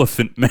the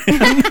Elephant Man."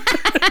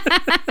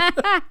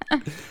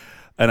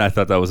 And I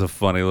thought that was a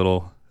funny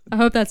little... I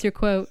hope that's your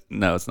quote.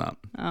 No, it's not.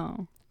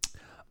 Oh.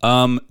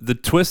 The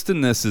twist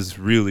in this is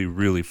really,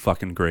 really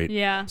fucking great.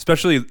 Yeah.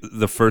 Especially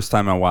the first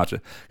time I watch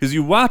it. Because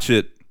you watch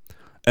it,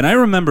 and I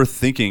remember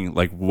thinking,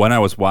 like, when I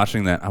was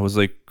watching that, I was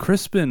like,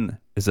 Crispin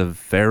is a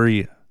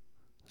very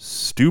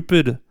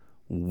stupid,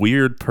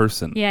 weird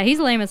person. Yeah, he's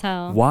lame as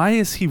hell. Why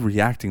is he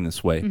reacting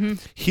this way?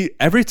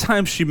 Every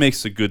time she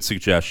makes a good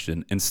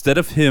suggestion, instead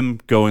of him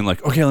going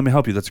like, "Okay, let me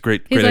help you. That's a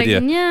great He's like,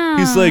 idea."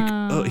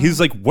 "Yeah." He's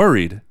like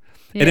worried.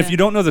 And if Yeah. you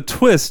don't know the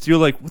twist, you're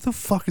like, "What the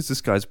fuck is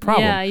this guy's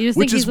problem?" Yeah, you just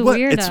think he's a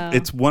weirdo.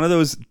 It's one of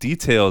those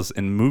details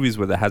in movies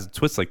where that has a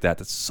twist like that.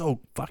 That's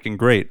so fucking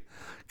great.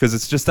 Because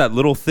it's just that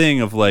little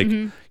thing of like,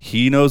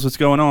 he knows what's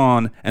going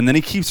on, and then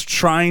he keeps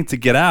trying to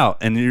get out.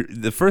 And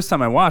the first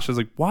time I watched, I was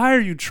like, why are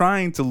you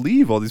trying to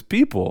leave all these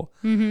people?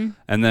 And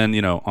then,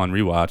 on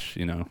rewatch,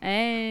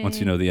 Hey. once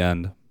you know the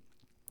end,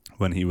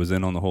 when he was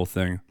in on the whole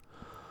thing.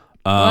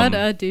 What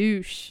a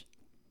douche.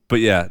 But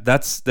yeah,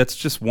 that's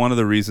just one of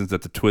the reasons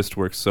that the twist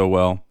works so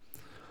well.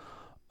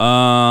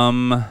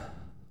 I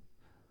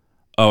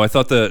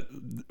thought that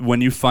when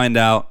you find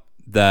out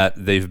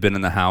that they've been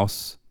in the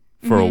house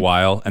for a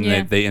while, and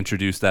Yeah. they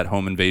introduce that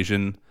home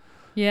invasion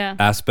Yeah.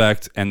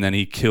 aspect, and then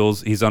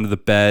he's under the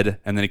bed,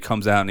 and then he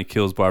comes out and he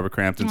kills Barbara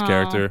Crampton's Aw,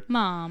 character.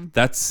 Mom.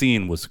 That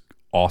scene was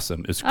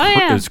awesome. It was, Oh,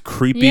 yeah. it was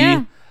creepy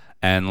Yeah.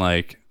 and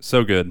like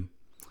so good.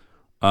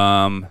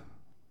 Okay,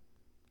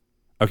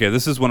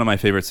 this is one of my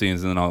favorite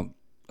scenes, and then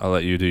I'll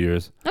let you do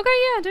yours. Okay,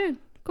 yeah, dude.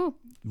 Cool.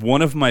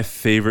 One of my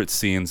favorite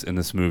scenes in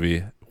this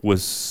movie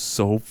was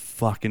so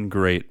fucking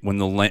great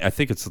when I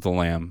think it's the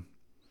lamb.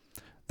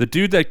 The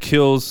dude that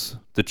kills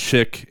the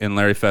chick in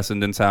Larry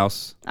Fessenden's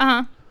house,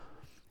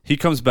 he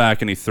comes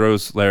back and he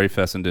throws Larry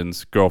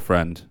Fessenden's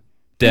girlfriend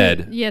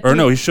dead. Yeah,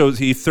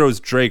 he throws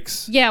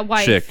Drake's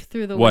wife chick,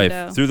 through the wife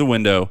window. through the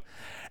window.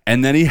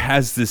 And then he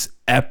has this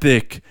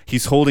epic,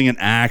 he's holding an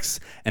axe,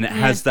 and it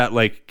has that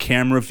like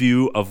camera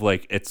view of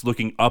like it's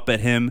looking up at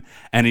him,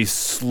 and he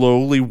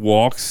slowly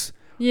walks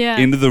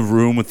into the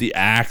room with the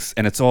axe,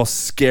 and it's all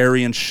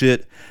scary and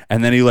shit.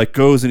 And then he like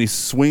goes and he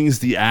swings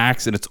the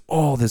axe, and it's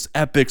all this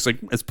epic. It's like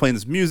it's playing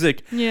this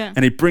music. Yeah.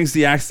 And he brings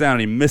the axe down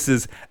and he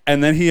misses,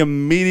 and then he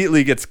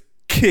immediately gets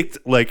kicked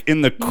like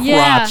in the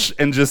crotch Yeah.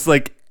 and just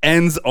like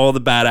ends all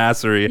the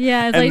badassery.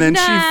 Yeah, it's and like, then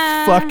nah.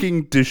 she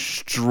fucking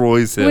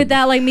destroys him. With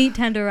that like meat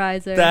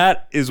tenderizer.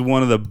 That is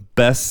one of the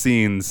best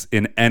scenes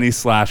in any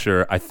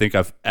slasher I think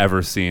I've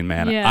ever seen,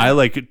 man. Yeah. I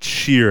like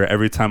cheer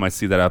every time I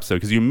see that episode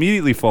because you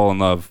immediately fall in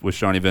love with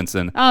Shawnee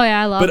Vincent. Oh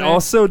yeah, I love it. But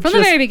also from the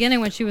just very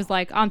beginning when she was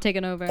like, "I'm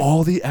taking over."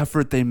 all the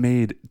effort they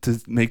made to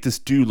make this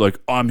dude like,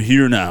 I'm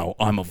here now.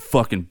 I'm a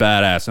fucking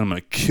badass and I'm gonna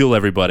kill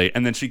everybody.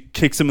 And then she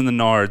kicks him in the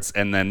nards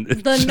and then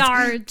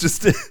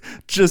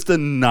just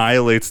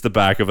annihilates the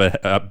back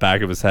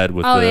of his head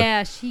with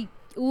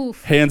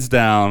oof. hands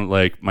down,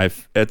 like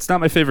it's not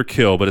my favorite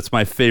kill, but it's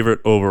my favorite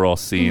overall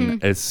scene.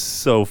 It's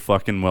so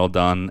fucking well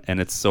done and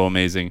it's so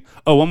amazing.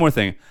 Oh, one more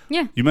thing.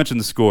 Yeah. You mentioned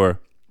the score.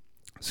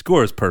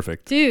 Score is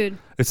perfect. Dude.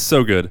 It's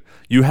so good.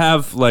 You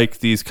have like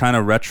these kind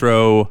of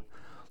retro,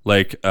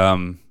 like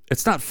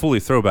it's not fully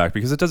throwback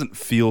because it doesn't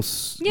feel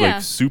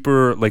like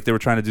super like they were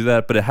trying to do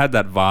that, but it had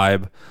that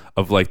vibe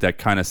of like that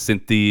kind of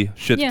synthy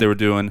shit that they were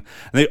doing. And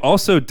they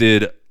also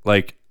did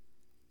like,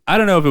 I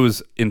don't know if it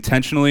was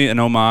intentionally an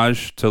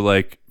homage to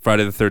like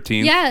Friday the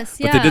 13th. Yes,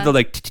 but they did the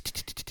like.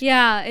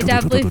 Yeah, it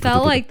definitely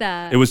felt like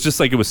that. It was just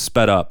like it was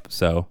sped up.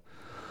 So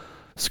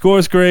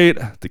score's great.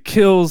 The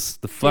kills,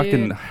 the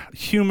fucking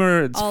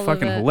humor, it's all of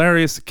fucking it.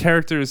 hilarious. The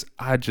characters,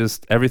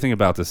 everything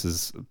about this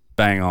is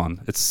bang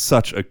on. It's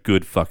such a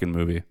good fucking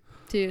movie.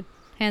 Dude,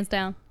 hands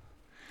down.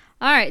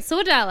 All right, so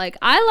what did I like?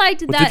 I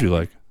liked What that did you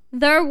like?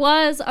 there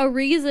was a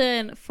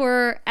reason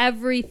for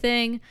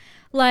everything.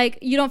 Like,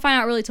 you don't find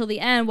out really till the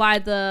end why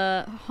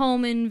the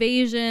home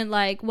invasion,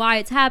 like why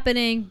it's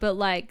happening, but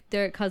like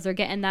because they're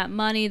getting that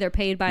money, they're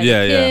paid by the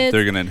kids. Yeah,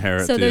 they're gonna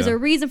inherit. So there's a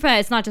reason for that.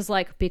 It's not just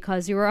like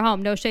because you were at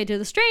home. No shade to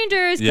the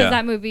strangers, because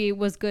that movie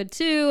was good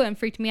too and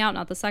freaked me out.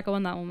 Not the second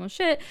one, that one was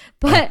shit.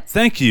 But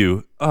thank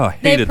you. Oh, I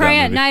They hated Pray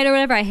that at movie. Night or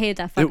whatever. I hated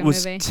that fucking movie.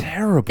 It was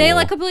terrible. They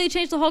like completely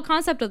changed the whole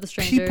concept of the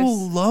strangers.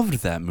 People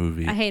loved that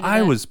movie. I hated I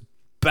it. was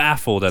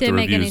baffled at Didn't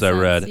the make any reviews I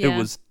read. sense, yeah. It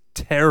was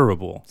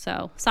terrible.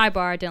 So,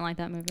 sidebar, I didn't like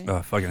that movie. Oh,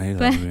 I fucking hate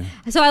that movie.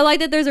 So I like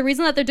that there's a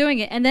reason that they're doing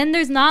it. And then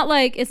it's not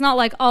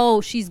like,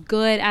 oh, she's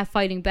good at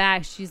fighting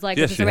back. She's like,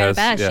 just a random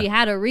badass. She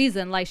had a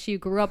reason. Like, she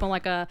grew up in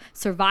like a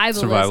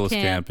survivalist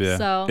camp. Yeah.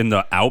 So, in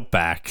the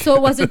outback. so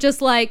it wasn't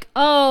just like,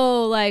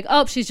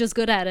 oh, she's just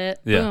good at it.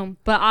 Yeah. Boom.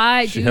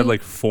 But she had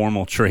like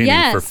formal training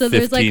for so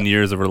there's, 15 like,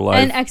 years of her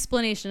life. an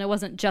explanation. It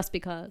wasn't just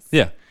because.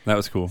 Yeah, that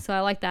was cool. So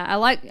I like that.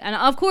 And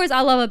of course,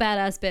 I love a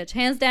badass bitch.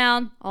 Hands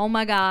down. Oh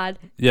my God.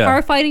 Yeah.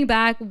 Her fighting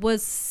back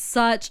was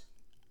such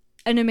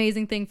an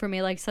amazing thing for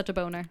me. Like, such a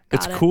boner.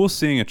 It's cool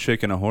seeing a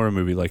chick in a horror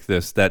movie like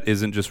this that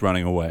isn't just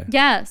running away.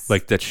 Yes.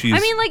 Like that she's. I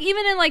mean, like,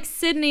 even in like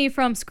Sydney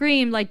from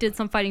Scream, like, did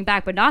some fighting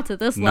back, but not to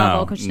this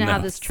level because she didn't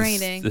have this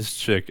training. This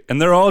chick.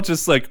 And they're all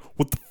just like,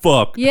 what the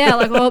fuck? Yeah,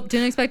 like, well,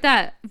 didn't expect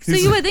that. So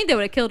you would think they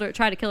would have killed her,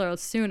 tried to kill her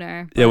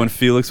sooner. Yeah, when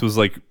Felix was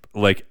like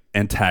like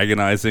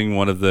antagonizing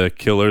one of the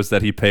killers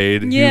that he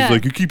paid. He Yeah. was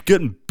like, you keep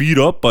getting beat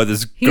up by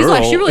this He was girl.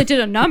 like, she really did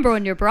a number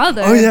on your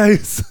brother. Oh yeah.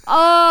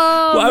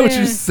 Oh, Why would man.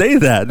 you say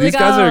that? These Like,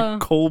 guys oh. are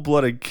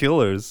cold-blooded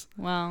killers.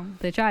 Well,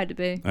 they tried to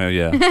be. Oh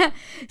yeah.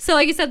 So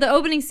like you said, the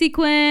opening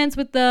sequence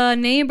with the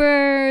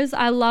neighbors,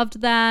 I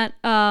loved that.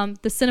 The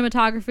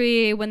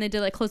cinematography when they did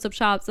like close-up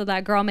shots of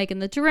that girl making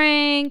the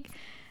drink.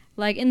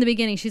 Like in the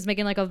beginning, she's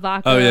making like a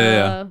vodka. Oh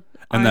yeah.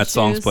 And that orange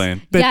song's juice.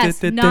 playing. Yes,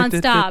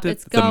 nonstop.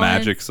 It's the going.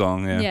 magic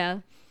song. Yeah. Yeah.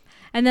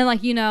 And then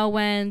like, you know,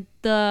 when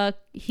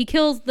he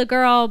kills the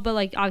girl, but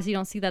like obviously you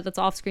don't see that, that's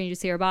off screen, you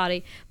just see her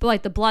body. But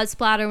like the blood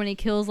splatter when he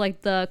kills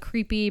like the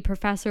creepy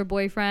professor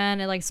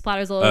boyfriend, it like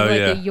splatters all over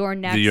like the Your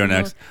Next. The Your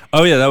Next.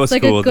 Oh yeah, that was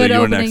it's cool. like a good the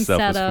Your opening Next stuff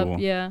setup. was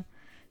cool. Yeah.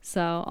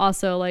 So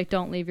also like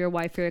don't leave your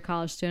wife for your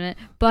college student.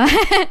 But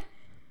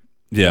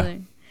Yeah.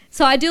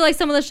 so I do like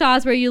some of the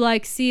shots where you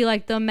like see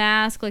like the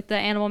mask, like the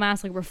animal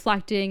mask, like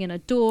reflecting in a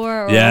door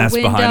or a window,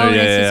 behind her. and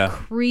Yeah, it's yeah.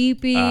 just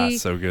creepy.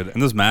 So good.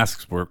 And those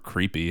masks were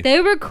creepy.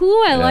 They were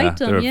cool. I liked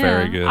them. They were Yeah,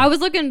 very good. I was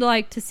looking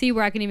to see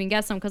where I can even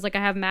get some because like I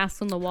have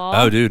masks on the wall.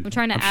 Oh, dude. I'm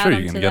trying to I'm add sure you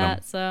them can to get that.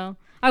 'em. So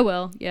I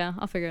will. Yeah,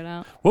 I'll figure it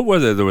out. What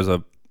was it? There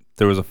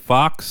was a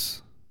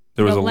fox.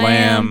 There was A a lamb.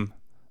 lamb.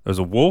 There was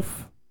a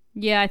wolf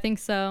Yeah, I think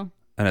so.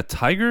 and a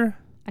tiger.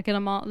 I get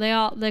them all.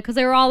 Because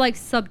they were all like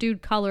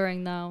subdued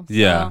coloring though. So,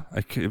 Yeah,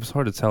 it was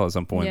hard to tell at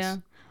some points. Yeah.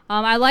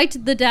 I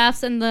liked the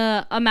deaths and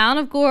the amount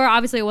of gore.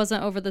 Obviously, it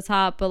wasn't over the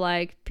top, but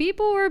like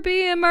people were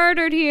being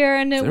murdered here,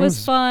 and it There was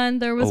was fun.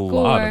 There was a gore.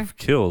 lot of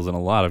kills and a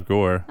lot of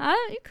gore.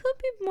 It could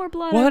be more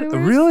blood. What?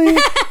 everywhere.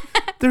 Really?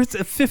 There's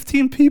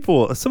 15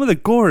 people. Some of the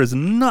gore is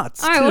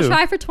nuts. All right, too. we'll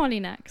try for 20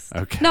 next.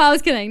 Okay. No, I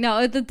was kidding.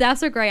 No, the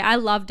deaths are great. I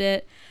loved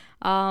it.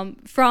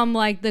 From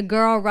like the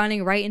girl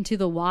running right into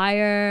the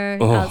wire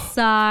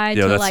outside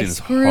Yeah, to that like scene's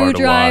hard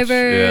to watch.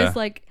 screwdrivers, Yeah.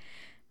 like,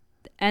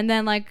 and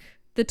then like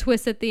the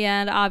twist at the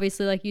end.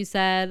 Obviously, like you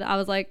said, I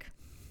was like,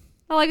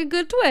 I like a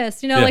good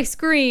twist. You know, Yeah. like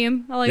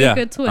Scream. I like Yeah, a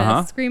good twist.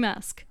 uh-huh.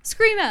 Scream-esque.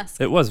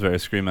 It was very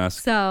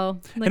Scream-esque. So,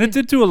 like, and it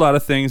did do a lot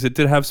of things. It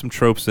did have some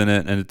tropes in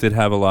it, and it did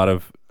have a lot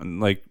of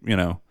like, you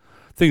know,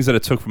 things that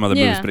it took from other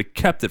movies, Yeah. but it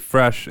kept it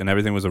fresh and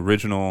everything was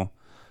original,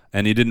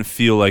 and you didn't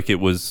feel like it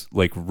was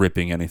like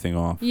ripping anything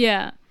off.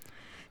 Yeah.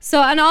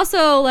 So, and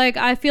also, like,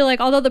 I feel like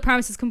although the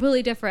premise is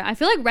completely different, I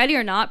feel like Ready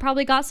or Not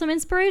probably got some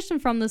inspiration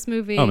from this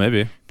movie. Oh,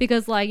 maybe.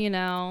 Because, like, you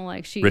know,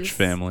 like she's Rich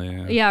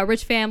family. Yeah,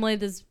 rich family.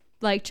 This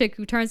like chick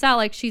who turns out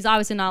like she's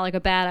obviously not like a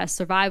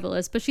badass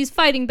survivalist, but she's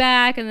fighting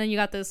back, and then you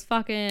got this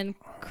fucking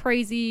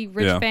crazy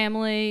rich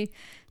family.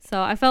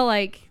 So I felt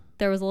like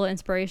there was a little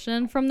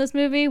inspiration from this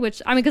movie,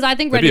 which I mean, because I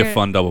think That'd be Ready a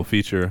fun double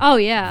feature. Oh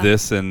yeah,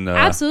 this and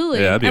absolutely.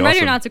 Yeah, that'd be and Ready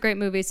or awesome. Not's a great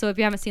movie, so if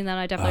you haven't seen that,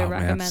 I definitely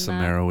recommend man, some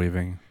that. arrow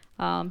weaving.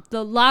 A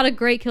lot of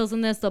great kills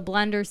in this. The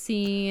blender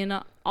scene,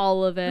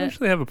 all of I it.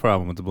 actually have a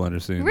problem with the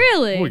blender scene.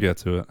 Really? We'll get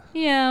to it.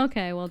 Yeah.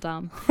 Okay. Well,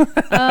 dumb.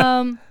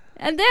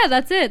 And yeah,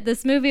 that's it.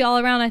 This movie all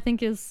around I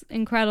think is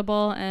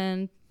incredible,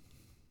 and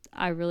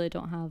I really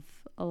don't have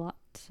a lot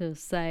to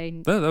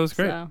say. That was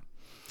great. So,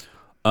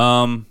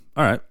 All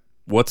right.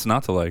 What's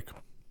not to like?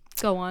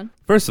 go on.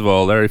 First of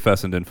all, Larry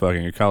Fessenden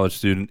fucking a college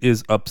student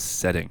is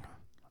upsetting.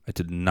 I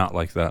did not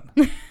like that.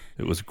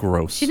 It was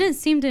gross. She didn't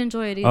seem to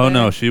enjoy it either. Oh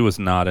no, she was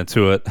not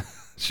into it.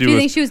 Do you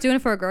think she was doing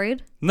it for a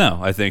grade? No,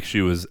 I think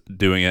she was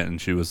doing it and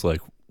she was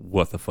like,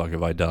 "What the fuck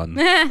have I done?"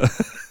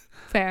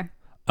 Fair.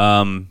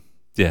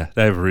 Yeah,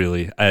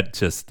 I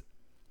just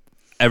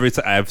every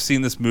time I've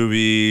seen this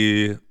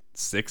movie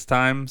 5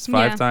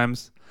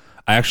 times.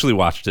 I actually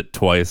watched it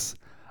twice.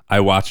 I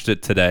watched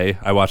it today.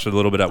 I watched it a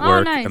little bit at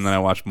work, nice. and then I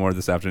watched more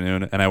this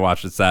afternoon, and I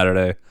watched it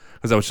Saturday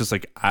because I was just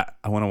like, I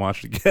want to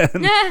watch it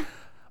again.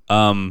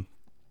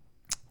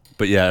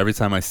 But yeah, every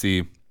time I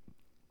see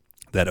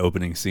that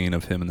opening scene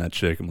of him and that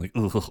chick, I'm like,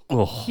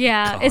 ugh.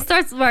 Yeah, God. it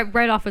starts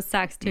right off with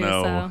sex too.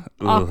 No. So Ugh,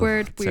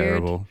 awkward, weird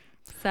terrible.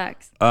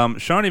 sex.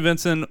 Shawnee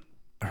Vincent,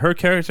 her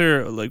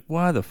character, like,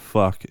 why the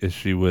fuck is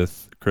she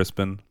with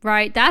Crispin?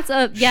 Right. That's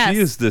a yes.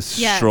 She is this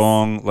yes.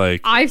 strong,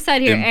 like, I've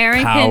said here, Erin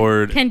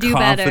empowered, can do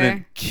confident,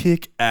 better.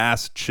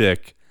 kick-ass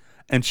chick,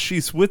 and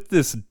she's with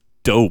this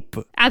dope.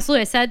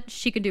 Absolutely, I said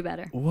she could do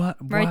better. What?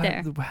 Right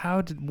there.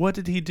 What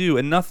did he do?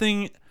 And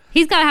nothing.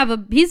 He's got to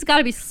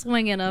be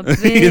swinging a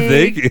big You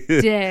think?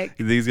 dick.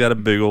 You think he's got a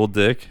big old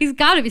dick? He's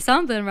got to be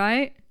something,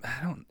 right?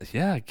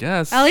 Yeah, I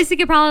guess. At least he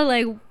could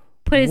probably like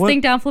put his What-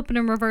 thing down, flip it,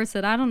 and reverse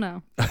it. I don't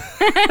know.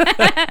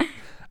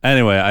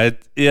 Anyway,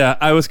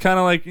 I was kind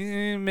of like,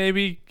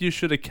 maybe you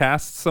should have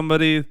cast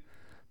somebody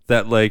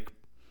that like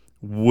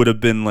would have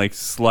been like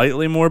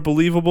slightly more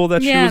believable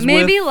that she was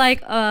maybe with.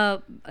 like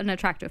an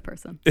attractive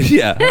person.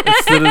 Yeah,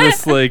 instead of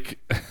this like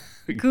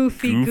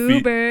goofy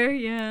goober,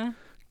 yeah.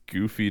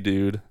 goofy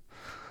dude,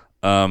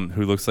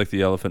 who looks like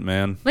the Elephant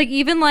Man. Like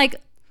even like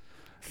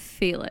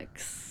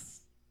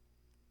Felix.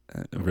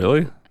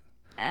 Really?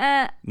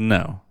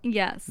 No.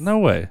 Yes. No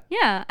way.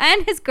 Yeah,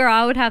 and his girl.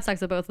 I would have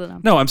sex with both of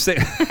them. No, I'm saying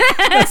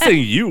I'm not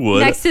saying you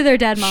would. Next to their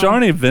dead mom.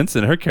 Sharni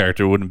Vincent, her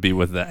character wouldn't be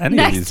with any of these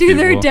Next to people.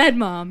 their dead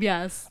mom.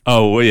 Yes.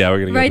 Oh, well, yeah,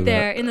 we're gonna Right get to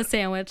there that. in the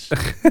sandwich.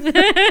 All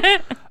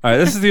right,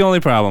 this is the only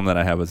problem that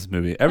I have with this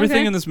movie. Everything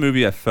Okay. in this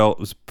movie I felt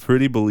was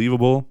pretty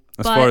believable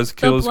as But far as the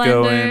kills going.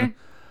 blender-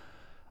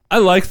 I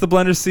like the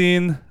blender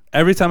scene.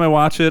 Every time I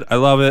watch it, I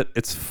love it.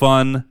 It's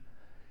fun.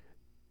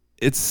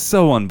 It's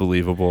so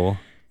unbelievable.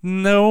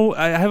 No,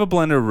 I have a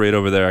blender right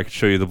over there. I could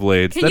show you the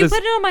blades. Can you put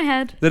it on my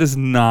head? That is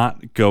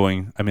not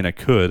going. I mean, I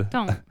could.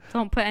 Don't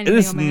put It anything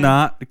is on my head.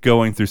 not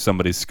going through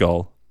somebody's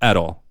skull at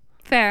all.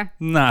 Fair.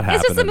 Not happening.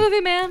 It's just a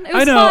movie, man. It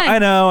was I know, fun.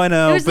 I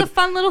know. It was a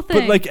fun little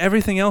thing. But like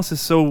everything else is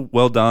so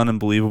well done and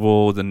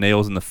believable. The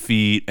nails in the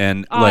feet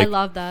and Oh, like I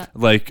love that.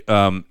 Like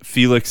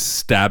Felix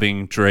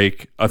stabbing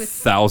Drake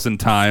 1,000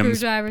 times.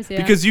 screwdrivers, yeah.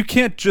 Because you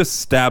can't just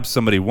stab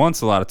somebody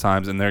once a lot of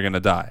times and they're gonna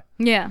die.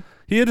 Yeah.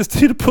 He had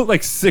to put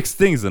like 6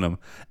 things in them.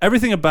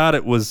 Everything about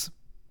it was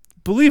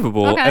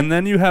believable. Okay. And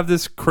then you have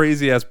this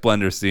crazy ass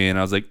blender scene.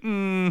 I was like,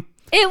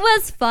 It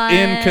was fun.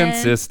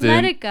 inconsistent.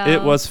 Let it go.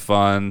 It was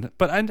fun,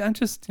 but I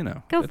just Go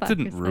it fuck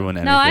didn't yourself. ruin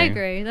anything. No, I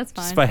agree. That's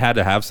fine. Just if I had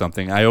to have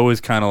something, I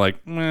always kind of like.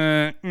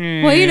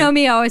 Well, you know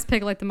me. I always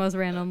pick like the most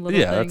random little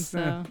Yeah, things.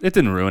 So. it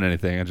didn't ruin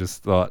anything. I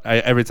just thought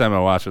every time I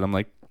watch it, I'm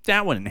like,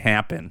 that wouldn't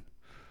happen.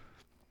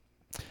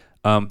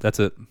 That's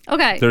it.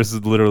 Okay. There's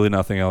literally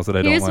nothing else that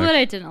I Here's don't like. what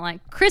I didn't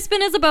like.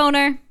 Crispin is a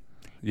boner.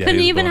 Yeah, Couldn't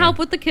he's a even boner. help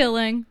with the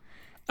killing.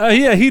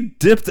 Yeah, he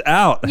dipped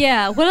out.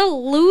 Yeah, what a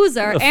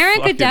loser. What a Aaron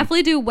fucking- could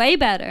definitely do way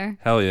better.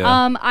 Hell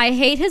yeah. I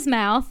hate his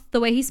mouth. The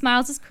way he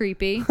smiles is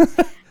creepy. You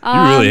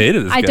really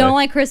hated this I guy. don't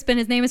like Crispin.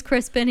 His name is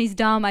Crispin. He's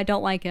dumb. I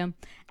don't like him.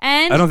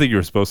 And I don't think you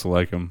were supposed to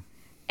like him.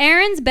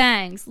 Erin's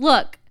bangs.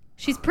 Look,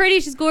 she's pretty,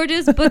 she's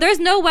gorgeous, but there's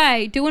no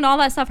way doing all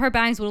that stuff, her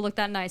bangs would have looked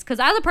that nice. Because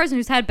as a person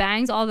who's had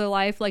bangs all their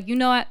life, like, you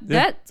know what?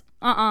 Yeah.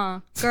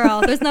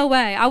 Girl, there's no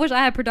way. I wish I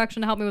had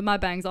production to help me with my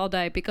bangs all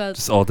day because.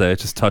 Just all day,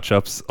 just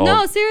touch-ups.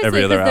 No, seriously,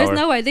 every other because there's hour.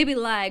 no way. They'd be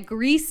like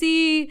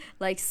greasy,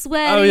 like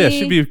sweaty. Oh yeah,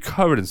 she'd be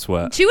covered in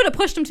sweat. She would have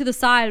pushed him to the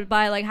side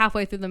by like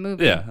halfway through the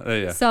movie.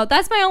 Yeah. So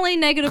that's my only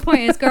negative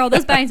point is, girl,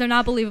 those bangs are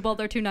not believable.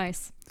 They're too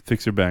nice.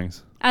 Fix your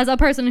bangs. As a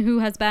person who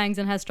has bangs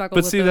and has struggled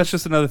But with see, those. that's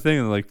just another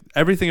thing. Like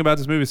everything about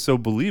this movie is so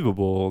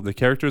believable. The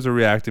characters are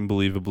reacting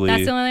believably.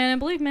 That's the only thing I didn't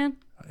believe, man.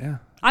 Yeah.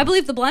 I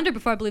believed the blender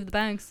before I believed the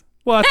bangs.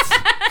 What?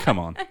 Come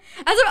on.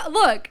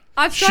 Look,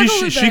 I've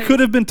struggled with She bangs.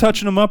 could have been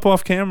touching them up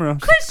off camera.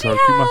 Could she have?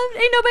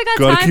 Ain't nobody got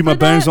Gotta time keep for my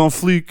bangs that. on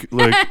fleek.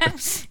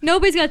 Like,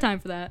 Nobody's got time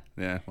for that.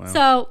 yeah. Well,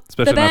 So,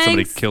 especially the not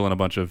somebody bangs- killing a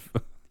bunch of.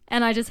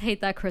 And I just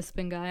hate that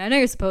Crispin guy. I know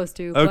you're supposed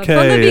to, but Okay.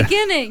 from the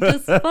beginning,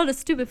 just what a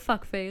stupid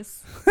fuck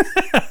face.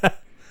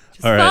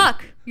 Just All right.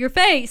 fuck your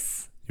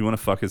face. You want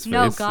to fuck his face?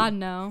 No, God,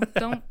 no.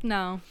 Don't,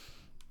 no.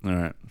 All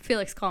right.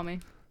 Felix, call me.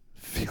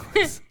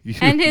 Felix. You,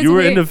 And his you were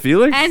weird- into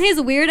Felix? And his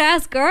weird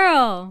ass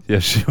girl. Yeah,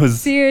 she was.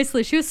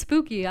 Seriously, she was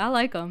spooky. I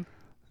like them.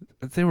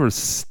 They were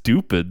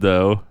stupid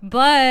though.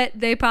 But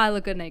they probably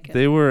look good naked.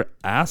 They were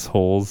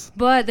assholes.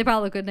 But they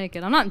probably look good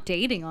naked. I'm not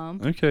dating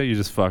them. Okay, you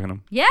just fucking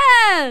them.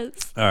 Yes.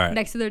 All right.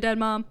 Next to their dead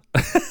mom.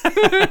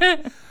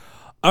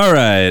 All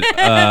right.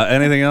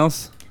 Anything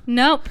else?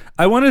 Nope.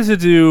 I wanted to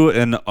do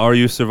an "Are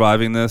you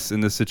surviving this?"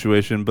 in this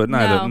situation, but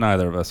No.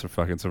 neither of us are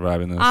fucking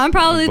surviving this. I'm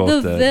probably We're the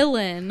both dead.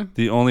 villain.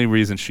 The only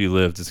reason she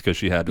lived is because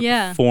she had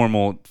Yeah.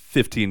 formal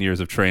 15 years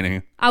of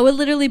training. I would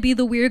literally be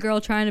the weird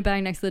girl trying to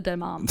bang next to the dead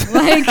mom.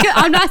 Like,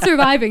 I'm not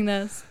surviving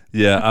this.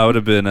 Yeah, I would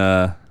have been.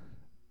 I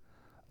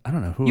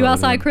don't know who. You I would've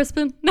outside been.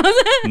 Crispin?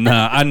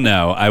 Nah, I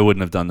know. I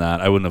wouldn't have done that.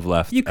 I wouldn't have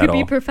left. You at could be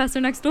all. Professor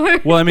Next Door.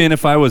 Well, I mean,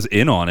 if I was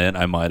in on it,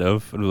 I might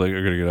have. I'd be like,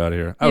 "You're gonna get out of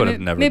here." I would have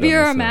never. Maybe done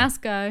you're this, a though.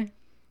 mask guy.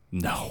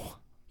 No.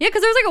 Yeah,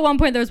 because there was like at one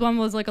point, there was one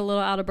was like a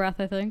little out of breath,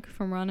 I think,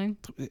 from running.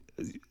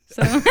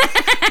 So,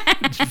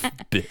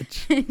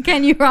 Bitch.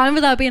 can you run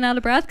without being out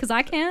of breath? Because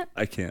I can't.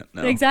 I can't.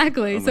 No.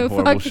 Exactly. I'm So in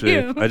horrible fuck shape.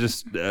 you. I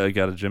just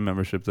got a gym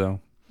membership though.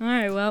 All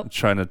right. Well,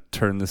 Trying to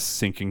turn this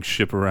sinking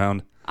ship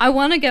around. I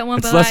want to get one,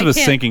 It's but less I of a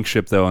can't. sinking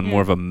ship though, and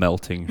more of a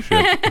melting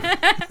ship.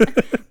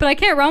 But I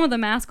can't run with a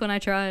mask when I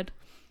tried.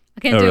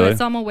 I can't Oh, do really? it,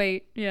 so I'm gonna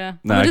wait. Yeah.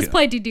 Nah, I'll I just can-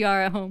 play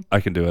DDR at home. I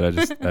can do it. I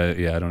just,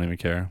 I don't even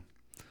care.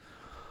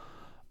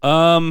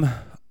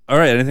 All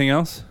right. Anything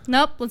else?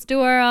 Nope. Let's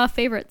do our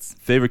favorites.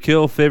 Favorite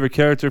kill, favorite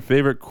character,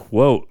 favorite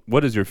quote.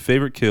 What is your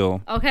favorite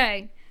kill?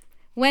 Okay.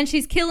 When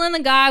she's killing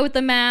the guy with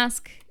the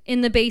mask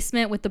in the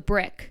basement with the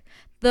brick.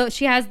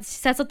 She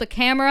sets up the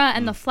camera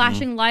and the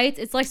flashing lights.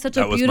 It's like such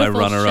That a was my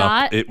beautiful runner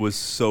shot. up. It was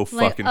so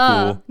Like, fucking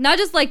cool. Not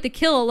just like the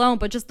kill alone,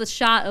 but just the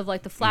shot of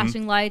like the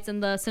flashing lights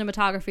and the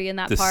cinematography in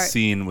that The part.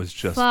 scene was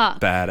just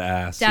Fuck.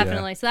 badass. yeah.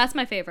 Definitely. So that's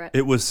my favorite.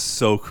 It was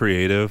so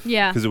creative.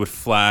 Yeah. Because it would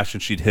flash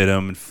and she'd hit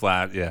him and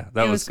flat. Yeah.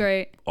 That It was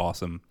great.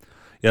 Awesome.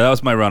 Yeah, that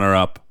was my runner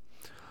up.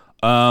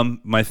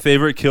 My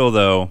favorite kill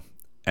though,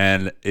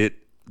 and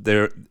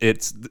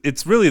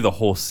it's really the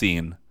whole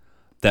scene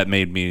that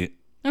made me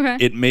Okay.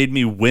 it made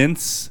me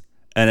wince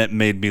and it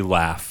made me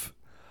laugh.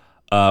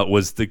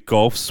 Was the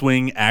golf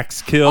swing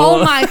axe kill.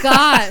 Oh my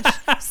gosh.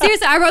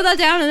 Seriously, I wrote that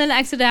down and then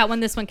exited out when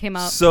this one came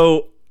out.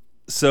 So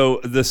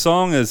the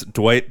song is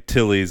Dwight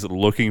Tilley's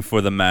 "Looking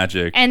for the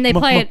Magic," and they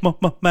play it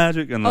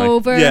magic and like,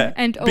 over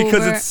and over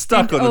because it's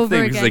stuck on the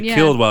thing because they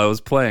killed while I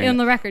was playing on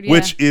the record,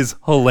 which is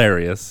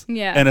hilarious.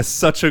 Yeah, and it's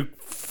such a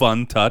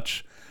fun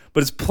touch.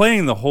 But it's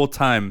playing the whole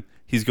time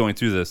he's going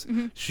through this.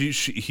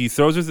 He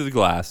throws her through the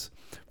glass.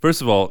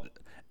 First of all,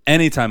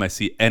 anytime I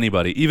see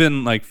anybody,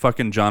 even like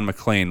fucking John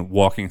McClane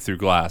walking through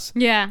glass,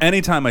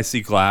 anytime I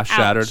see glass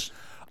shattered,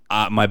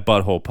 my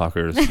butthole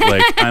puckers.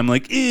 Like I'm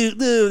like, ew,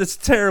 that's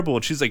terrible.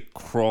 And she's like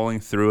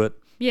crawling through it.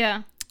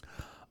 Yeah.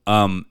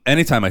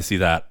 Anytime I see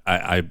that,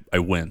 I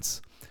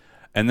wince.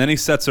 And then he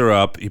sets her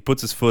up. He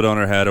puts his foot on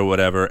her head or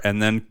whatever,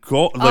 and then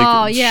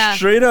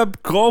straight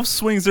up golf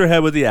swings her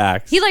head with the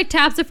axe. He like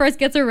taps her first,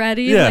 gets her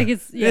ready. Yeah, like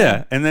it's,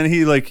 and then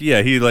he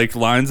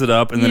lines it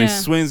up, and then he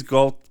swings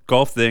golf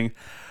thing,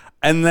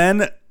 and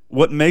then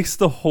what makes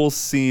the whole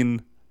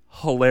scene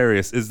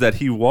hilarious is that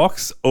he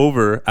walks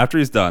over after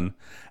he's done,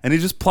 and he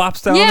just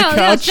plops down on the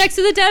couch next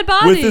to the dead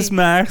body with his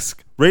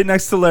mask. Right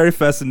next to Larry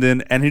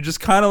Fessenden, and he just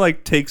kind of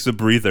like takes a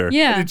breather.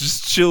 Yeah, and he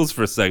just chills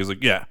for a second. He's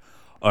like, "Yeah,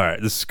 all right,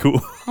 this is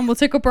cool." And we'll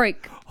take a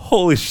break.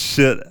 Holy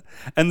shit!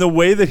 And the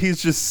way that he's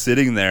just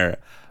sitting there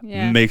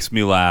makes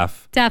me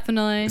laugh.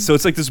 Definitely. So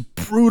it's like this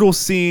brutal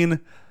scene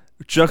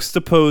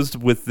juxtaposed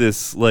with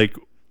this like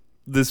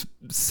this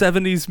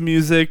 70s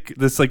music,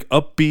 this like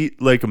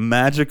upbeat, like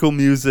magical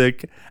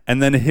music,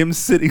 and then him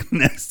sitting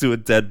next to a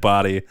dead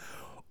body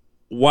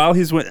while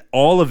he's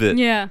all of it.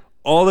 Yeah.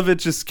 All of it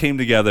just came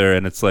together,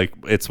 and it's like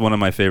it's one of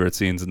my favorite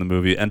scenes in the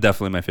movie, and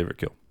definitely my favorite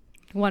kill.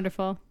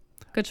 Wonderful,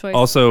 good choice.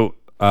 Also,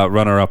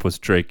 runner-up was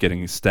Drake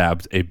getting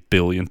stabbed 1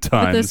 billion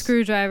times. With the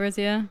screwdrivers,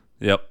 yeah.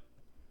 Yep.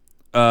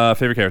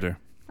 Favorite character?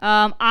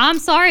 I'm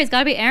sorry, it's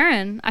got to be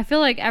Aaron. I feel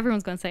like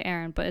everyone's gonna say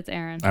Aaron, but it's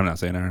Aaron. I'm not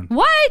saying Aaron.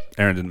 What?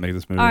 Aaron didn't make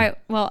this movie. All right,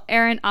 well,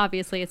 Aaron.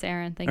 Obviously, it's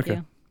Aaron. Thank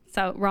you.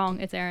 So wrong.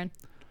 It's Aaron.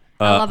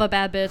 I love a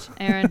bad bitch,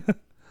 Aaron.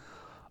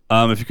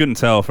 If you couldn't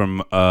tell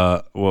from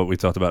what we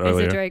talked about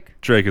earlier,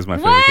 Drake is my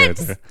favorite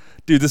character.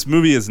 Dude, this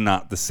movie is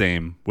not the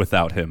same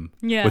without him.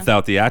 Yeah.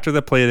 Without the actor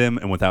that played him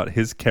and without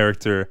his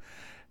character,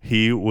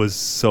 he was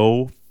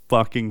so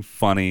fucking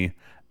funny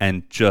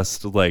and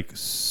just like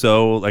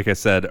so, like I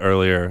said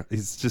earlier,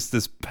 he's just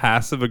this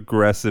passive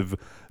aggressive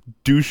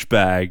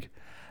douchebag,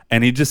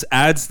 and he just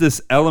adds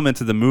this element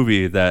to the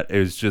movie that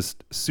is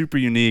just super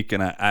unique.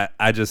 And I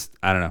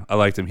don't know, I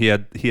liked him. He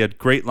had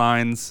great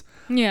lines.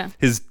 Yeah.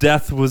 His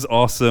death was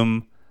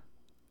awesome.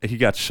 He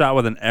got shot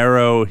with an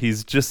arrow.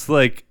 He's just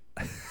like,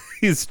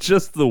 he's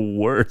just the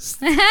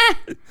worst.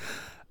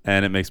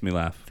 And it makes me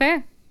laugh.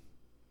 Fair.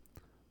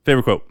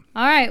 Favorite quote?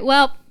 All right.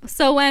 Well,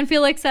 so when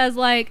Felix says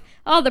like,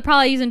 oh, they're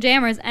probably using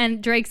jammers,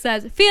 and Drake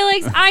says,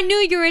 Felix, I knew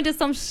you were into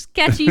some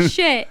sketchy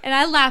shit. And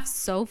I laughed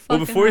so fucking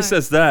Well, before hard. he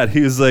says that,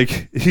 he was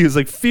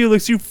like,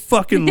 Felix, you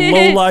fucking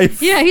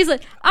lowlife. Yeah, he's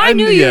like, I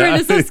knew you were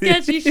into some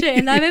sketchy shit.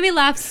 And that made me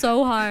laugh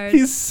so hard.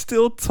 He's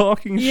still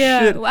talking shit.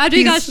 Yeah, after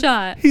he got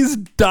shot. He's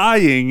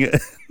dying.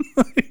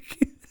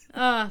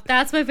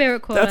 That's my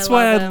favorite quote. That's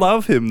why I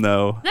love him,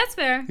 though. That's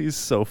fair. He's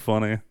so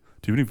funny.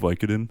 Do you have any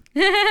Vicodin?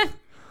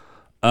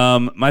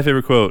 My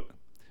favorite quote,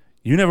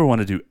 you never want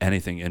to do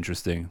anything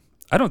interesting.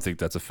 I don't think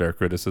that's a fair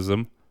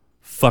criticism.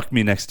 Fuck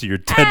me next to your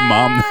dead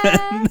mom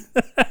then.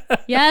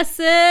 Yes,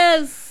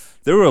 sis.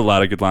 There were a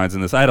lot of good lines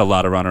in this. I had a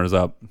lot of runners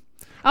up.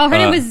 Oh, her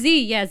name was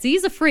Z. Yeah,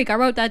 Z's a freak. I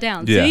wrote that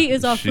down. Yeah, Z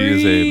is a freak. She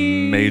is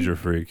a major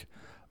freak.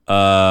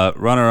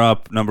 Runner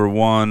up number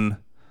 1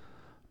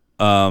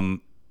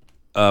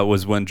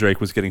 was when Drake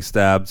was getting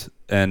stabbed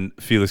and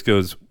Felix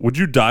goes, would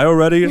you die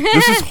already?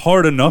 This is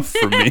hard enough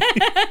for me.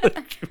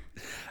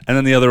 And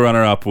then the other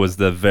runner-up was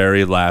the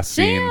very last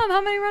scene. Damn,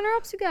 how many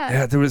runner-ups you got?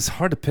 Yeah, it was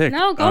hard to pick.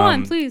 No, go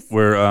on, please.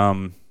 Where,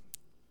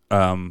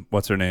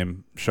 what's her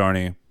name?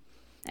 Sharni.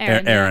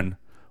 Aaron.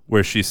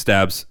 Where she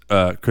stabs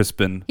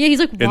Crispin. Yeah, he's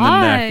like, in the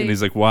why? neck, and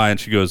he's like, why? And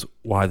she goes,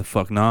 why the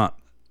fuck not?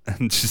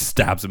 And she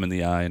stabs him in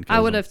the eye. And I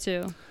would have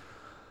too.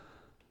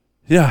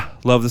 Yeah,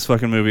 love this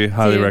fucking movie.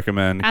 Highly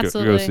recommend.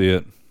 Absolutely. Go see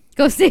it.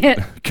 Go see it.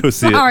 Go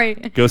see Sorry.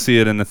 it. Go see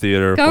it in the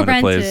theater Go when rent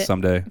it plays it.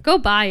 someday. Go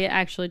buy it,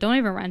 actually. Don't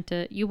even rent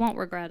it. You won't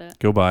regret it.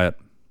 Go buy it.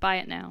 Buy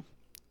it now.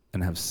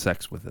 And have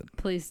sex with it.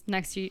 Please.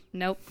 Next year.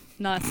 Nope.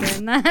 Not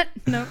saying that.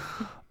 Nope.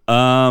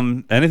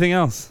 Anything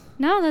else?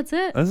 No, that's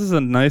it. This is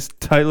a nice,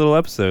 tight little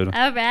episode.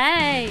 All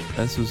right.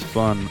 This was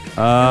fun.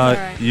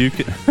 Right. You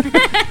can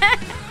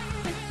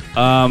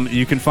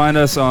you can find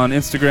us on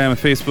Instagram and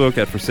Facebook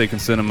at Forsaken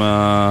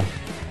Cinema.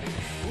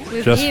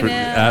 With Just email.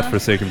 at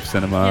Forsaken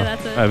Cinema. Yeah,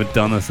 that's it. I haven't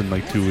done this in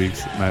like 2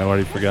 weeks, and I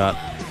already forgot.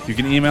 You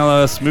can email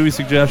us movie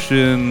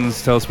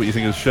suggestions. Tell us what you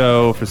think of the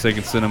show.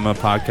 Forsaken Cinema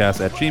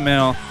Podcast at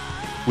Gmail.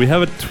 We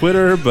have a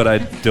Twitter, but I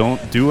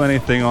don't do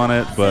anything on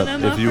it. But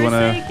Cinema if you want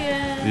to,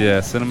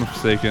 Forsaken. Cinema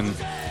Forsaken.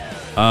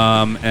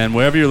 And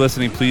wherever you're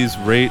listening, please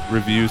rate,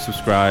 review,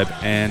 subscribe,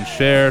 and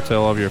share.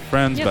 Tell all of your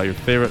friends about your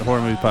favorite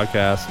horror movie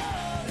podcast.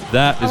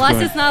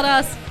 Unless it's not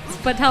us,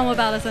 but tell them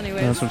about us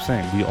anyway. That's what I'm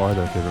saying. We are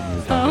their favorite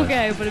movie podcast. Oh,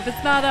 okay, but if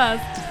it's not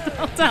us.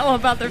 Don't tell them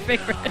about their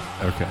favorite.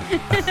 Okay.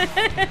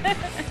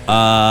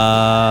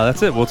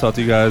 That's it. We'll talk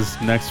to you guys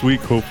next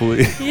week,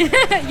 hopefully.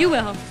 Yeah, you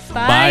will.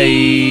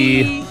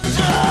 Bye.